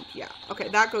 I think. Yeah. Okay,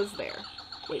 that goes there.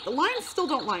 Wait, the lines still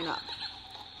don't line up.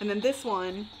 And then this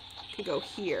one could go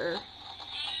here.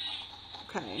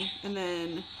 Okay, and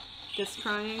then this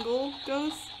triangle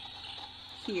goes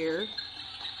here.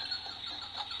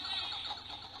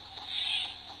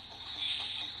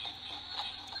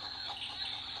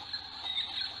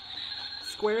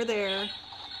 Square there.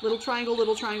 Little triangle,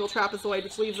 trapezoid,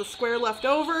 which leaves a square left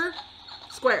over.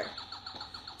 Square.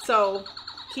 So,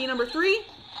 key number 3,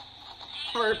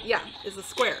 or yeah, is a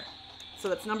square. So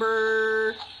that's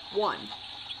number 1.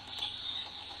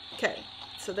 Okay,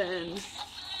 so then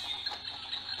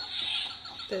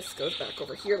This goes back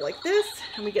over here like this,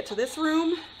 and we get to this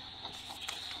room.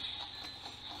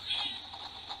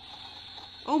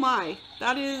 Oh my,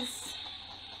 that is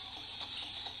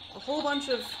a whole bunch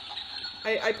of...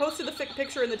 I posted the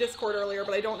picture in the Discord earlier,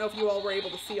 but I don't know if you all were able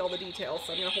to see all the details,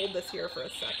 so I'm going to hold this here for a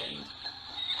second.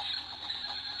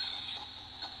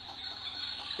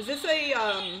 Is this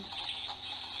a,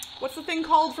 what's the thing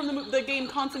called from the game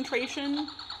Concentration?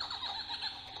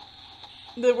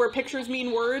 Where pictures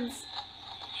mean words?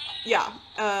 Yeah.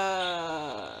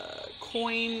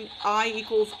 Coin I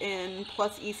equals N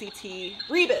plus ECT.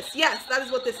 Rebus. Yes, that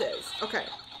is what this is. Okay.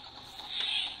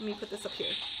 Let me put this up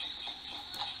here.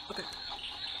 Okay.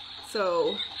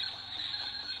 So,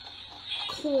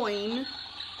 coin,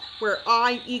 where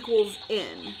I equals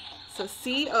N. So,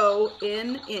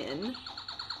 C-O-N-N,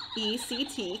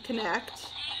 E-C-T, connect,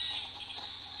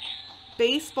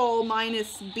 baseball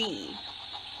minus B.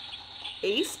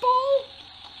 Ace ball?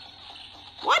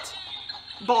 What?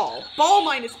 Ball. Ball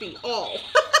minus B. All.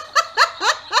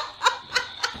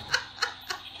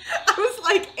 I was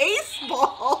like, ace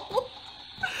ball?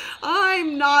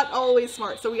 I'm not always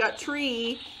smart. So we got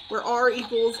tree, where R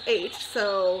equals H.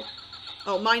 So,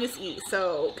 oh, minus E.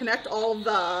 So connect all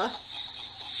the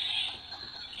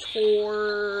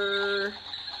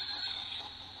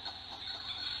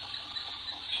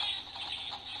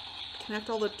connect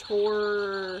all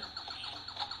the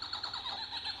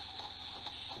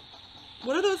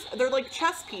what are those? They're like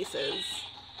chess pieces.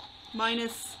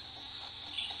 Minus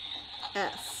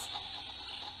S.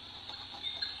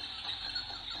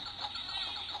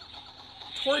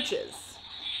 Torches.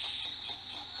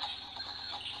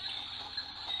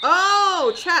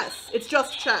 Oh, chess. It's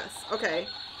just chess. Okay.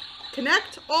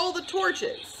 Connect all the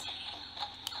torches.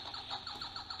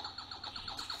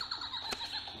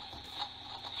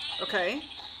 Okay.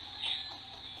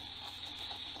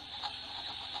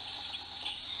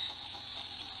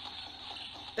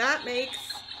 That makes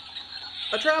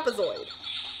a trapezoid,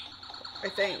 I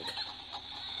think.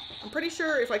 I'm pretty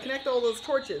sure if I connect all those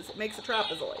torches, it makes a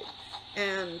trapezoid.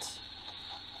 And,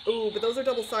 ooh, but those are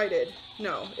double-sided.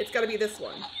 No, it's got to be this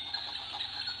one.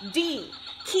 D.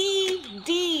 Key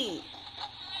D.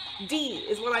 D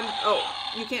is what I'm, oh,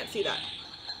 you can't see that.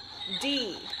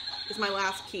 D is my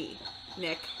last key,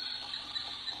 Nick.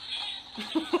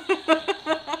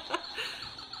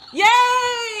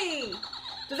 Yay!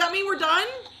 Does that mean we're done?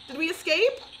 Did we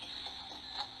escape?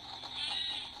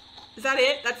 Is that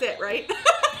it? That's it, right? What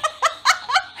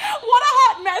a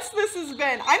hot mess this has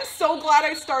been. I'm so glad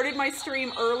I started my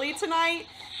stream early tonight.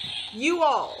 You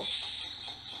all.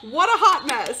 What a hot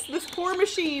mess. This poor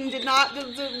machine didn't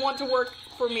want to work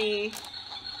for me.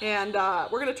 And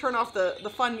we're going to turn off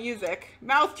the fun music.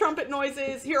 Mouth trumpet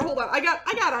noises. Here, hold on. I got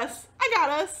us. I got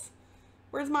us.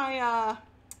 Where's my...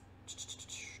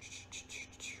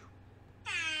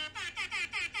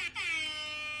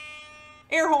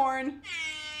 air horn.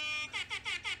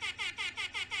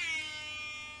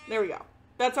 There we go.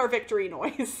 That's our victory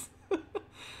noise.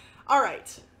 All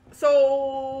right.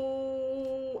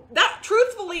 So that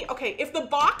truthfully, okay, if the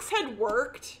box had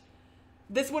worked,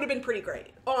 this would have been pretty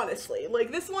great. Honestly,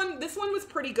 like this one was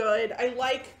pretty good. I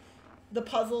like the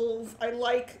puzzles. I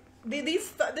like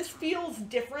this feels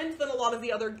different than a lot of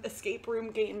the other escape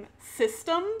room game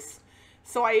systems.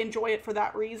 So I enjoy it for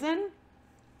that reason.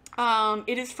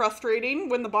 It is frustrating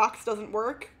when the box doesn't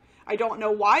work. I don't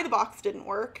know why the box didn't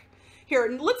work. Here,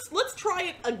 let's try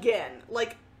it again.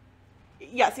 Like,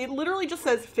 yes, it literally just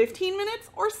says 15 minutes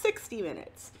or 60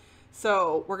 minutes.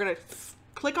 So we're going to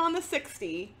click on the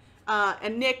 60.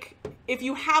 And Nick, if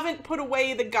you haven't put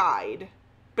away the guide,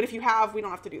 but if you have, we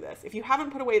don't have to do this. If you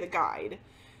haven't put away the guide,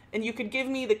 and you could give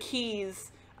me the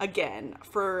keys again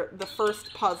for the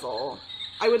first puzzle,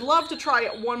 I would love to try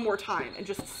it one more time and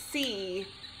just see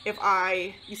if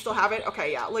you still have it?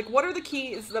 Okay, yeah. Like, what are the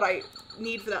keys that I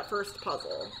need for that first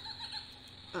puzzle?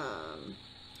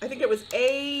 I think it was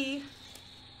A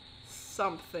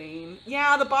something.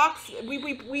 Yeah, the box,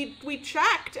 we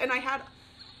checked, and I had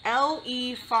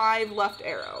LE5 left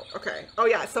arrow. Okay. Oh,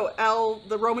 yeah, so L,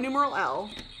 the Roman numeral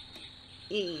L,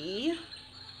 E,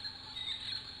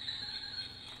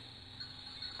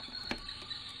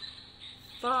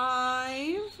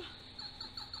 five,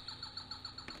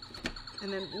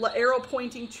 and then arrow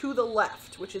pointing to the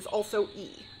left, which is also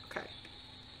E. Okay.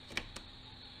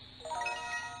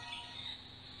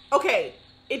 Okay,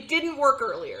 it didn't work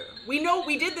earlier. We know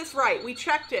we did this right. We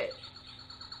checked it.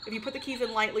 If you put the keys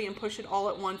in lightly and push it all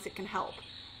at once, it can help.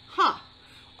 Huh.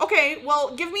 Okay,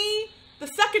 well, give me the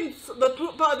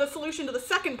solution to the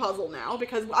second puzzle now,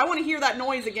 because I want to hear that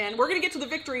noise again. We're going to get to the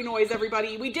victory noise,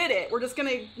 everybody. We did it. We're just going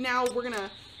to, now we're going to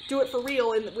do it for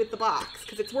real with the box,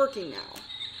 because it's working now.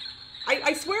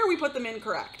 I swear we put them in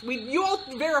correct. You all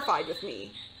verified with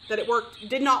me that it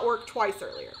did not work twice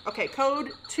earlier. Okay,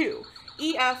 code 2,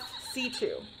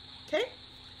 EFC2. Okay,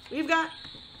 we've got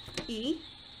E,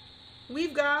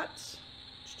 we've got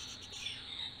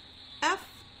F,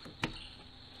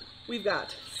 we've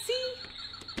got C,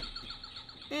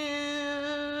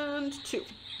 and 2.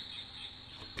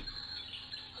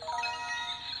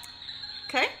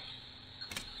 Okay.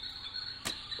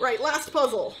 Right, last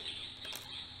puzzle.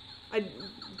 I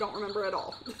don't remember at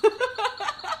all.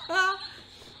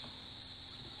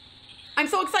 I'm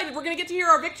so excited. We're going to get to hear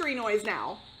our victory noise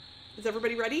now. Is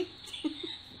everybody ready?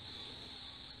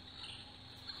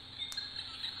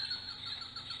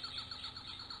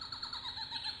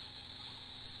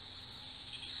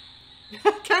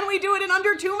 Can we do it in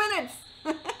under 2 minutes?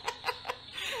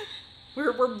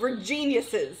 We're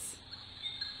geniuses.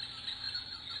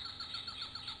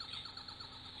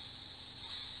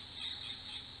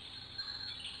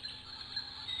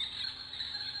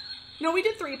 No, we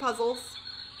did 3 puzzles.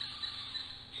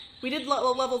 We did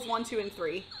levels 1, 2, and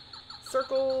 3.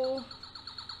 Circle,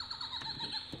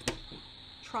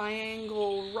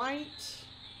 triangle right.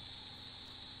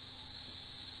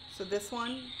 So this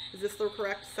one, is this the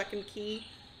correct second key?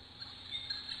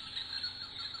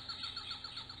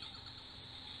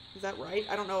 Is that right?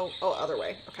 I don't know. Oh, other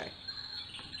way. Okay.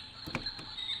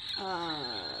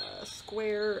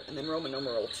 Square, and then Roman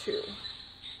numeral 2.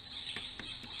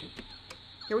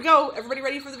 Here we go. Everybody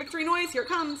ready for the victory noise? Here it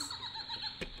comes.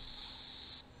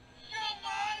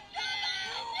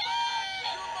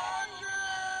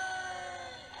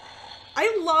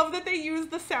 I love that they use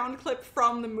the sound clip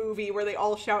from the movie where they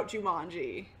all shout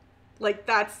Jumanji. Like,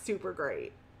 that's super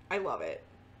great. I love it.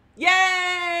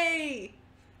 Yay!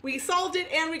 We solved it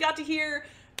and we got to hear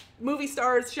movie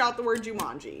stars shout the word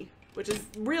Jumanji, which is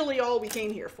really all we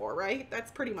came here for, right?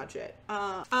 That's pretty much it.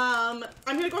 I'm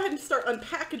gonna go ahead and start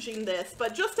unpackaging this,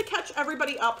 but just to catch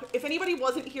everybody up, if anybody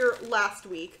wasn't here last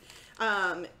week,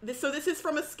 this is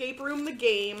from Escape Room the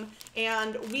game,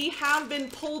 and we have been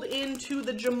pulled into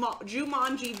the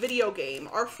Jumanji video game.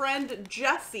 Our friend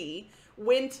Jessie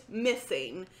went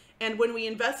missing, and when we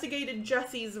investigated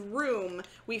Jessie's room,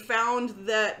 we found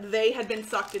that they had been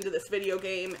sucked into this video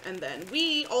game, and then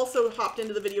we also hopped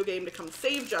into the video game to come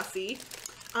save Jessie.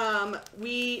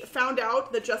 We found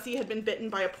out that Jessie had been bitten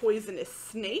by a poisonous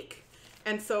snake,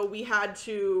 and so we had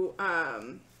to,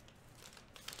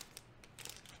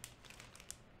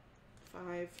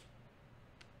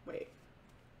 wait,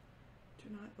 do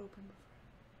not open.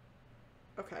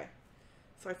 Okay,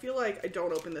 so I feel like I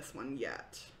don't open this one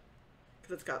yet,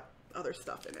 because it's got other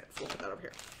stuff in it, so we'll put that over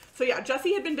here. So yeah,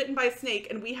 Jessie had been bitten by a snake,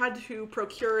 and we had to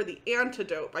procure the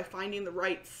antidote by finding the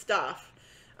right stuff.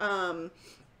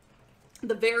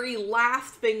 The very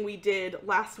last thing we did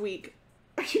last week,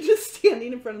 are you just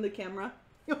standing in front of the camera?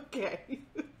 Okay.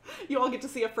 You all get to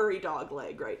see a furry dog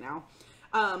leg right now.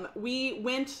 We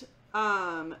went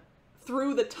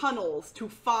through the tunnels to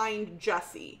find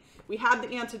Jessie. We had the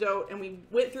antidote and we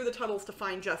went through the tunnels to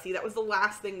find Jessie. That was the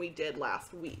last thing we did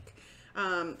last week. We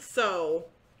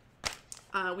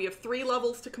have 3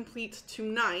 levels to complete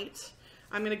tonight.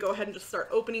 I'm going to go ahead and just start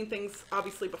opening things,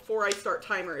 obviously, before I start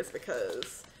timers,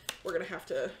 because we're going to have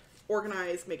to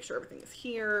organize, make sure everything is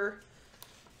here.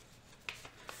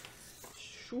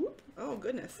 Shoop. Oh,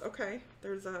 goodness. Okay.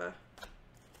 There's a...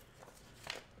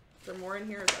 Is there more in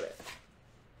here? Is that it?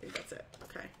 I think that's it.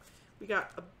 Okay. We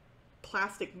got a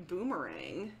plastic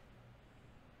boomerang.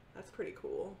 That's pretty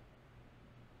cool.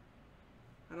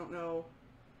 I don't know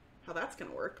how that's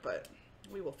going to work, but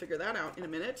we will figure that out in a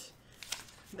minute.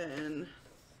 Then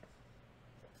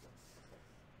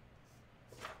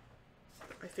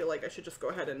I feel like I should just go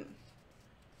ahead and...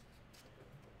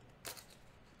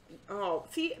 Oh,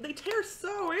 see, they tear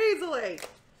so easily.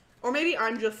 Or maybe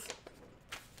I'm just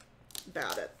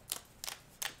bad at...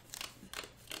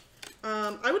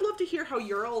 I would love to hear how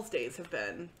your all's days have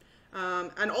been.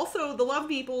 And also, the Love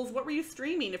Meeples, what were you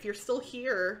streaming? If you're still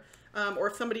here, or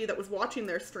if somebody that was watching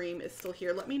their stream is still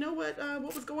here, let me know what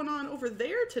was going on over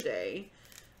there today.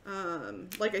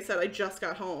 Like I said, I just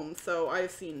got home, so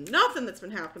I've seen nothing that's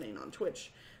been happening on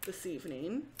Twitch this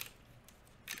evening.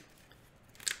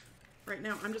 Right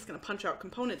now, I'm just going to punch out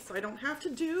components so I don't have to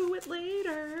do it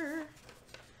later.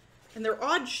 And they're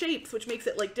odd shapes, which makes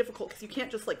it, like, difficult, because you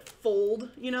can't just, like, fold,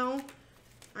 you know?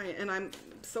 And I'm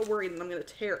so worried that I'm going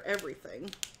to tear everything.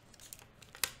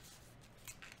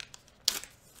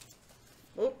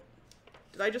 Oh,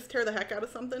 did I just tear the heck out of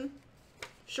something?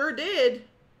 Sure did.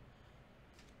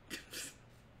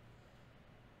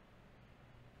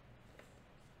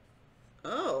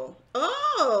 Oh.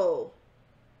 Oh!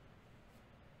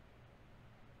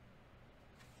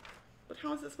 But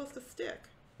how is it supposed to stick?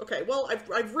 Okay, well,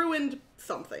 I've ruined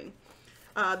something.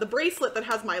 The bracelet that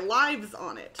has my lives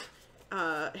on it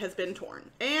has been torn.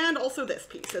 And also this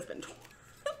piece has been torn.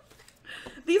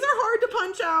 These are hard to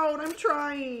punch out. I'm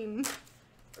trying.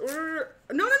 No,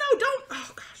 don't.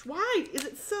 Oh, gosh, why is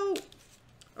it so...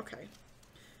 Okay.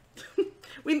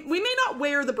 we may not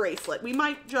wear the bracelet. We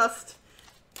might just...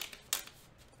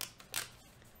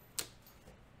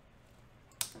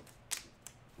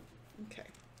 Okay.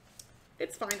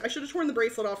 It's fine. I should have torn the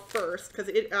bracelet off first because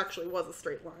it actually was a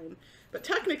straight line. But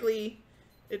technically,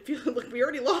 it feels like we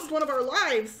already lost one of our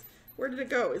lives. Where did it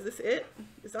go? Is this it?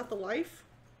 Is that the life?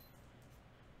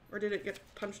 Or did it get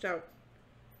punched out?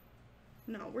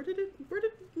 No, where did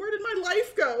my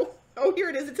life go? Oh, here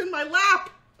it is. It's in my lap.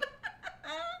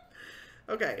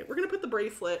 Okay, we're gonna put the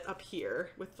bracelet up here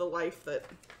with the life that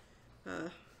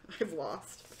I've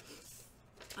lost.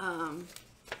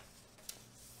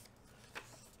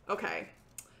 Okay,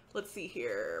 let's see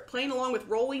here. Playing along with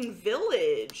Rolling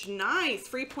Village. Nice.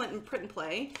 Free print and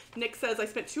play. Nick says, I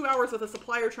spent 2 hours with a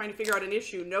supplier trying to figure out an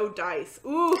issue. No dice.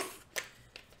 Oof.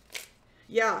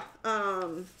 Yeah.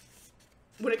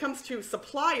 When it comes to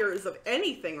suppliers of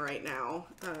anything right now,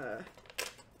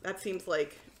 that seems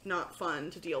like not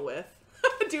fun to deal with.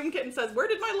 Doom Kitten says, where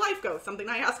did my life go? Something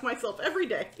I ask myself every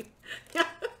day. Yeah.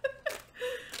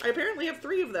 I apparently have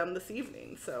 3 of them this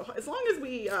evening, so as long as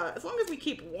we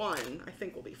keep one, I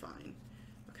think we'll be fine.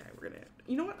 Okay, we're gonna,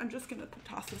 you know what? I'm just gonna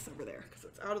toss this over there because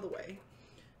it's out of the way.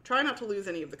 Try not to lose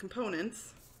any of the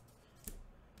components.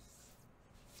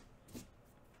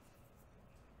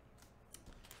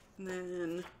 And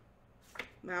then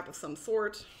map of some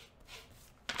sort.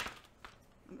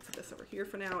 I'm gonna put this over here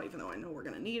for now, even though I know we're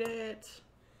gonna need it.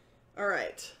 All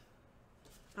right.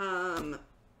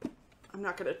 I'm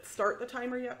not gonna start the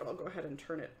timer yet, but I'll go ahead and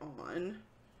turn it on.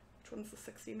 Which one's the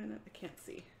 60 minute? I can't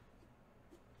see.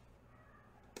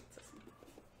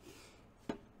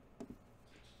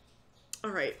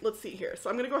 All right, let's see here. So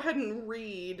I'm gonna go ahead and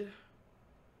read.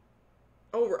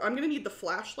 Oh, I'm gonna need the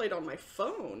flashlight on my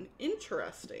phone.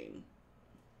 Interesting.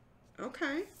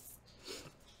 Okay.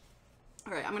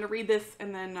 All right, I'm gonna read this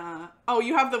and then, oh,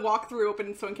 you have the walkthrough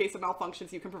open so in case of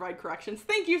malfunctions you can provide corrections.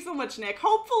 Thank you so much, Nick.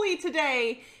 Hopefully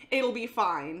today it'll be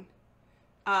fine.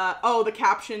 Oh, the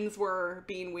captions were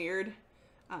being weird.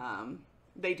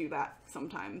 They do that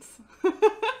sometimes.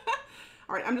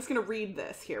 All right, I'm just gonna read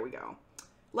this. Here we go.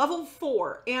 Level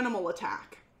 4, Animal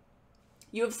Attack.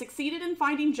 You have succeeded in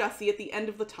finding Jessie at the end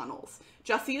of the tunnels.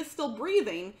 Jessie is still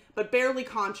breathing, but barely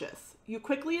conscious. You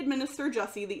quickly administer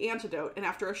Jessie the antidote, and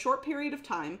after a short period of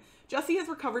time, Jessie has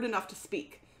recovered enough to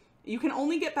speak. You can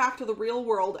only get back to the real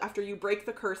world after you break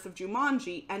the curse of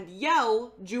Jumanji and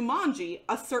yell Jumanji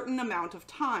a certain amount of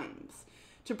times.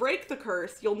 To break the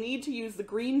curse, you'll need to use the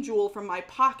green jewel from my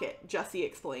pocket. Jessie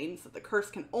explains that the curse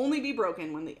can only be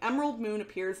broken when the emerald moon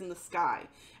appears in the sky,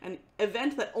 an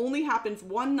event that only happens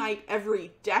one night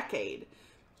every decade.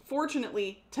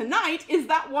 Fortunately, tonight is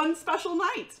that one special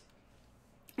night.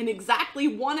 In exactly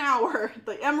 1 hour,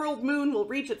 the emerald moon will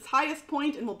reach its highest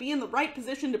point and will be in the right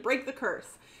position to break the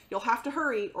curse. You'll have to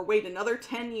hurry or wait another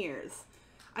 10 years.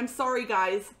 I'm sorry,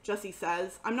 guys, Jessie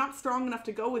says. I'm not strong enough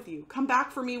to go with you. Come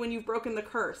back for me when you've broken the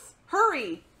curse.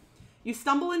 Hurry! You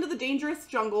stumble into the dangerous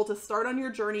jungle to start on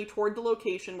your journey toward the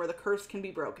location where the curse can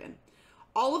be broken.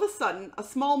 All of a sudden, a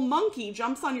small monkey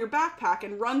jumps on your backpack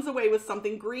and runs away with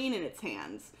something green in its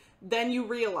hands. Then you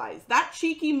realize that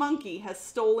cheeky monkey has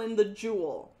stolen the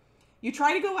jewel. You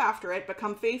try to go after it, but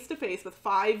come face to face with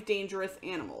 5 dangerous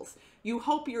animals. You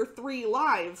hope your 3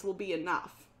 lives will be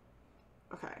enough.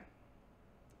 Okay.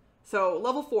 So,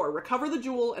 level 4, recover the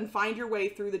jewel and find your way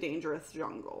through the dangerous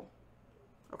jungle.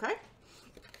 Okay?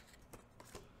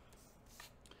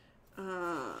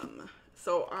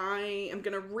 So I am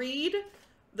going to read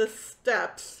the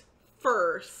steps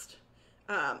first,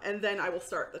 and then I will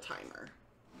start the timer.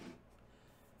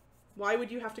 Why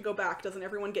would you have to go back? Doesn't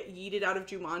everyone get yeeted out of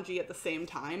Jumanji at the same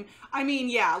time? I mean,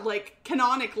 yeah, like,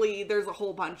 canonically, there's a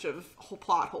whole bunch of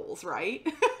plot holes, right?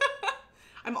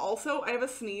 I have a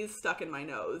sneeze stuck in my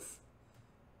nose.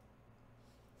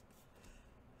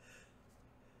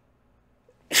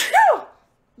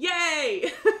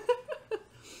 Yay!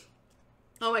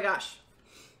 Oh my gosh.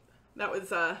 That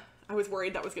was, I was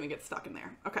worried that was going to get stuck in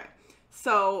there. Okay.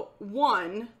 So,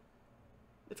 1,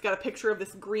 it's got a picture of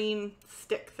this green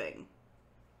stick thing.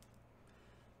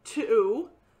 2,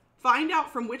 find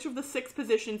out from which of the 6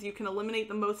 positions you can eliminate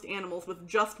the most animals with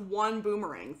just 1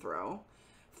 boomerang throw.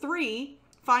 3,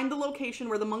 find the location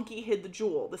where the monkey hid the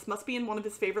jewel. This must be in one of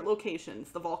his favorite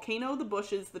locations: the volcano, the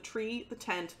bushes, the tree, the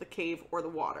tent, the cave, or the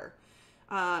water.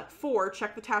 4,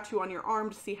 check the tattoo on your arm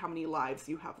to see how many lives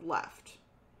you have left.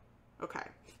 Okay,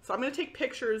 so I'm going to take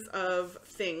pictures of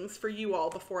things for you all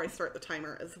before I start the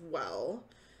timer as well.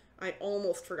 I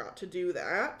almost forgot to do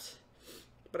that,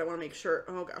 but I want to make sure.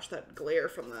 Oh gosh, that glare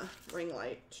from the ring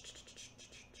light.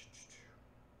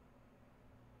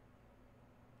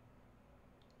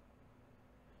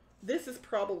 This is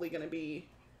probably going to be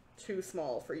too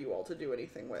small for you all to do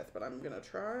anything with, but I'm going to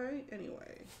try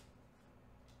anyway.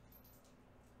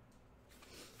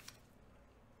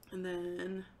 And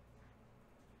then,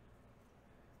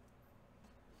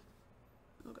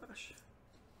 oh gosh.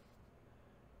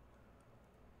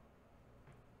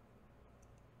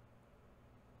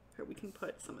 Here, we can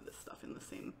put some of this stuff in the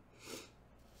same,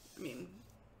 I mean,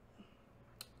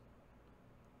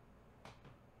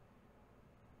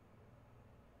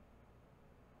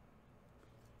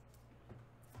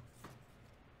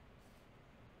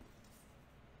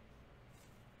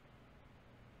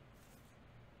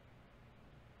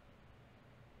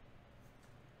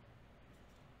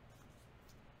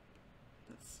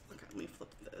 okay, let me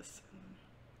flip this.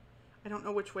 I don't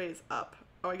know which way is up.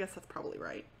 Oh, I guess that's probably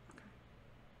right.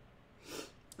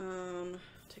 Okay.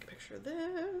 Take a picture of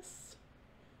this.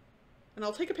 And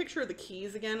I'll take a picture of the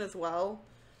keys again as well,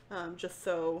 just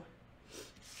so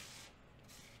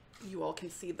you all can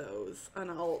see those. And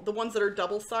the ones that are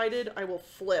double-sided, I will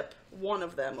flip one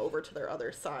of them over to their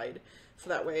other side, so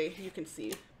that way you can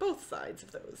see both sides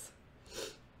of those.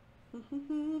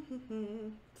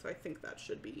 So I think that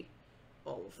should be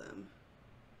all of them.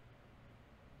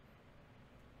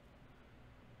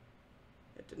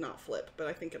 It did not flip, but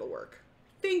I think it'll work.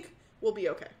 I think we'll be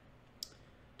okay.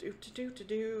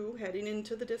 Heading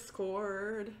into the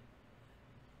Discord.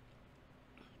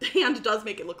 The hand does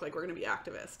make it look like we're going to be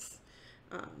activists.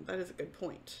 That is a good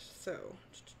point. So,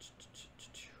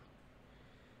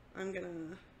 I'm going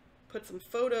to put some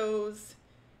photos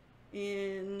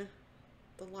in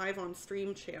the live on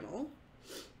stream channel.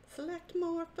 Select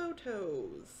more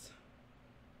photos.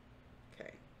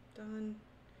 Okay, done.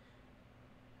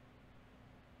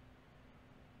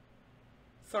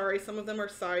 Sorry, some of them are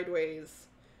sideways.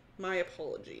 My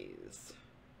apologies.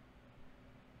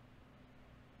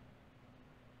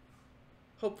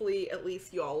 Hopefully, at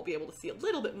least you all will be able to see a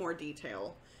little bit more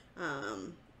detail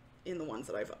in the ones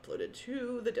that I've uploaded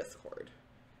to the Discord.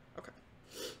 Okay.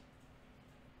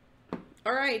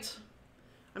 All right.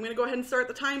 I'm going to go ahead and start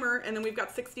the timer, and then we've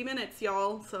got 60 minutes,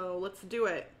 y'all, so let's do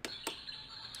it.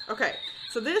 Okay,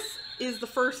 so this is the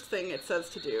first thing it says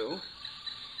to do.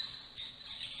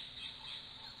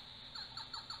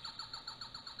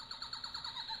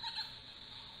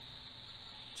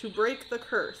 To break the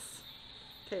curse.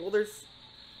 Okay, well there's,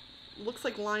 looks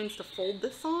like lines to fold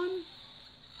this on.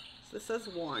 So this says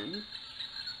 1.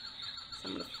 So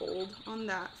I'm going to fold on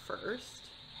that first.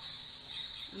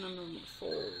 And I'm going to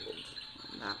fold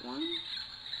on that one.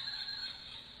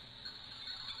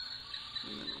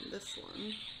 And then on this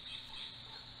one.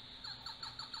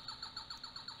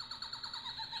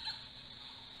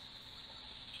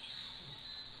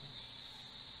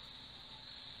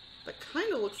 That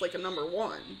kind of looks like a number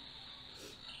 1.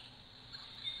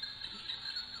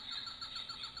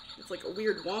 It's like a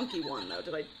weird wonky one though.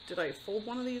 Did I fold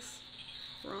one of these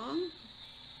wrong?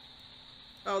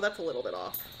 Oh, that's a little bit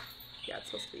off. Yeah, it's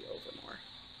supposed to be over more.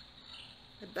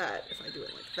 I bet if I do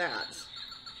it like that.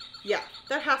 Yeah,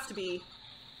 that has to be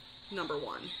number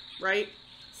 1, right?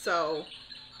 So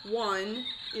 1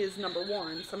 is number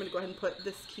 1. So I'm going to go ahead and put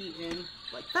this key in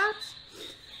like that.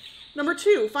 Number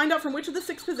 2, find out from which of the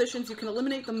 6 positions you can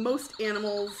eliminate the most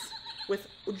animals with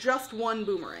just 1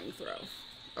 boomerang throw.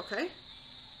 Okay?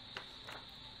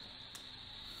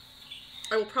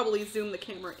 I will probably zoom the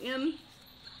camera in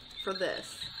for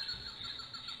this.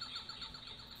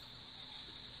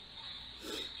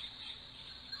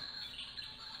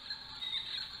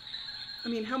 I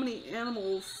mean, how many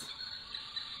animals?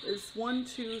 There's 1,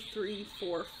 2, 3,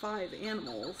 4, 5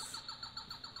 animals,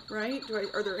 right?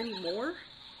 Are there any more?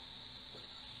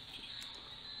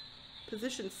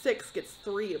 Position 6 gets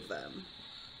 3 of them.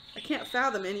 I can't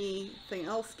fathom anything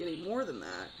else getting more than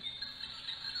that.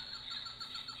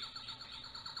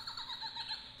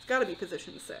 It's got to be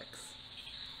position 6.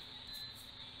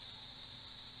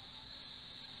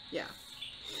 Yeah.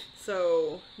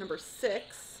 So, number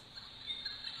 6.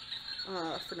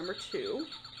 For number 2.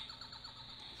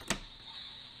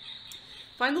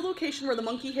 Find the location where the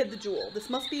monkey hid the jewel. This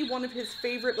must be one of his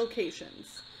favorite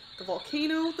locations. The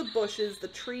volcano, the bushes, the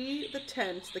tree, the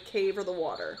tent, the cave, or the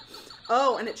water.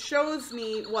 Oh, and it shows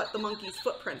me what the monkey's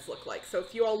footprints look like. So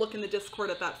if you all look in the Discord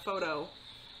at that photo,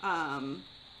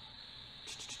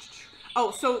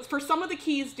 Oh, so for some of the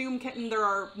keys, Doom Kitten, there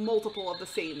are multiple of the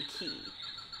same key.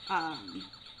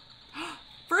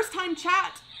 First time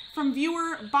chat from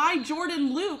viewer by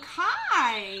Jordan Luke.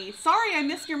 Hi! Sorry I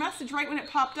missed your message right when it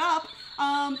popped up.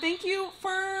 Thank you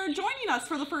for joining us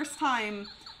for the first time.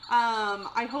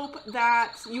 I hope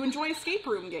that you enjoy escape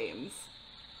room games.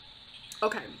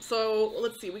 Okay, so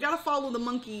let's see. We gotta follow the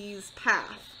monkey's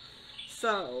path.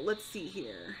 So let's see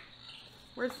here.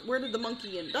 Where did the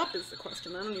monkey end up is the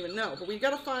question. I don't even know. But we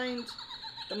gotta find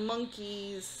the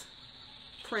monkey's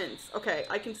prints. Okay,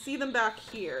 I can see them back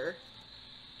here.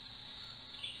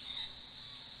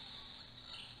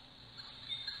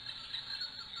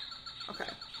 Okay.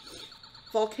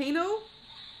 Volcano,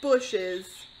 bushes,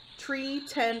 tree,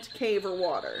 tent, cave, or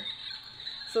water.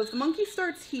 So if the monkey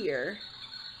starts here,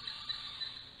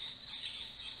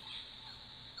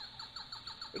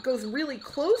 it goes really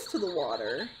close to the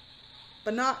water,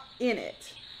 but not in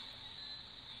it.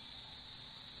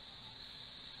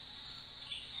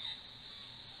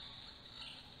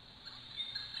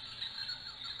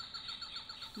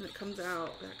 And it comes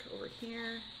out back over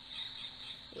here,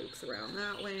 loops around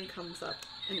that way, and comes up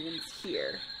and ends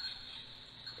here.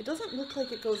 It doesn't look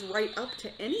like it goes right up to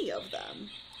any of them.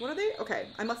 What are they? Okay,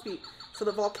 I must be... So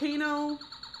the volcano,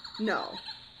 no.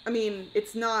 I mean,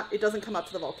 it's not, it doesn't come up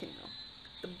to the volcano.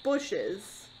 The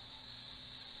bushes,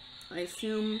 I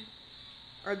assume,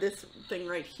 are this thing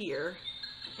right here.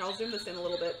 I'll zoom this in a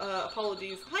little bit.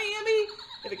 Apologies. Hi,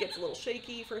 Amby! If it gets a little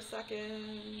shaky for a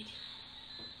second.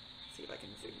 See if I can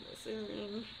zoom this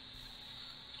in.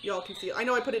 Y'all can see it. I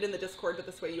know I put it in the Discord, but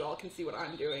this way you all can see what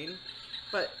I'm doing.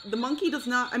 But the monkey does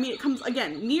not, I mean, it comes,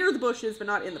 again, near the bushes, but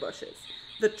not in the bushes.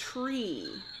 The tree.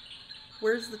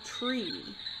 Where's the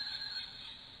tree?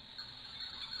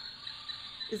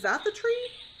 Is that the tree?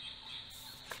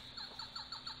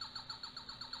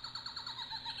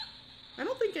 I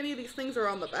don't think any of these things are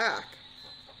on the back.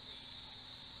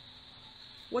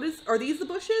 Are these the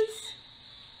bushes?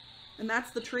 And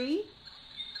that's the tree?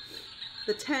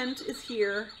 The tent is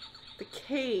here. The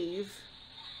cave.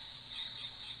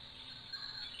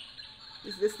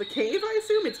 Is this the cave, I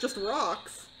assume? It's just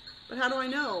rocks. But how do I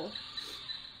know?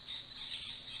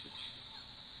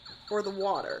 Or the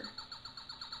water.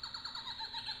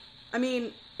 I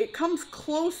mean, it comes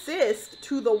closest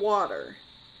to the water.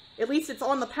 At least it's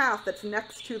on the path that's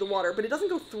next to the water, but it doesn't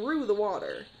go through the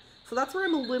water. So that's where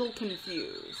I'm a little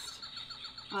confused.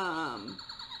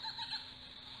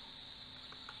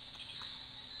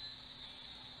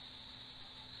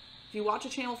 If you watch a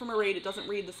channel from a raid, it doesn't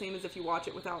read the same as if you watch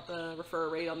it without the refer a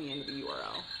raid on the end of the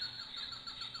URL.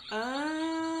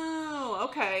 Oh,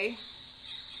 okay.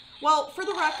 Well, for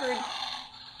the record,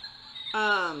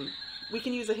 we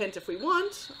can use a hint if we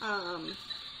want.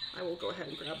 I will go ahead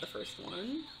and grab the first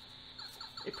one.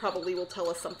 It probably will tell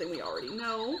us something we already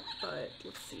know, but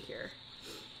let's see here.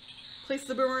 Place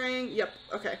the boomerang. Yep,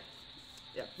 okay.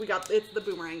 Yep, we got, it's the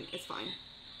boomerang. It's fine.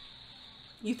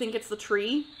 You think it's the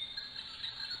tree?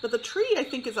 But the tree, I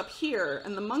think, is up here,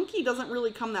 and the monkey doesn't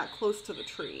really come that close to the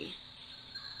tree.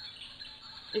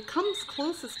 It comes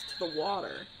closest to the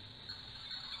water.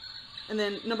 And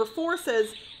then number 4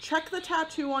 says, check the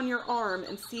tattoo on your arm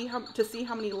and see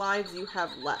how many lives you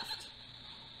have left.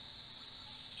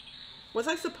 Was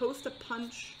I supposed to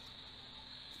punch?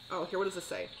 Oh, here, what does this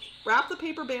say? Wrap the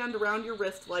paper band around your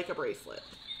wrist like a bracelet.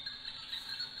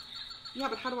 Yeah,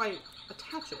 but how do I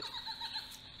attach it?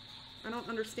 I don't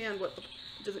understand what the...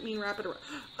 Does it mean wrap it around?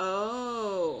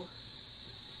 Oh.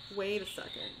 Wait a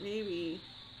second. Maybe...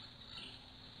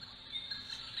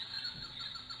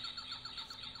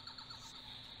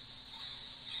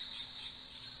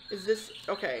 Is this...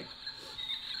 Okay.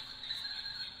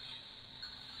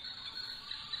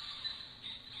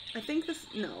 I think this...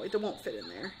 No, it won't fit in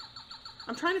there.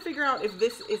 I'm trying to figure out if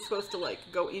this is supposed to, like,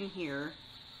 go in here.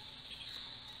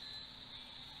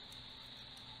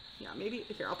 Yeah, maybe...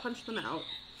 Here, I'll punch them out.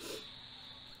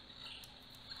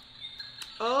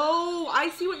 Oh, I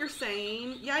see what you're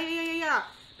saying. Yeah.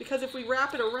 Because if we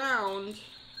wrap it around...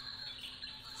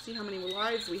 See how many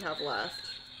lives we have left.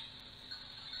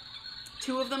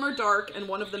 2 of them are dark, and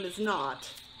 1 of them is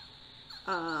not.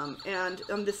 And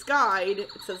on this guide, it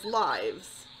says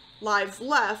lives. Lives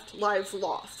left, lives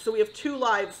lost. So we have 2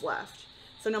 lives left.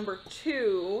 So number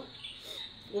 2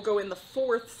 will go in the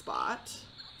 4th spot.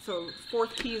 So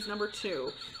 4th key is number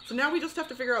 2. So now we just have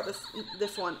to figure out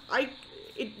this one.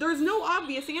 There's no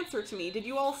obvious answer to me. Did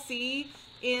you all see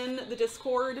in the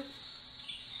Discord?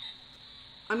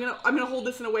 I'm gonna hold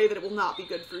this in a way that it will not be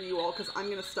good for you all, because I'm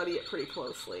gonna study it pretty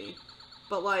closely.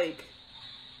 But, like,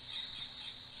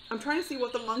 I'm trying to see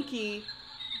what the monkey...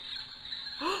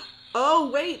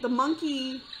 Oh, wait, the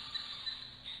monkey...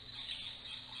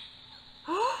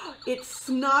 It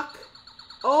snuck.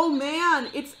 Oh man,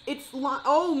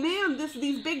 oh man,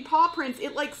 these big paw prints,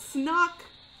 it like snuck.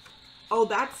 Oh,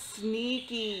 that's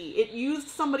sneaky. It used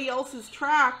somebody else's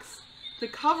tracks to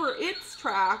cover its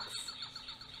tracks.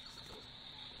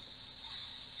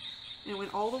 And it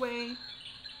went all the way.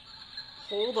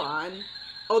 Hold on.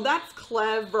 Oh, that's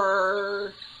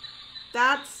clever.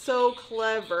 That's so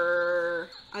clever.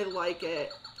 I like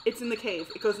it. It's in the cave.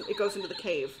 It goes into the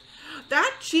cave.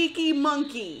 That cheeky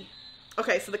monkey.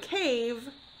 Okay, so the cave.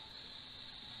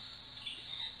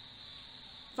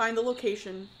 Find the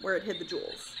location where it hid the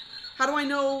jewels. How do I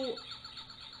know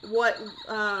what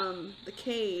the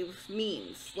cave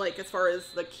means? Like, as far as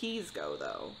the keys go,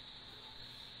 though.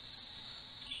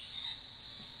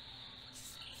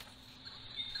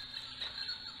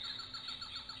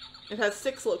 It has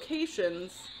 6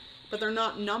 locations, but they're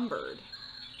not numbered.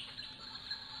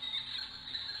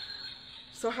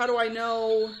 So how do I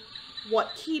know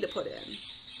what key to put in?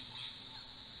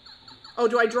 Oh,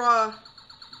 do I draw?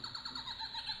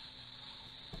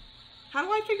 How do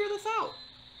I figure this out?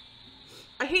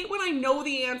 I hate when I know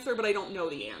the answer, but I don't know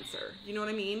the answer. You know what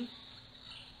I mean?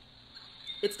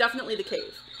 It's definitely the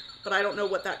cave, but I don't know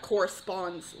what that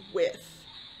corresponds with.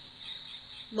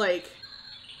 Like...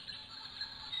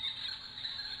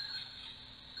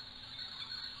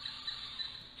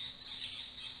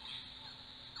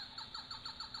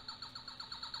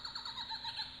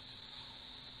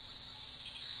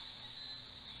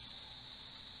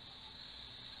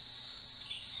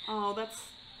 Oh,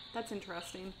 that's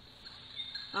interesting.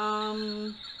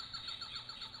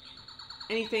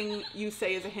 Anything you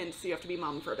say is a hint, so you have to be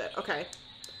mum for a bit. Okay.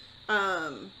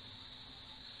 I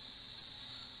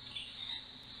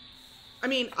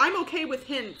mean, I'm okay with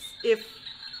hints if,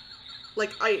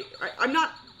 like, I'm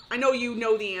not, I know you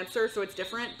know the answer, so it's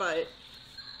different, but,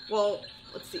 well,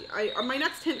 let's see. My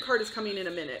next hint card is coming in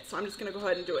a minute, so I'm just going to go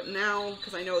ahead and do it now,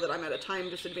 because I know that I'm at a time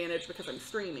disadvantage because I'm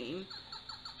streaming.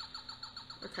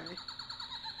 Okay.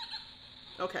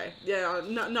 Okay. Yeah,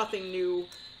 nothing new.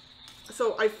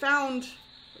 So I found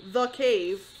the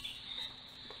cave.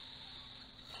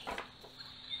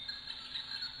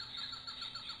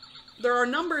 There are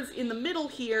numbers in the middle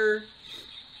here,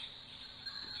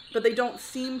 but they don't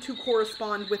seem to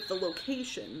correspond with the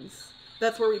locations.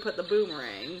 That's where we put the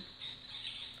boomerang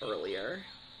earlier.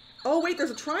 Oh, wait,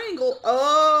 there's a triangle.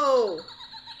 Oh!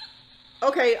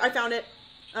 Okay, I found it.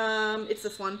 It's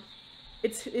this one.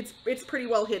 It's pretty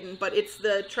well hidden, but it's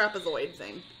the trapezoid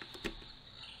thing.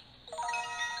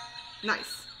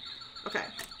 Nice. Okay.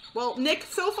 Well, Nick,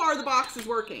 so far the box is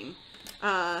working.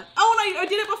 Oh, and I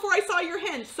did it before I saw your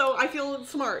hint, so I feel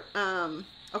smart.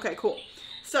 Okay, cool.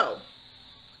 So,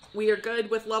 we are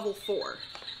good with level 4.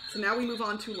 So now we move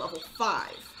on to level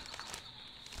 5.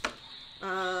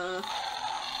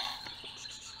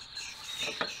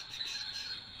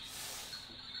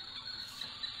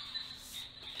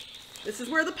 This is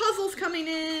where the puzzle's coming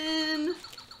in.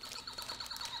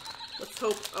 Let's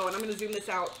hope. Oh, and I'm going to zoom this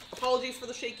out. Apologies for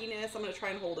the shakiness. I'm going to try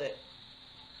and hold it.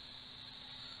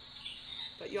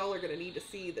 But y'all are going to need to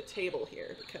see the table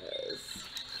here because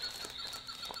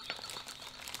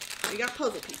we got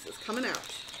puzzle pieces coming out.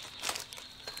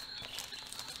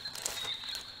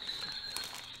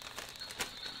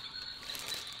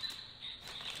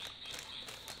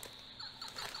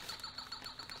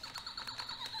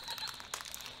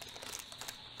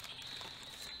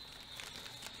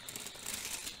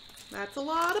 That's a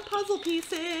lot of puzzle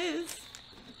pieces.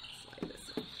 Slide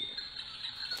this in here.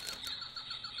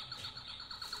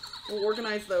 We'll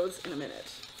organize those in a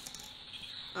minute.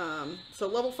 So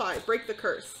level 5, break the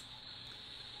curse.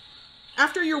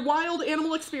 After your wild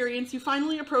animal experience, you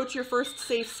finally approach your first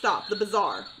safe stop, the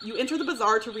bazaar. You enter the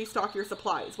bazaar to restock your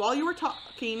supplies. While you were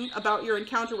talking about your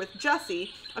encounter with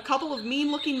Jesse, a couple of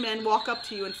mean-looking men walk up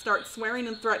to you and start swearing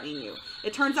and threatening you.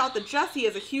 It turns out that Jesse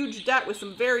has a huge debt with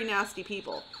some very nasty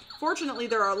people. Fortunately,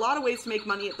 there are a lot of ways to make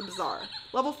money at the bazaar.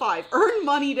 Level 5, earn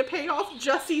money to pay off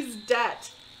Jesse's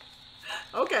debt.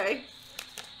 Okay.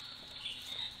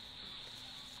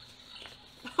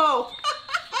 Oh,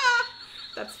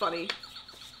 that's funny.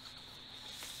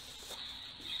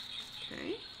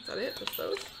 Okay, is that it? Just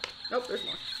those? Nope, there's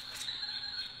more.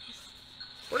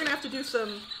 We're gonna have to do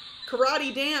some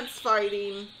karate dance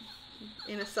fighting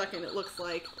in a second, it looks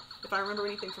like, if I remember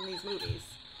anything from these movies.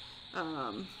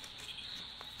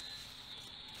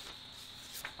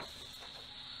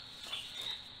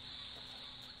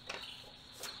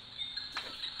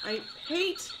 I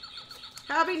hate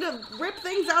having to rip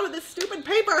things out of this stupid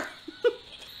paper.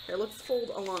 Here, let's fold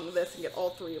along this and get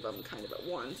all 3 of them kind of at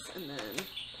once, and then...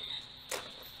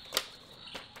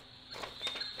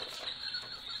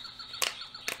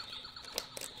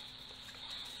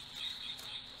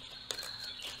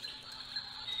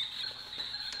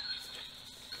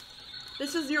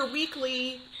 This is your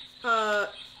weekly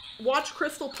watch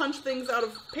Crystal punch things out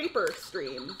of paper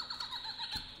stream.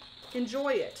 Enjoy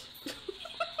it.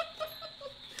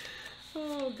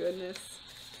 Oh, goodness.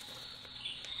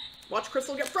 Watch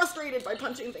Crystal get frustrated by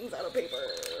punching things out of paper.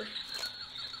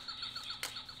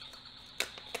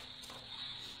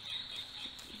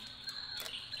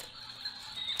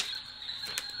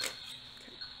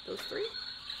 Those three?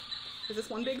 Is this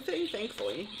one big thing?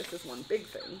 Thankfully, this is one big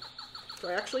thing. Do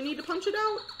I actually need to punch it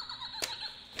out?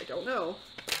 I don't know.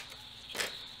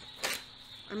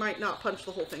 I might not punch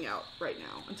the whole thing out right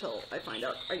now until I find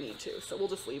out I need to. So we'll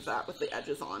just leave that with the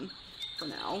edges on for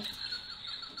now.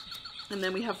 And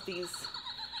then we have these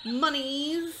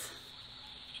monies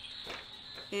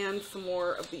and some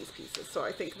more of these pieces. So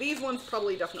I think these ones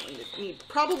probably definitely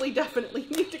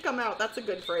need to come out. That's a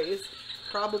good phrase.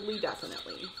 Probably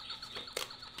definitely.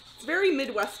 It's very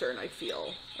Midwestern, I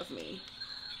feel, of me.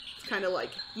 It's kind of like,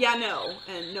 yeah, no,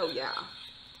 and no, yeah.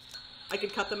 I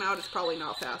could cut them out, it's probably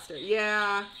not faster.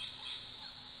 Yeah.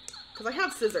 Because I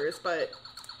have scissors, but...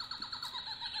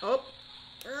 Oh.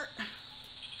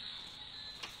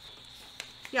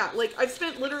 Yeah, like, I've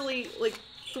spent literally, like,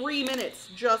 3 minutes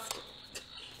just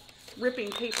ripping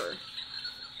paper.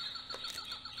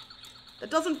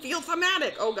 That doesn't feel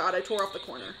thematic. Oh god, I tore off the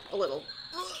corner a little.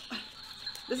 Ugh.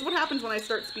 This is what happens when I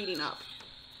start speeding up.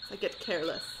 I get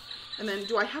careless. And then,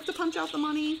 do I have to punch out the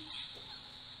money?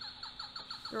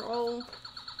 They're all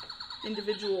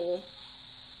individual.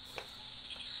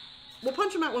 We'll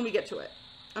punch them out when we get to it.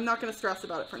 I'm not going to stress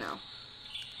about it for now.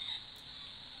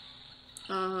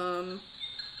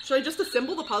 Should I just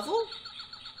assemble the puzzle?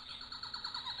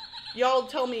 Y'all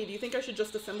tell me, do you think I should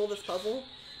just assemble this puzzle?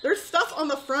 There's stuff on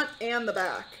the front and the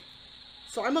back.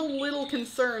 So I'm a little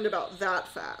concerned about that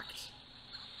fact.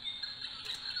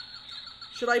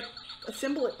 Should I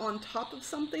assemble it on top of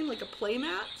something, like a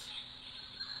playmat?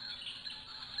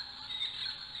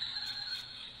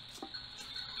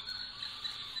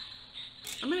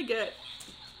 I'm gonna get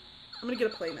a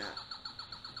playmat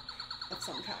of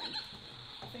some kind.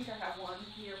 I think I have one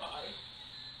nearby.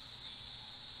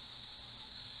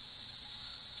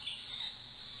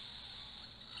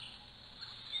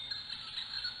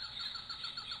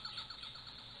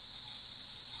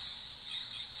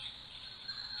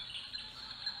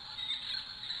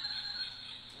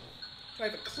 Do I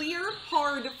have a clear,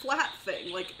 hard, flat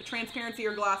thing, like a transparency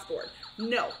or glass board?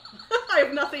 No. I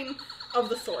have nothing of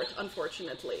the sort,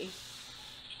 unfortunately.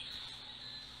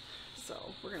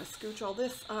 So, we're gonna scooch all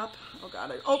this up. Oh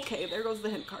god, okay, there goes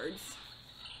the hint cards.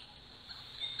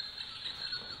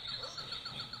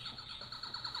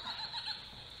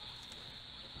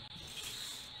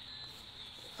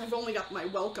 I've only got my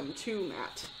welcome to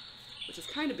mat, which is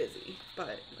kind of busy,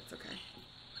 but that's okay.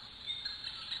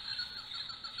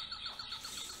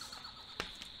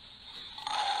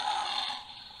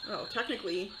 Oh,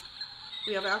 technically,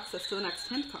 we have access to the next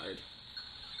hint card.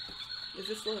 Is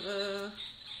this this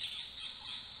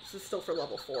is still for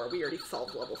level 4. We already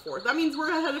solved level 4. That means we're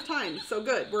ahead of time. So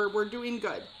good. We're doing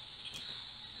good.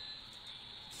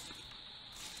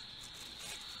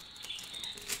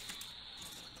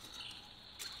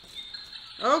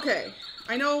 Okay.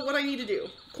 I know what I need to do.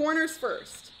 Corners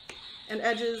first. And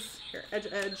edges. Here, edge,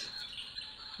 edge.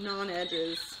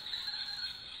 Non-edges.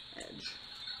 Edge.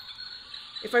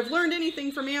 If I've learned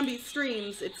anything from Ambi's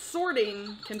streams, it's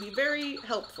sorting can be very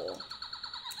helpful.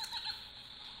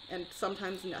 And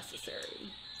sometimes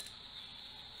necessary.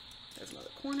 There's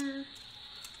another corner.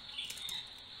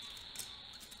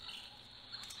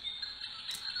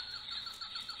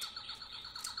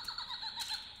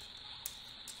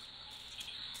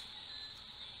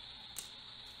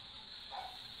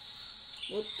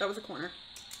 Whoop, that was a corner.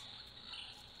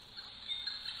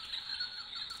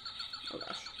 Oh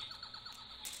gosh.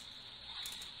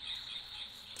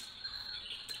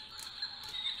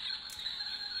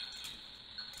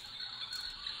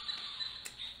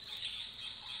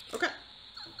 Okay.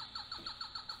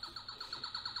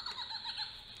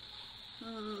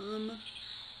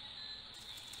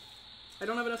 I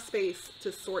don't have enough space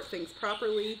to sort things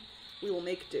properly. We will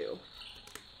make do.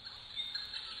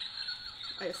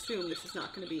 I assume this is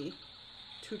not going to be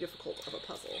too difficult of a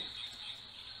puzzle.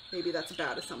 Maybe that's a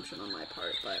bad assumption on my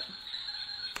part, but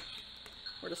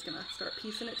we're just going to start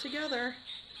piecing it together.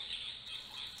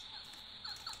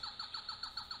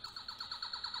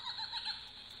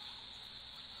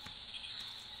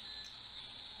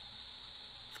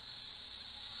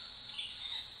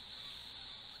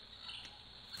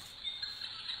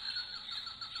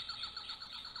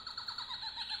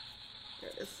 There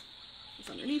it is. It's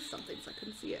underneath something, so I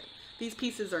couldn't see it. These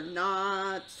pieces are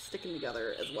not sticking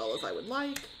together as well as I would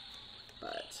like.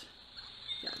 But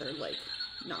yeah, they're like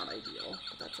not ideal,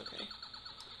 but that's okay.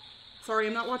 Sorry,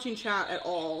 I'm not watching chat at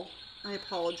all. I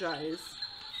apologize.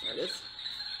 There it is.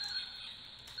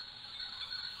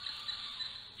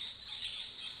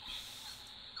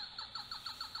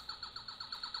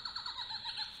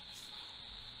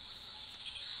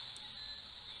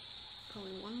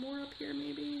 Probably one more up here,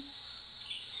 maybe.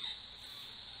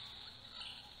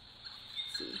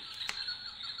 Let's see.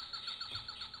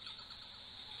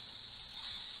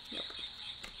 Yep.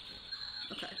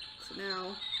 Okay, so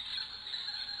now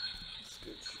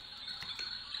scooch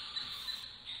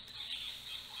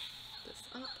this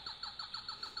up.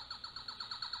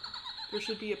 There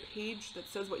should be a page that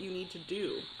says what you need to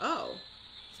do. Oh.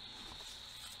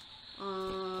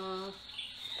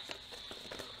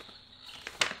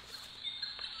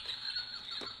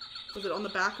 Was it on the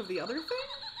back of the other thing?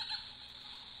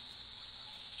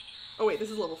 Oh wait,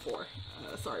 this is level 4.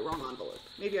 Sorry, wrong envelope.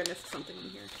 Maybe I missed something in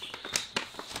here.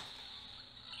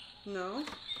 No?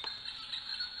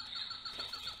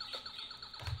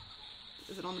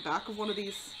 Is it on the back of one of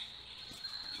these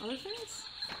other things?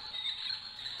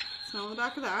 It's not on the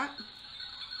back of that.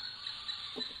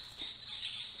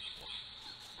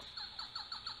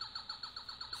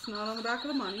 It's not on the back of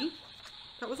the money.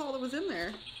 That was all that was in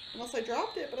there. Unless I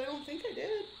dropped it, but I don't think I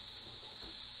did.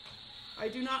 I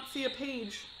do not see a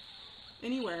page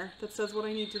anywhere that says what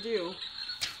I need to do.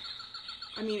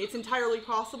 I mean, it's entirely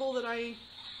possible that I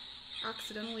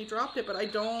accidentally dropped it, but I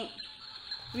don't...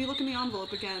 Let me look in the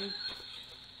envelope again.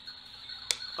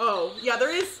 Oh, yeah,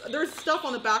 there's stuff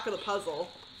on the back of the puzzle.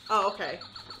 Oh, okay.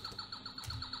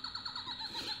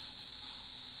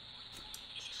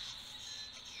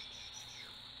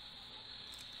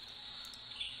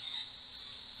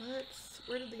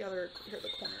 Where did the other, here the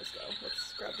corners go?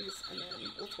 Let's grab these and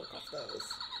then let's work off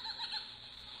those.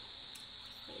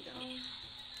 There we go.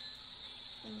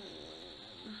 And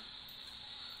then...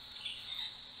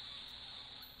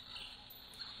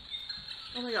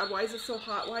 Oh my god, why is it so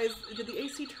hot? Did the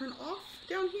AC turn off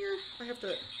down here? I have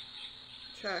to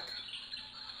check.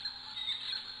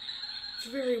 It's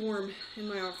very warm in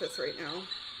my office right now.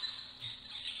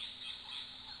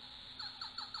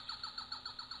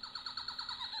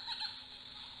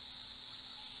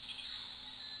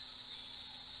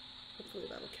 Hopefully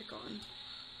that'll kick on.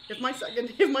 If my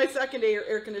second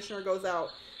air conditioner goes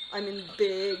out, I'm in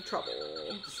big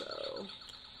trouble. So,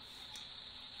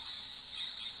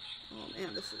 oh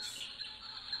man, this is.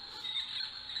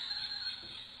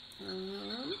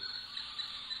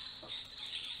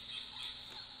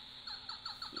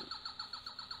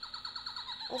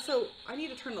 Also, I need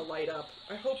to turn the light up.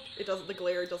 I hope it doesn't. The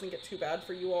glare doesn't get too bad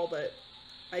for you all, but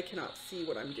I cannot see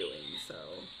what I'm doing, so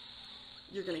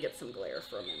you're gonna get some glare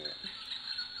for a minute.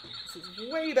 This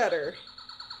is way better.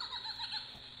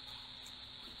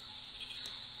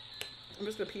 I'm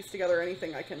just gonna piece together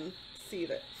anything I can see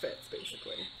that fits,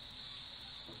 basically.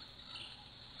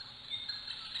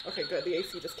 Okay, good. The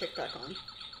AC just kicked back on.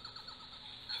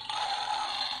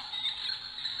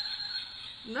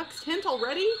 Next hint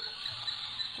already?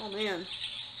 Oh, man.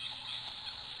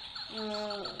 There we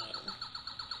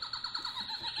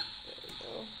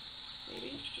go.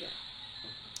 Maybe? Yeah.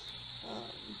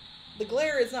 The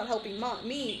glare is not helping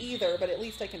me either, but at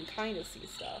least I can kind of see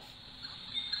stuff.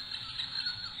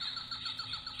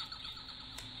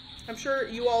 I'm sure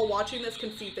you all watching this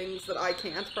can see things that I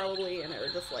can't, probably, and are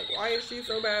just like, why is she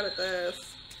so bad at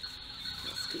this?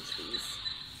 Let's scooch these.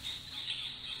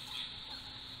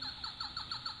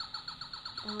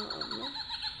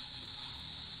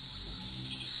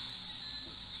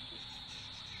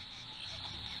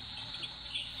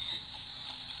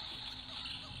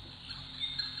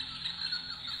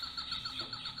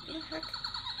 What the heck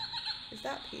is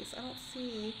that piece? I don't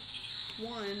see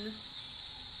one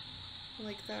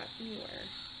like that anywhere.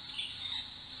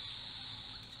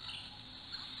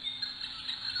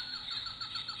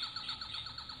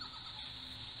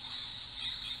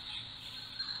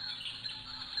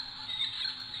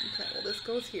 Okay, well this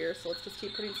goes here, so let's just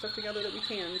keep putting stuff together that we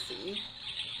can see,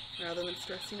 rather than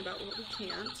stressing about what we can't.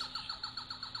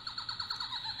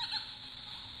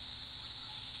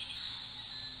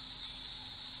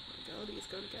 There we go, these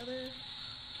go together.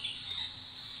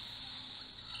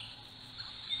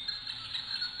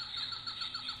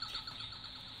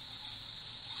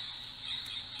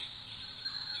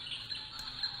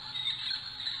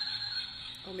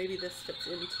 Oh, maybe this fits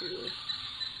into...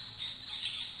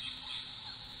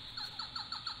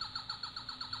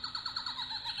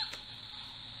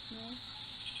 No?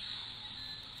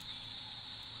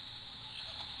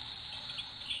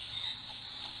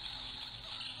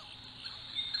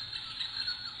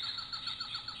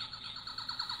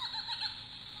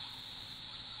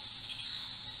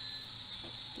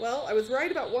 Well, I was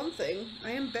right about one thing. I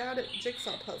am bad at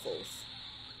jigsaw puzzles.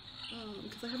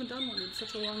 Because I haven't done one in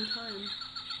such a long time.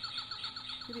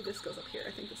 Maybe this goes up here.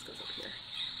 I think this goes up here.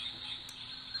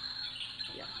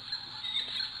 Yeah.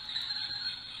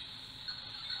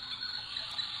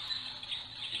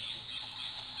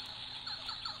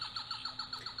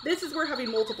 This is where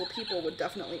having multiple people would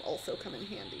definitely also come in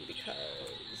handy, because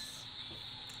this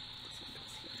one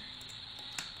goes here.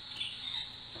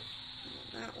 And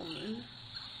then that one.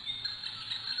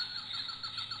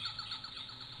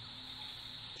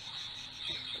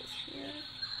 Goes here.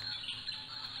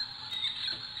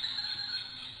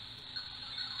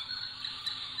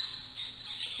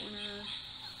 Corner.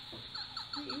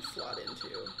 What do you slot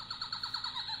into?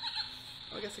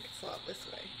 Oh, I guess I could slot this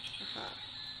way. Aha.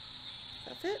 Does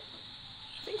that fit?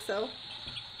 I think so.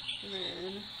 And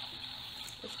then,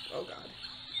 oh god.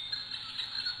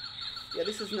 Yeah,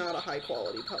 this is not a high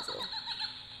quality puzzle.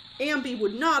 Ambi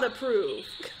would not approve.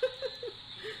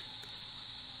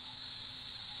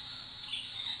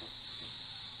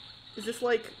 Is this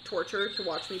like torture to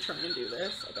watch me try and do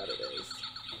this? I bet it is.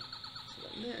 So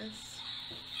then this.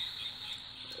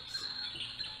 Oops.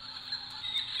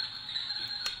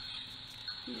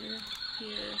 Here,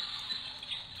 here.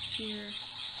 Here.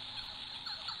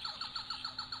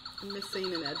 I'm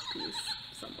missing an edge piece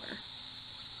somewhere.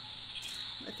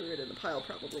 I threw it in the pile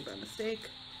probably by mistake.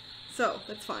 So,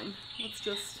 that's fine. Let's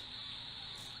just...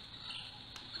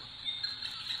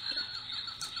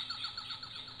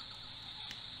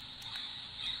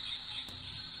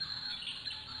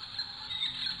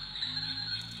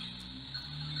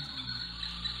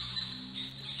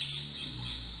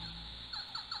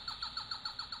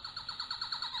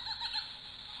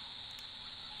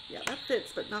 Yeah, that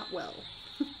fits, but not well.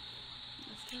 This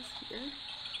goes here.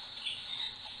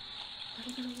 A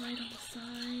little bit of light on the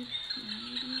side,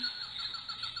 maybe.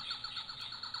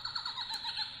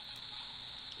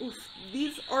 Oof,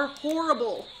 these are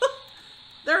horrible.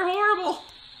 They're horrible.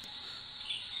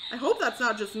 I hope that's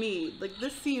not just me. Like,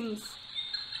 this seems...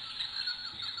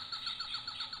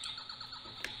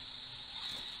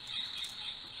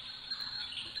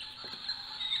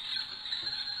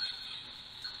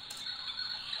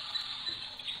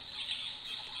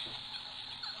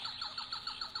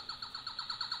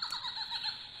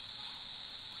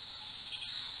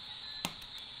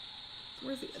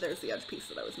 Where's the... There's the edge piece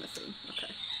that I was missing.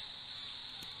 Okay.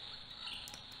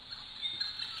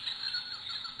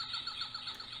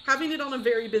 Having it on a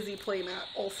very busy playmat,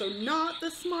 also not the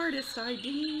smartest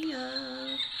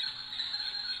idea.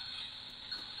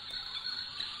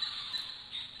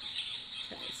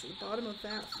 Okay, so the bottom of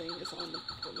that thing is on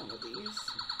one of these. Is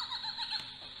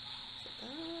it that?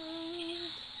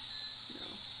 No.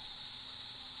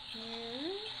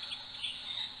 There.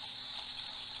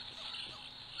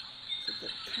 Is it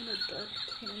the kind of dark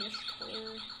tannish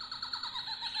color?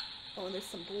 Oh, and there's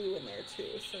some blue in there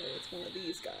too, so it's one of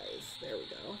these guys. There we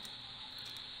go.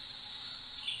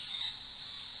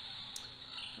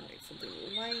 Alright, something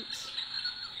light.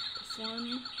 This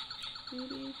one,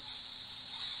 maybe?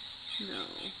 No.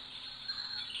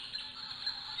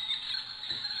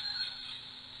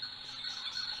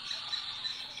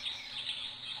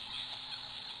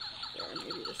 There,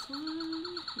 maybe this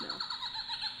one? No.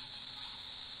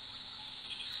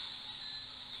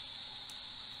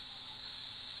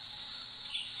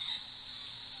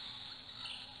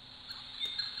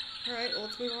 Alright, well,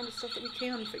 let's move on to stuff that we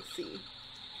can see.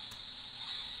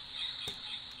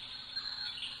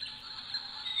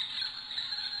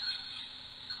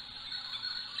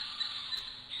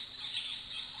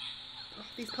 Oh,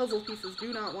 these puzzle pieces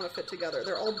do not want to fit together.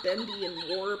 They're all bendy and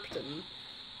warped and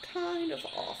kind of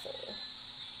awful.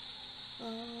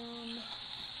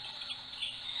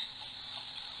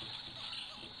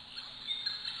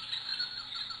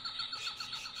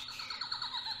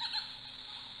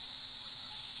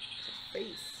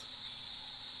 Face.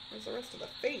 Where's the rest of the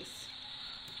face?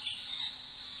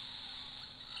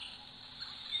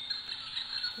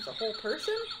 There's a whole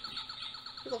person?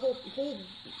 There's a whole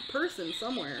person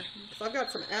somewhere. Because I've got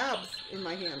some abs in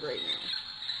my hand right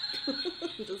now.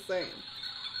 I'm just saying.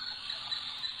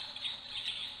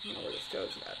 I don't know where this goes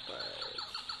yet, but...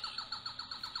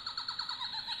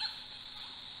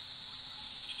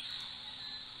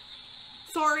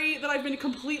 Sorry that I've been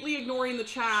completely ignoring the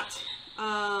chat.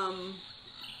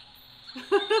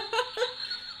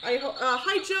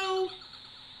 Hi Joe.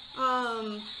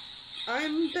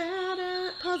 I'm bad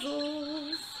at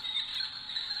puzzles.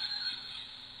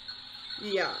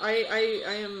 Yeah, I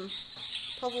am.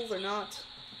 Puzzles are not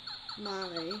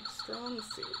my strong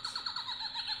suit.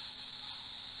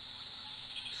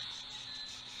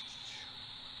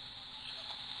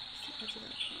 edge of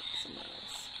that pot somewhere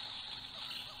else.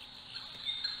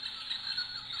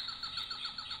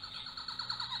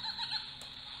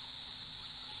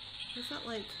 Is that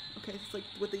like, okay, it's like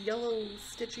with the yellow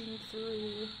stitching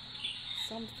through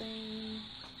something.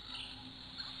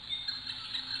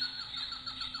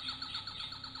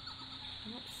 I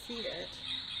don't see it.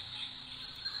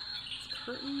 It's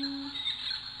curtain.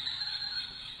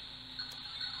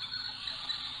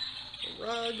 A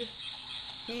rug.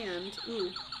 Hand.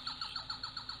 Ooh.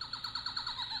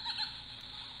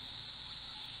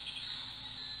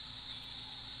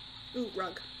 Ooh,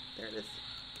 rug. There it is.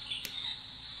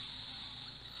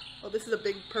 Oh, this is a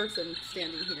big person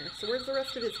standing here. So where's the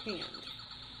rest of his hand?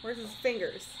 Where's his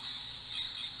fingers?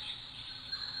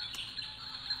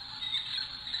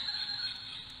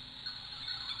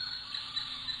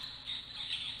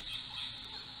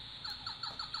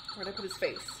 Where'd I put his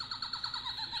face?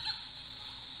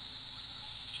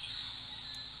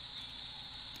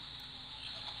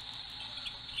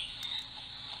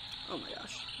 Oh my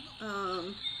gosh.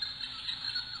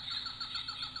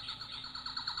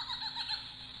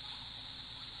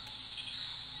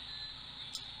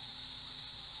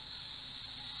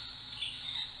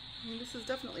 I mean, this is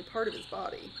definitely part of his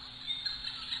body.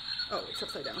 Oh, it's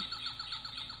upside down.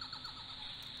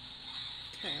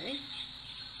 Okay.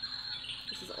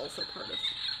 This is also part of...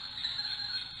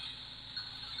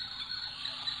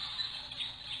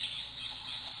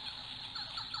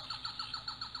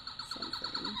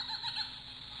 something.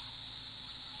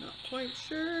 Not quite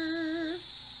sure.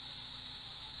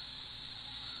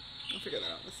 I'll figure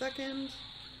that out in a second.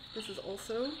 This is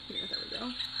also... here, there we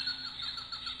go.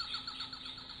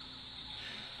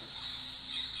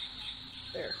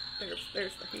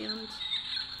 There's the hand.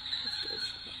 This goes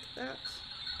up to that.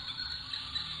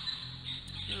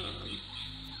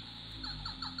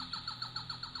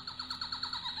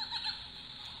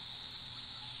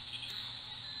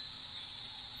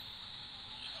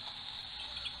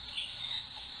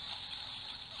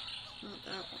 Not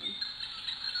that one.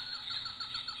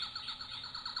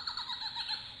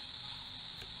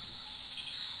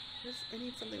 I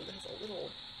need something that has a little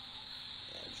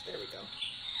edge. There we go.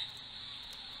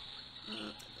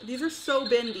 These are so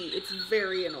bendy, it's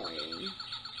very annoying.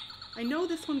 I know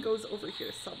this one goes over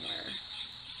here somewhere.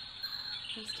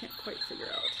 I just can't quite figure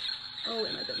out. Oh,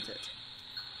 and I bent it.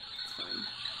 It's fine.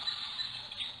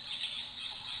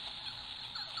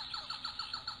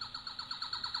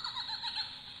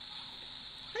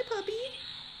 Hi, puppy.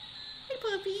 Hi,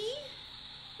 puppy.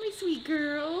 My sweet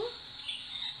girl.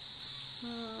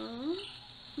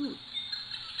 Ooh.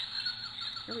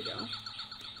 There we go.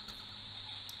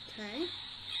 Okay.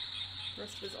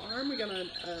 Rest of his arm. We got an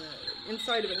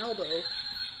inside of an elbow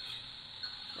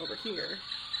over here.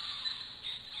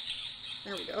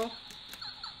 There we go.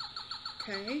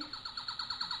 Okay.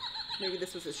 Maybe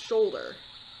this was his shoulder.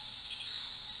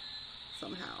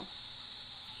 Somehow.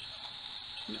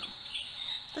 No.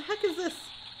 The heck is this?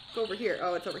 Go over here.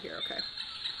 Oh, it's over here. Okay.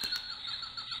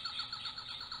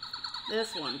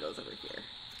 This one goes over here.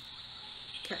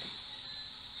 Okay.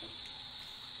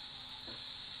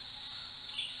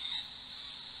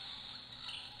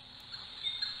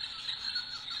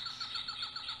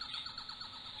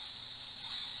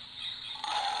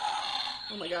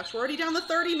 Oh my gosh, we're already down to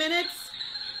 30 minutes.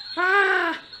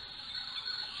 Ah!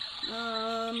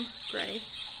 Gray.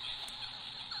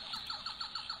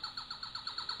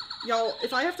 Y'all,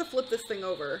 if I have to flip this thing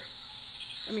over,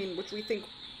 I mean, which we think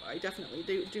I definitely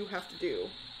do have to do,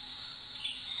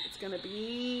 it's gonna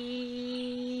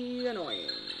be annoying.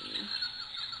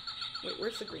 Wait,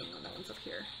 where's the green one? That one's up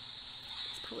here.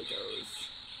 This probably goes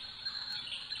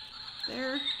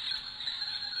there.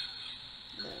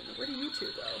 And then, where do you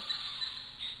two go?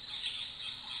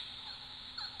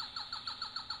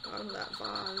 Bottom of that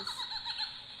vase.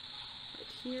 Right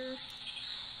here.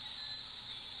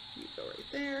 You go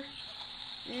right there.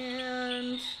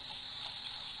 And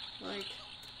like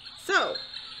so.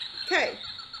 Okay.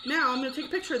 Now I'm gonna take a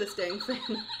picture of this dang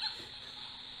thing.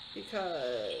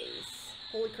 Because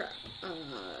holy crap.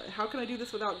 How can I do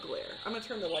this without glare? I'm gonna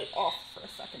turn the light off for a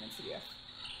second and see if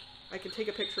I can take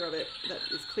a picture of it that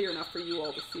is clear enough for you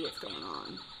all to see what's going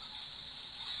on.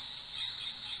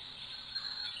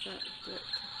 Is that it?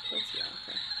 Yeah,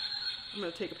 okay. I'm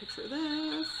gonna take a picture of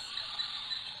this.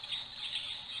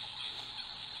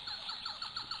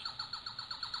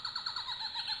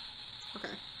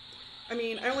 Okay. I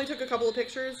mean, I only took a couple of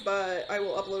pictures, but I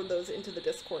will upload those into the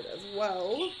Discord as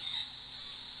well.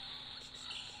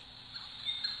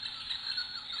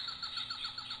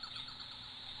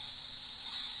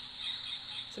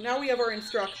 So now we have our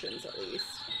instructions, at least.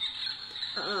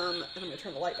 And I'm going to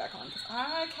turn the light back on because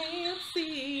I can't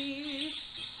see.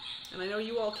 And I know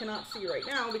you all cannot see right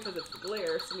now because it's the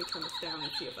glare, so let me turn this down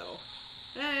and see if that'll...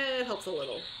 it helps a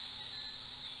little.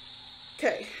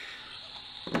 Okay.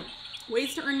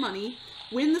 Ways to earn money.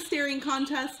 Win the staring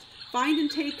contest. Find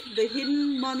and take the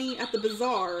hidden money at the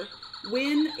bazaar.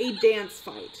 Win a dance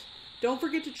fight. Don't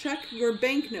forget to check your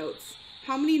banknotes.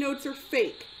 How many notes are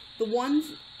fake? The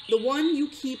one you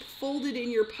keep folded in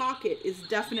your pocket is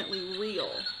definitely real.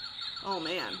 Oh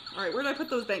man. Alright, where did I put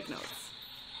those banknotes?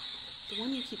 The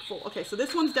one you keep folded. Okay, so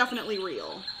this one's definitely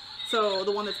real. So,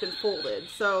 the one that's been folded.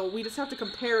 So, we just have to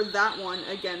compare that one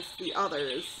against the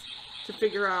others to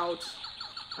figure out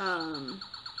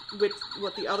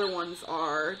what the other ones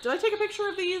are. Did I take a picture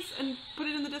of these and put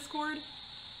it in the Discord?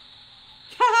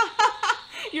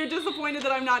 You're disappointed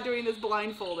that I'm not doing this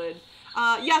blindfolded.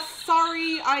 Yes,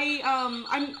 sorry.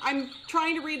 I'm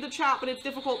trying to read the chat, but it's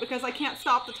difficult because I can't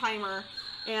stop the timer,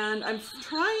 and I'm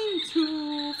trying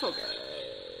to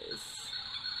focus.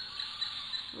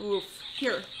 Oof.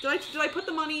 Here, did I put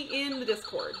the money in the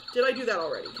Discord? Did I do that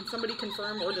already? Can somebody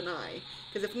confirm or deny?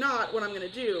 Because if not, what I'm going to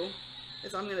do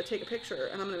is I'm going to take a picture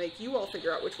and I'm going to make you all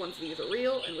figure out which ones of these are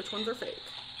real and which ones are fake.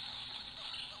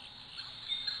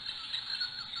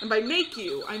 And by make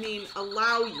you, I mean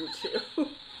allow you to.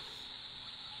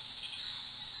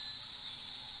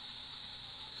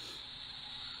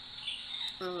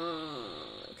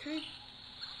 Okay.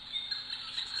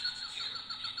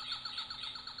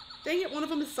 Dang it, one of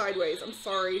them is sideways. I'm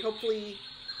sorry. Hopefully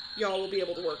y'all will be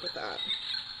able to work with that.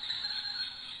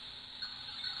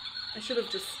 I should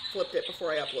have just flipped it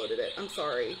before I uploaded it. I'm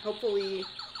sorry. Hopefully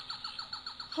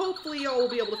y'all will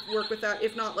be able to work with that.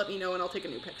 If not, let me know and I'll take a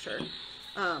new picture.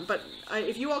 But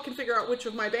if you all can figure out which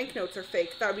of my banknotes are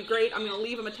fake, that would be great. I'm going to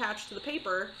leave them attached to the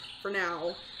paper for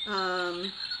now.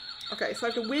 Okay, so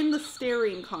I have to win the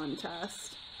staring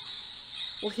contest.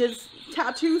 Well, his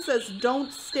tattoo says,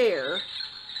 "Don't stare."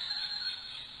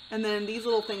 And then these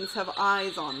little things have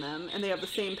eyes on them, and they have the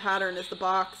same pattern as the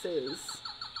boxes.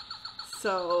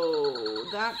 So,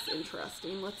 that's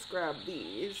interesting. Let's grab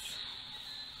these.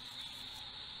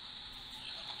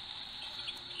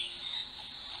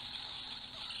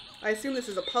 I assume this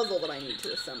is a puzzle that I need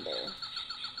to assemble.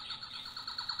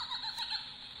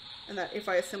 And that if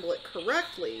I assemble it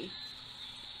correctly,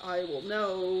 I will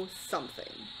know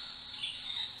something.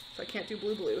 So I can't do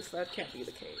blue, so that can't be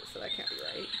the case. So that can't be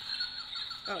right.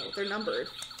 Oh, they're numbered.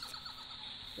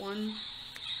 1,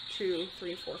 2,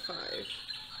 3, 4, 5.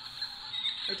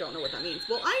 I don't know what that means.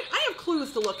 Well, I have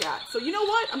clues to look at. So you know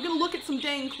what? I'm going to look at some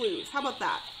dang clues. How about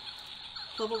that?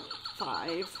 Level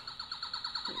 5.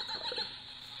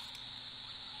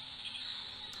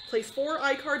 Place 4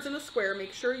 eye cards in a square.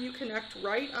 Make sure you connect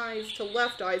right eyes to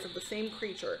left eyes of the same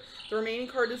creature. The remaining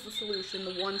card is the solution.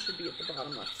 The 1 should be at the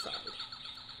bottom left side.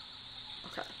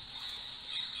 Okay.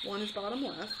 1 is bottom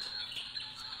left.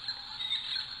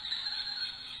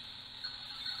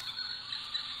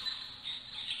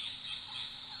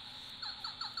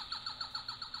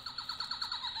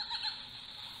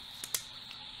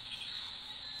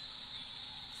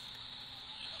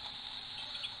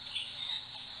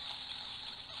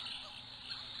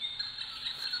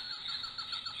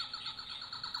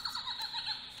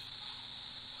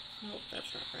 Nope,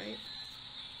 that's not right.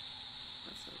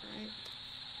 That's not right.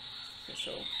 Okay,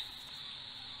 so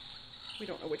we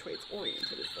don't know which way it's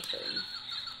oriented is the thing.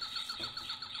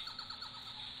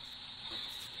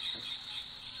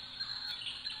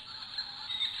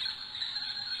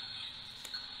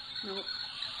 Nope.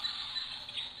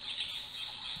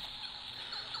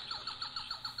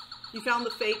 You found the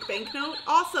fake banknote?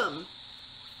 Awesome!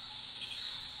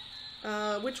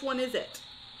 Which one is it?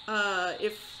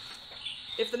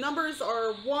 If the numbers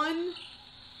are 1,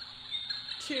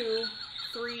 2,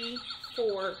 3,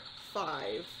 4,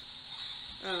 5,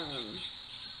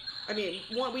 I mean,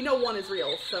 we know 1 is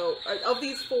real, so of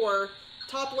these 4,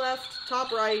 top left,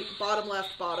 top right, bottom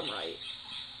left, bottom right.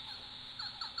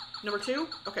 Number 2?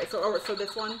 Okay, so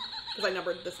this one, because I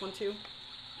numbered this one too.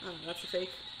 That's a fake.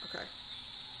 Okay.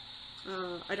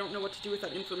 I don't know what to do with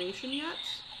that information yet.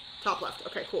 Top left.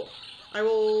 Okay, cool. I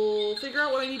will figure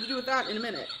out what I need to do with that in a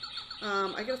minute.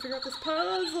 I gotta figure out this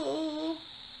puzzle.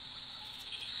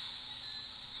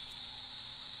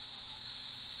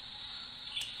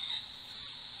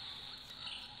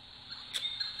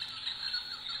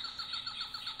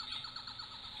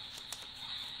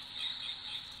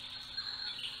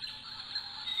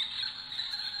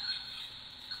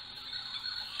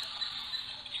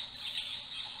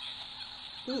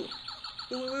 Ooh.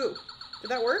 Ooh, ooh, ooh. Did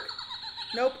that work?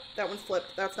 Nope, that one's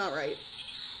flipped. That's not right.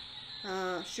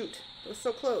 Shoot. It was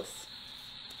so close.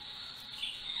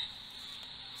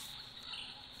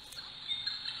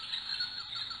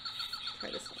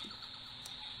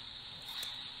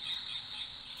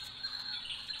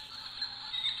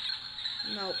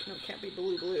 Nope, no, can't be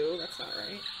blue blue. That's not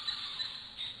right.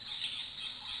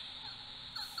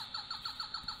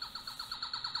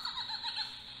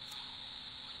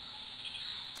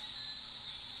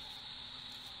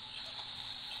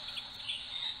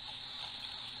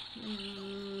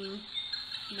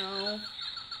 No.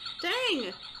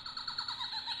 Dang!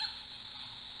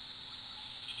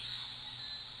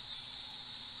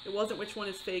 It wasn't which one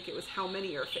is fake, it was how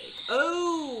many are fake.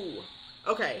 Oh!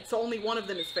 Okay, so only one of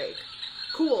them is fake.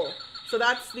 Cool. So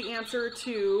that's the answer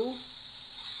to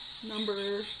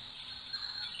number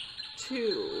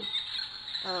 2.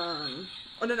 Oh,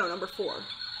 no, number 4.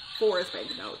 4 is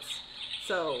banknotes.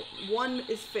 So 1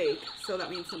 is fake, so that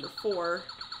means number 4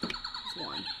 is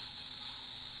 1.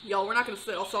 Y'all, we're not going to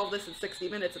say I'll solve this in 60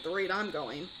 minutes at the rate I'm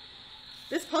going.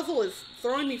 This puzzle is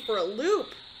throwing me for a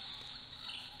loop.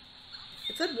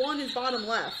 It said 1 is bottom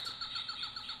left.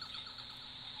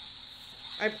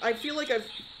 I feel like I've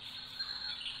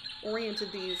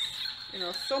oriented these,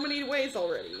 so many ways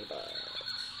already, but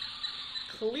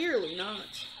clearly not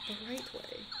the right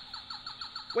way.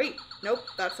 Wait, nope,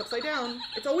 that's upside down.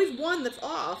 It's always 1 that's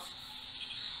off.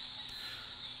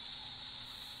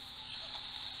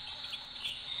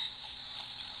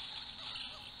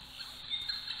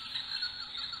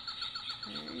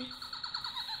 Okay.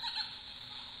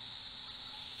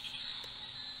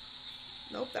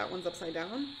 Nope, that one's upside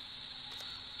down.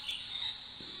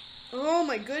 Oh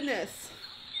my goodness.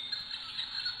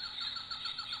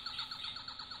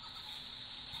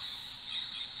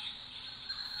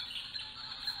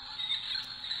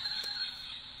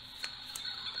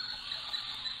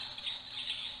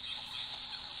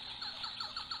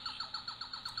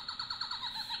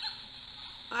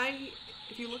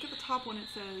 If you look at the top one, it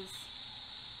says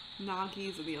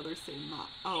Nagis and the others say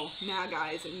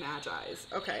Nagis and Magis.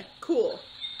 Okay, cool.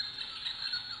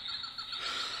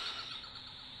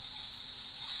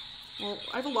 Well,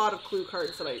 I have a lot of clue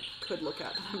cards that I could look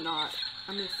at, but I'm not.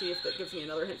 I'm going to see if that gives me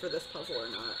another hint for this puzzle or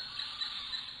not.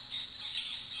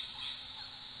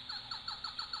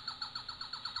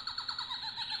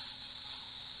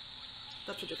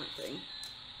 That's a different thing.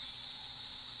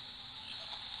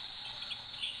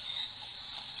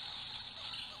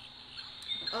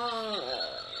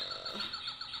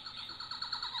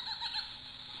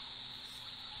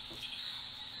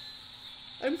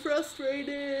 I'm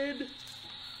frustrated.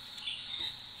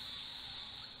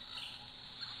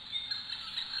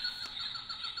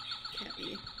 Can't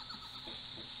be.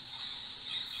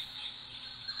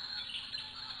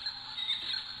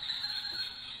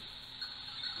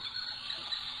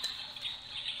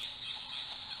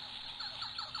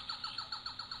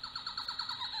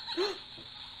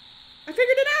 I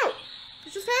figured it out!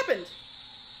 It just happened.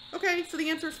 Okay, so the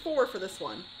answer is 4 for this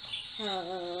one.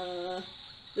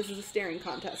 This is a staring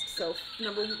contest, so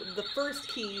the first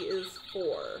key is 4.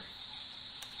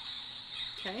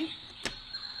 Okay.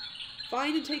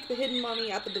 Find and take the hidden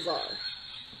money at the bazaar.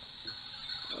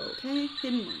 Okay,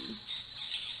 hidden money.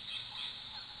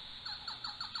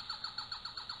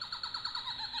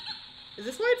 Is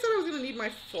this why it said I was going to need my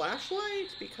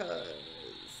flashlight? Because...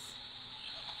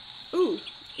 Ooh,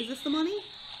 is this the money?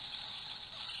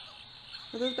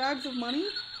 Are those bags of money?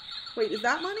 Wait, is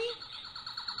that money?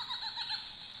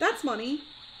 That's money.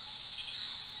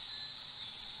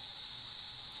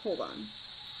 Hold on.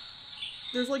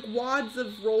 There's like wads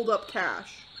of rolled up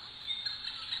cash.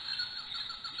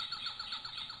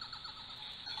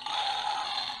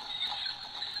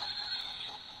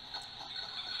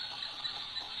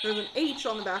 There's an H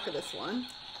on the back of this one.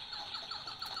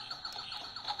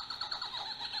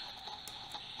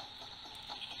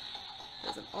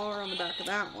 There's an R on the back of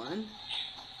that one.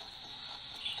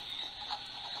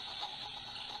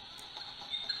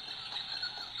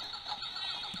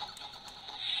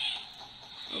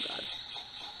 Oh god.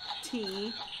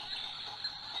 T.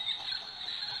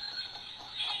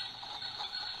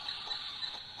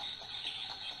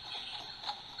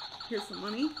 Here's some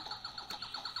money.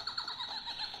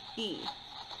 E.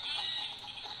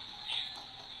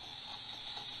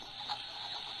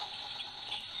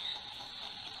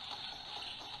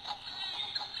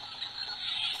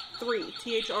 Three.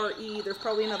 T-H-R-E. There's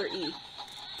probably another E.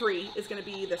 3 is going to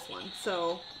be this one.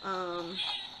 So,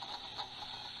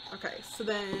 okay. So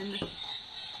then,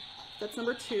 that's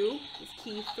number 2. Is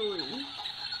key 3.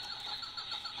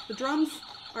 The drums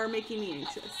are making me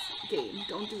anxious. Game,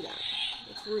 don't do that.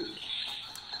 That's rude.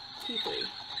 Key 3.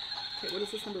 Okay, what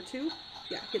is this, number 2?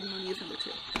 Yeah, hidden money is number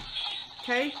 2.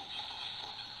 Okay.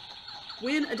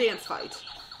 Win a dance fight.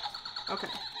 Okay.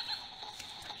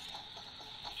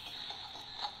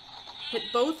 Hit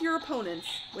both your opponents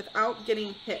without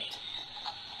getting hit.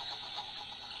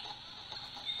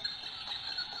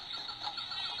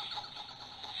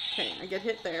 Okay, I get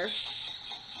hit there.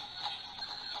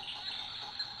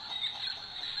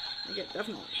 I get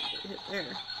definitely hit there.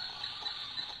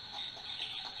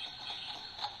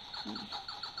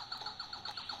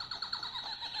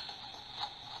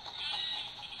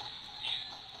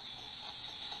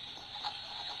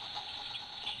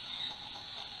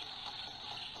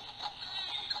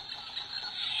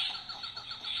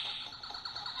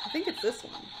 I think it's this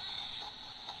one.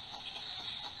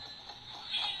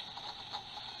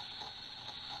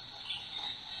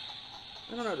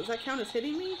 I don't know, does that count as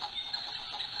hitting me?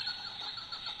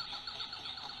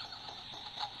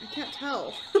 I can't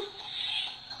tell.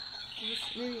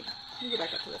 Maybe, let me go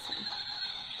back up to this one.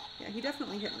 Yeah, he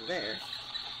definitely hit me there.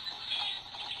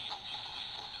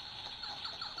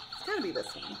 It's gotta be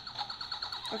this one.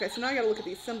 Okay, so now I gotta look at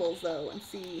these symbols, though, and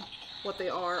see what they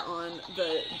are on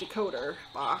the decoder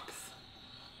box.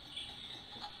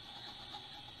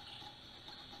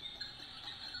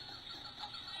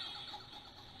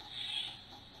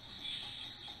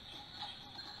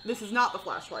 This is not the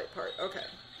flashlight part. Okay.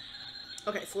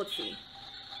 Okay, so let's see.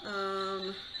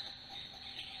 I'm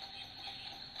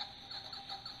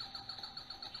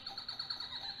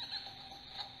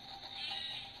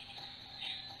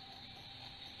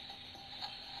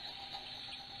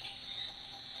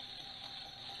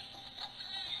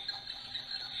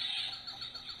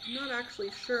not actually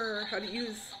sure how to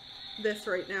use this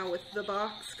right now with the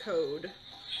box code.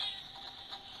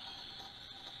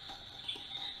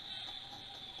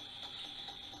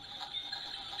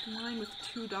 Line with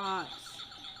 2 dots.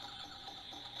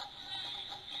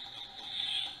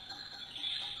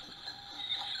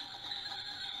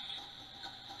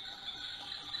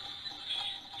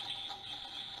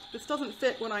 This doesn't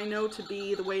fit what I know to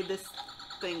be the way this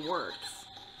thing works.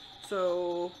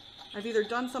 So I've either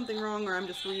done something wrong or I'm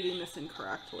just reading this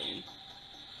incorrectly.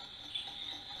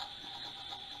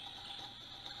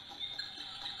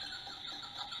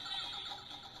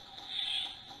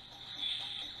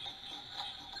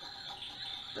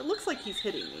 It looks like he's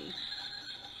hitting me.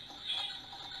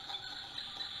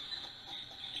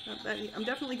 I'm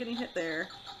definitely getting hit there.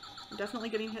 I'm definitely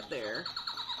getting hit there.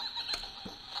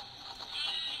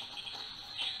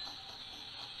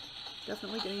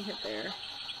 Definitely getting hit there.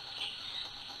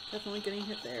 Definitely getting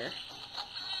hit there.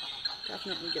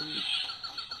 Definitely getting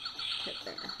hit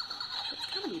there. It's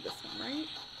gotta be this one, right?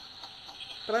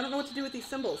 But I don't know what to do with these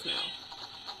symbols now.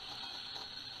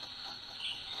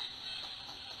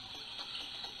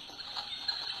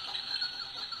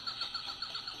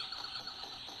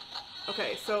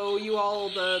 Okay, so you all,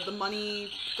 the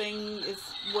money thing is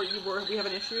where we have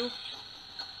an issue?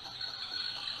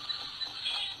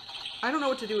 I don't know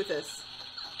what to do with this.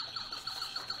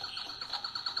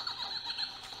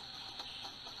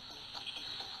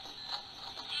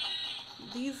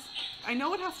 I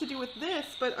know it has to do with this,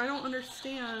 but I don't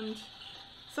understand.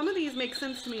 Some of these make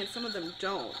sense to me and some of them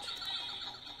don't.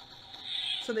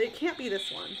 So it can't be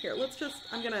this one. Here, let's just,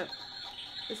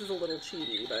 this is a little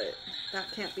cheaty, but that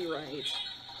can't be right.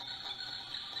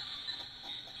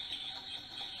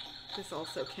 This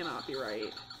also cannot be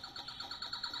right.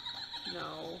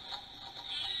 No.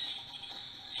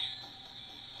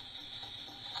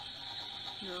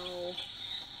 No.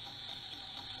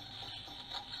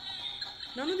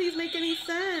 None of these make any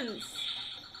sense.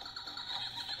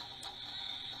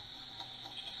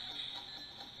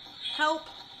 Help.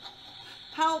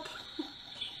 Help.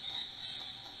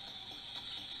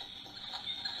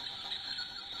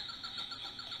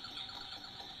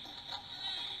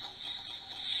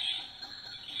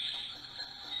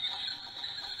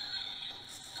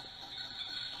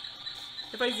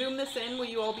 If I zoom this in, will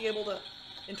you all be able to,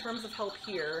 in terms of help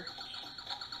here,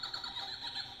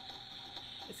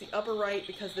 it's the upper right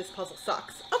because this puzzle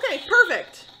sucks. Okay,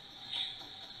 perfect!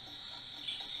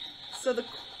 So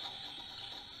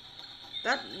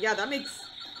that makes,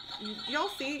 y'all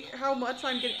see how much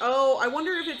I'm getting? Oh, I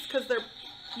wonder if it's because they're,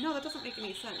 no, that doesn't make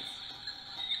any sense.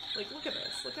 Like, look at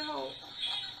this. Look at how,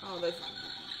 oh, there's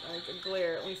like a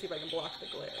glare. Let me see if I can block the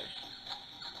glare.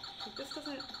 Like, this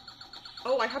doesn't,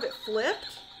 oh, I have it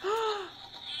flipped?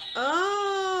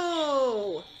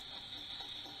 Oh!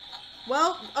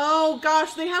 Well, oh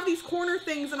gosh, they have these corner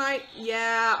things and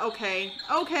yeah, okay.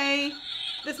 Okay.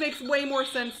 This makes way more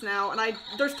sense now. And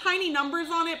there's tiny numbers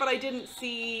on it, but I didn't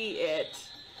see it.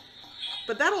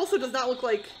 But that also does not look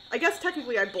like, I guess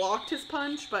technically I blocked his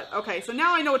punch, but okay. So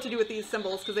now I know what to do with these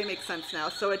symbols because they make sense now.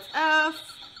 So it's F,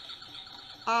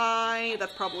 I,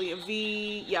 that's probably a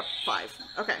V, yep, 5.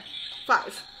 Okay,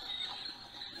 5.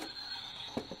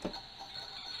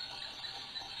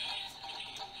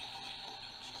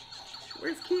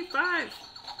 Where's key 5?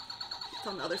 It's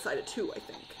on the other side of 2, I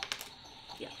think.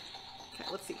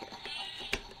 let's see here.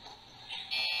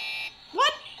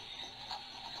 What?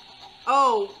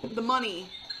 Oh, the money.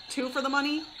 2 for the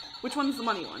money? Which one's the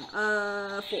money one?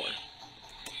 4.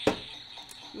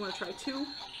 You want to try 2?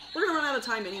 We're gonna run out of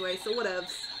time anyway, so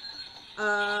whatevs.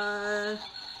 Yeah,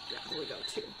 there we go,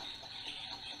 2.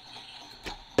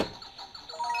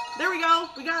 There we go,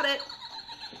 we got it.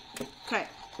 Okay.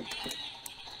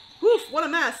 Woof, what a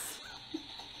mess.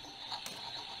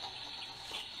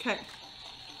 Okay.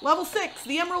 Level 6,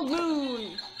 the Emerald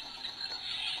Moon.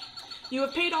 You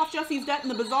have paid off Jesse's debt in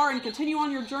the bazaar and continue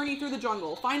on your journey through the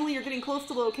jungle. Finally, you're getting close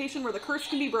to the location where the curse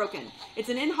can be broken. It's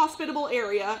an inhospitable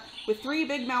area with 3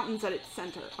 big mountains at its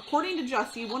center. According to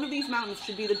Jesse, one of these mountains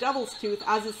should be the Devil's Tooth,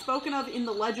 as is spoken of in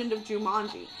the legend of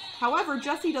Jumanji. However,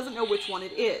 Jesse doesn't know which one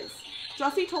it is.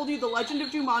 Jesse told you the legend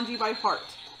of Jumanji by heart.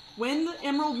 When the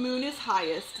Emerald Moon is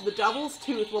highest, the Devil's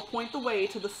Tooth will point the way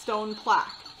to the stone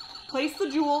plaque. Place the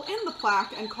jewel in the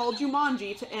plaque and call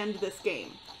Jumanji to end this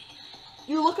game.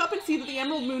 You look up and see that the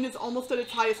Emerald Moon is almost at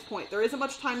its highest point. There isn't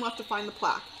much time left to find the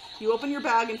plaque. You open your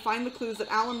bag and find the clues that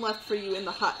Alan left for you in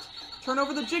the hut. Turn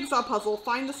over the jigsaw puzzle,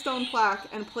 find the stone plaque,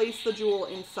 and place the jewel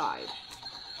inside.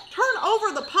 Turn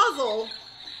over the puzzle?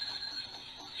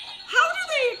 How do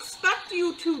they expect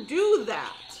you to do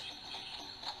that?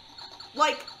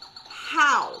 Like,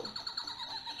 how?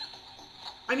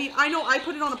 I mean, I know I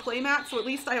put it on a playmat, so at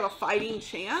least I have a fighting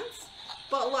chance.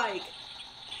 But, like,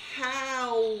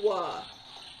 how?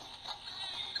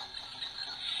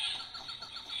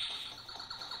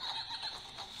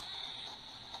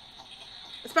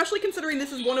 Especially considering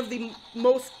this is one of the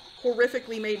most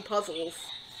horrifically made puzzles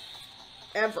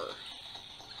ever.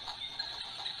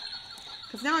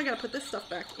 Because now I gotta put this stuff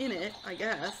back in it, I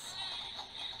guess.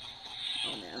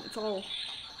 Oh man, it's all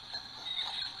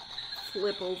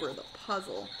flip over the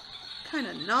puzzle. What kind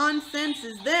of nonsense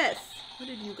is this? Where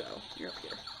did you go? You're up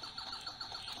here.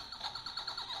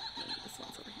 This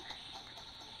one's over here.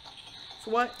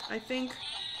 So what I think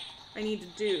I need to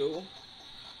do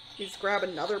is grab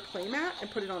another playmat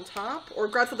and put it on top. Or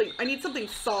grab something, I need something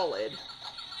solid.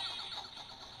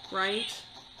 Right?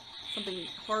 Something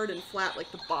hard and flat like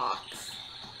the box.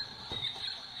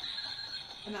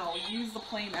 And then I'll use the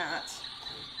playmat.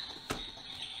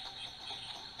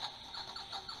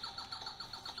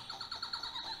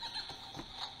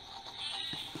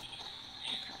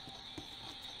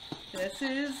 Okay. This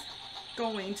is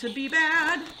going to be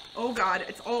bad. Oh god,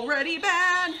 it's already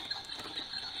bad.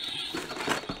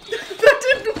 That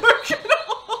didn't work at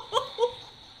all.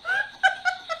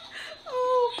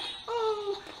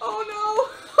 Oh no.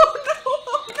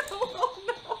 Oh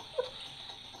no.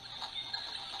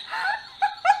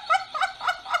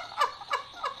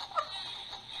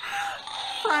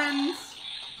 Friends.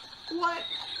 What?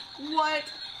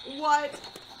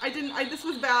 This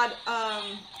was bad.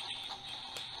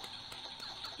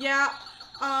 Yeah,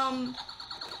 I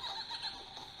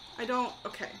don't,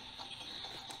 okay.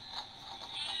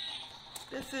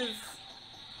 This is...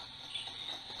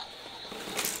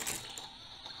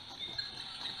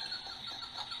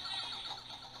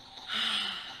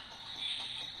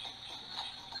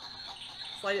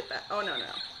 Slide it back. Oh, no.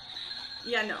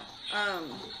 Yeah, no. I'm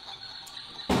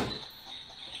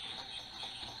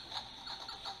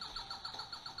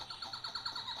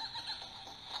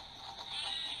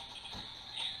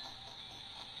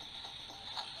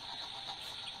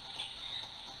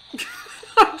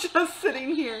just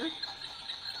sitting here.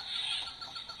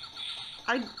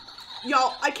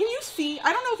 Y'all, can you see?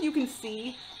 I don't know if you can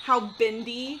see how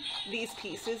bendy these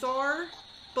pieces are,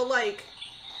 but like,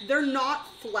 they're not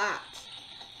flat.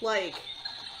 Like,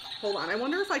 hold on, I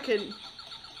wonder if I can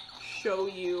show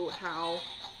you how.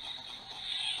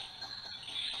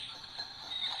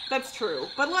 That's true,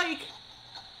 but like,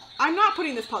 I'm not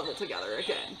putting this puzzle together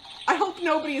again. I hope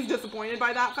nobody is disappointed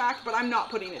by that fact, but I'm not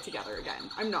putting it together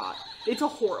again. I'm not. It's a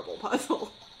horrible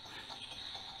puzzle.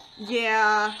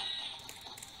 Yeah.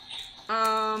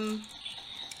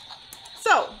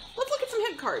 So, let's look at some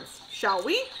hint cards, shall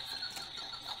we?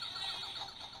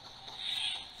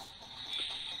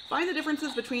 Find the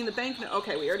differences between the banknote.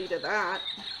 Okay, we already did that.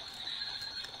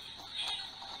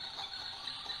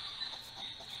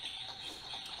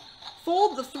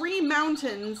 Fold the 3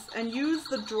 mountains and use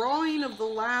the drawing of the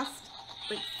last...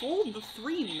 Wait, fold the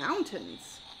 3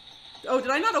 mountains? Oh, did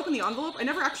I not open the envelope? I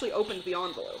never actually opened the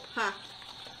envelope. Huh.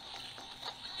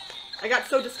 I got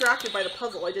so distracted by the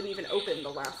puzzle, I didn't even open the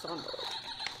last envelope.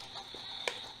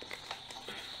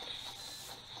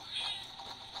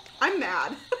 I'm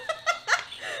mad.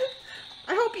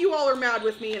 I hope you all are mad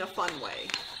with me in a fun way.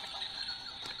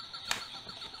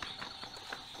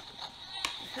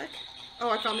 Heck? Oh,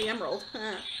 I found the emerald.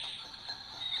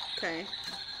 Okay.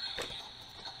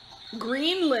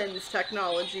 Greenland's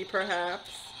technology,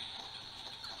 perhaps.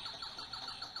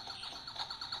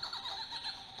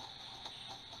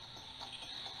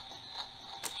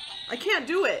 I can't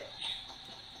do it.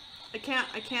 I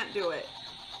can't do it.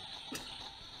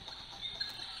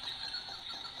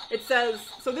 It says,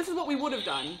 so this is what we would have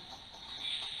done.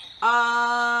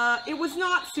 It was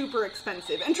not super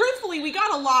expensive. And truthfully, we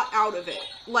got a lot out of it.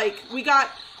 Like, we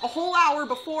got a whole hour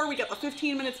before, we got the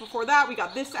 15 minutes before that, we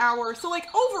got this hour. So, like,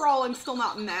 overall, I'm still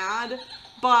not mad,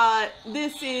 but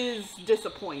this is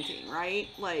disappointing, right?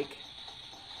 Like,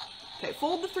 okay,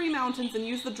 fold the 3 mountains and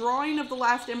use the drawing of the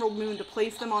last emerald moon to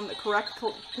place them on the correct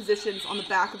positions on the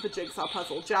back of the jigsaw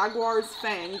puzzle. Jaguar's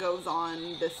fang goes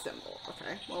on this symbol.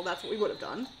 Okay, well, that's what we would have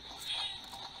done.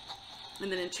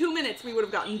 And then in 2 minutes, we would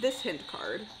have gotten this hint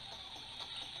card.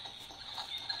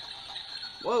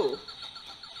 Whoa.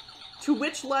 To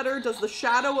which letter does the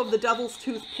shadow of the devil's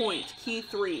tooth point? Key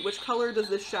 3. Which color does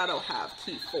this shadow have?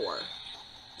 Key 4.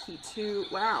 Key 2.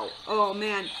 Wow. Oh,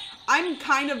 man. I'm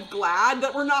kind of glad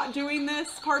that we're not doing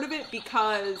this part of it,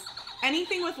 because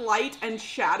anything with light and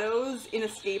shadows in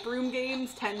escape room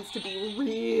games tends to be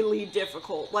really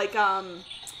difficult. Like,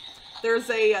 there's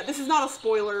a, this is not a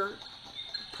spoiler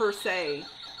per se,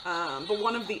 but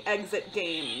one of the exit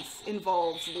games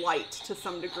involves light to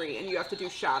some degree, and you have to do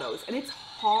shadows, and it's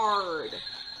hard.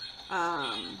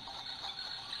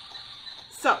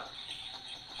 So,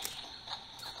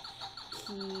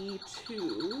 key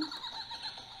 2.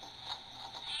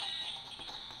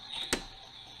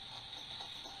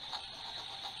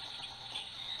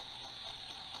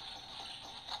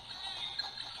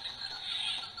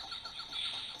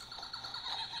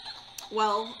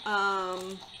 Well,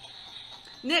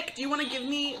 Nick, do you want to give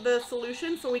me the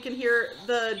solution so we can hear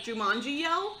the Jumanji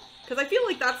yell? Because I feel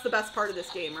like that's the best part of this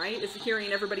game, right? Is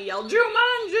hearing everybody yell,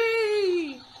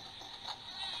 Jumanji!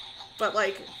 But,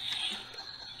 like...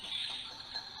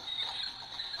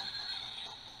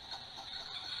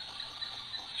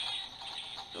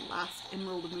 the last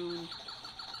emerald moon.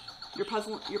 You're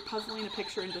puzzling a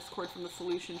picture in Discord from the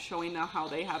solution, showing now how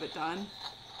they have it done.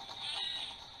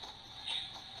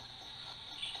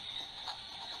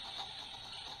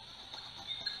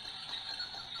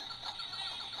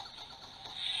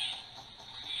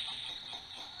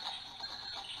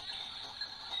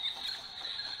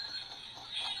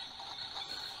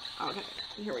 Okay,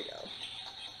 here we go.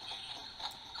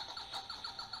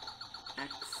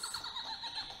 X.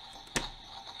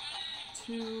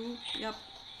 2, yep.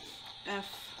 F.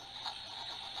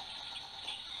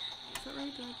 Is that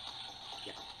right?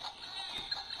 Yeah.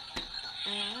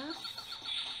 F.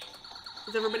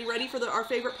 Is everybody ready for our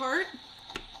favorite part?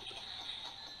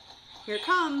 Here it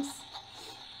comes.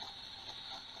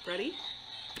 Ready?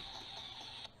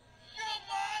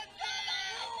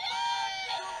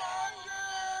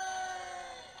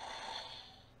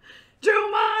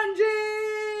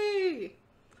 Jumanji!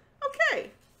 Okay.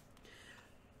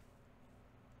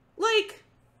 Like,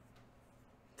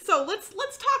 so let's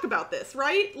talk about this,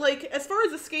 right? Like, as far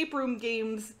as escape room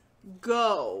games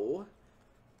go,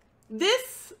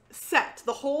 this set,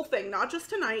 the whole thing, not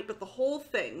just tonight, but the whole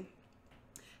thing,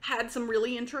 had some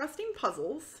really interesting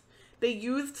puzzles. They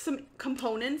used some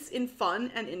components in fun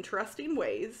and interesting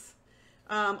ways.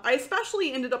 I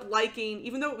especially ended up liking,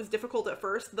 even though it was difficult at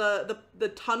first, the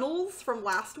tunnels from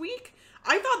last week.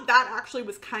 I thought that actually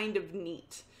was kind of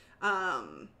neat.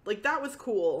 Like, that was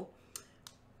cool.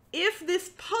 If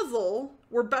this puzzle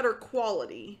were better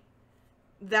quality,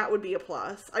 that would be a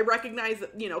plus. I recognize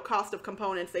that, you know, cost of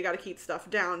components, they got to keep stuff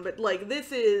down, but, like,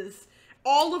 this is...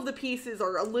 all of the pieces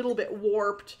are a little bit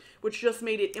warped, which just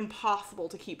made it impossible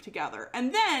to keep together.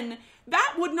 And then,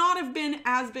 that would not have been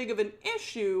as big of an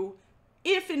issue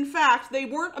if, in fact, they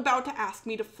weren't about to ask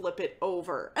me to flip it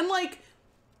over. And, like,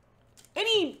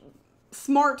 any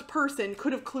smart person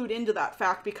could have clued into that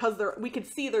fact because we could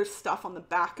see there's stuff on the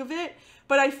back of it.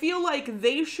 But I feel like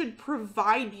they should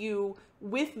provide you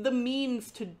with the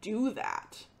means to do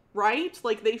that, right?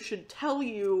 Like, they should tell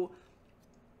you,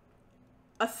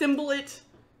 assemble it.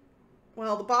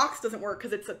 Well, the box doesn't work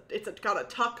because it's got a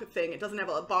tuck thing. It doesn't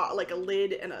have like a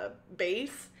lid and a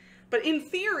base. But in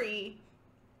theory,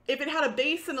 if it had a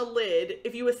base and a lid,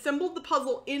 if you assembled the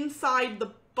puzzle inside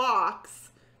the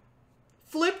box,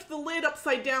 flipped the lid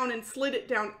upside down and slid it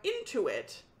down into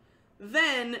it,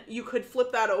 then you could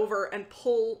flip that over and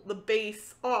pull the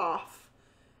base off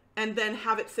and then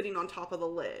have it sitting on top of the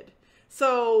lid.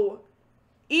 So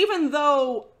even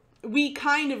though we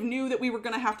kind of knew that we were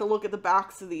going to have to look at the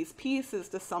backs of these pieces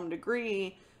to some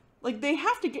degree, like, they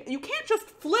have to get, you can't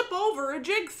just flip over a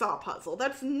jigsaw puzzle.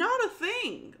 That's not a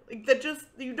thing. Like, that just,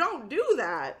 you don't do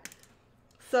that.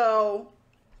 So,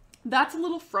 That's a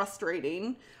little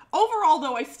frustrating. Overall,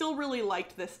 though, I still really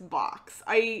liked this box.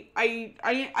 I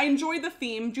enjoy the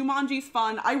theme. Jumanji's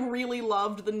fun. I really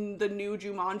loved the new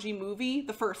Jumanji movie,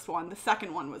 the first one. The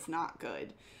second one was not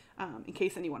good, in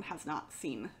case anyone has not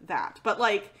seen that. But,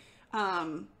 like,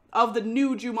 of the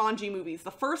new Jumanji movies,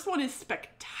 the first one is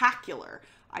spectacular.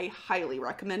 I highly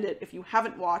recommend it if you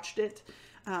haven't watched it.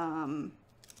 But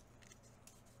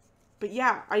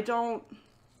yeah, I don't...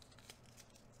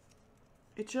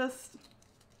 It just...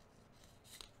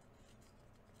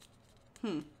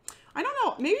 I don't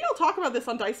know. Maybe I'll talk about this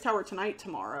on Dice Tower Tonight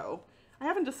tomorrow. I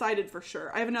haven't decided for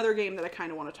sure. I have another game that I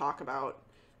kind of want to talk about.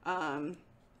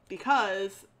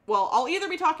 Because, well, I'll either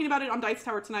be talking about it on Dice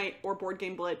Tower Tonight or Board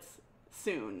Game Blitz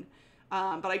soon.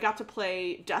 But I got to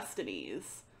play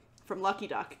Destinies from Lucky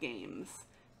Duck Games.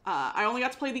 I only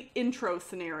got to play the intro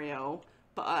scenario,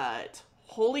 but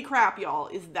holy crap, y'all,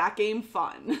 is that game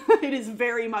fun. It is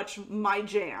very much my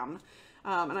jam.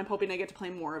 And I'm hoping I get to play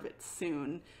more of it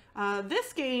soon.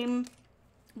 This game,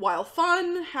 while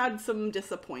fun, had some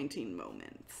disappointing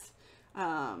moments.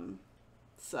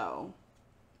 So,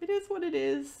 it is what it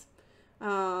is.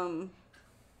 Yeah.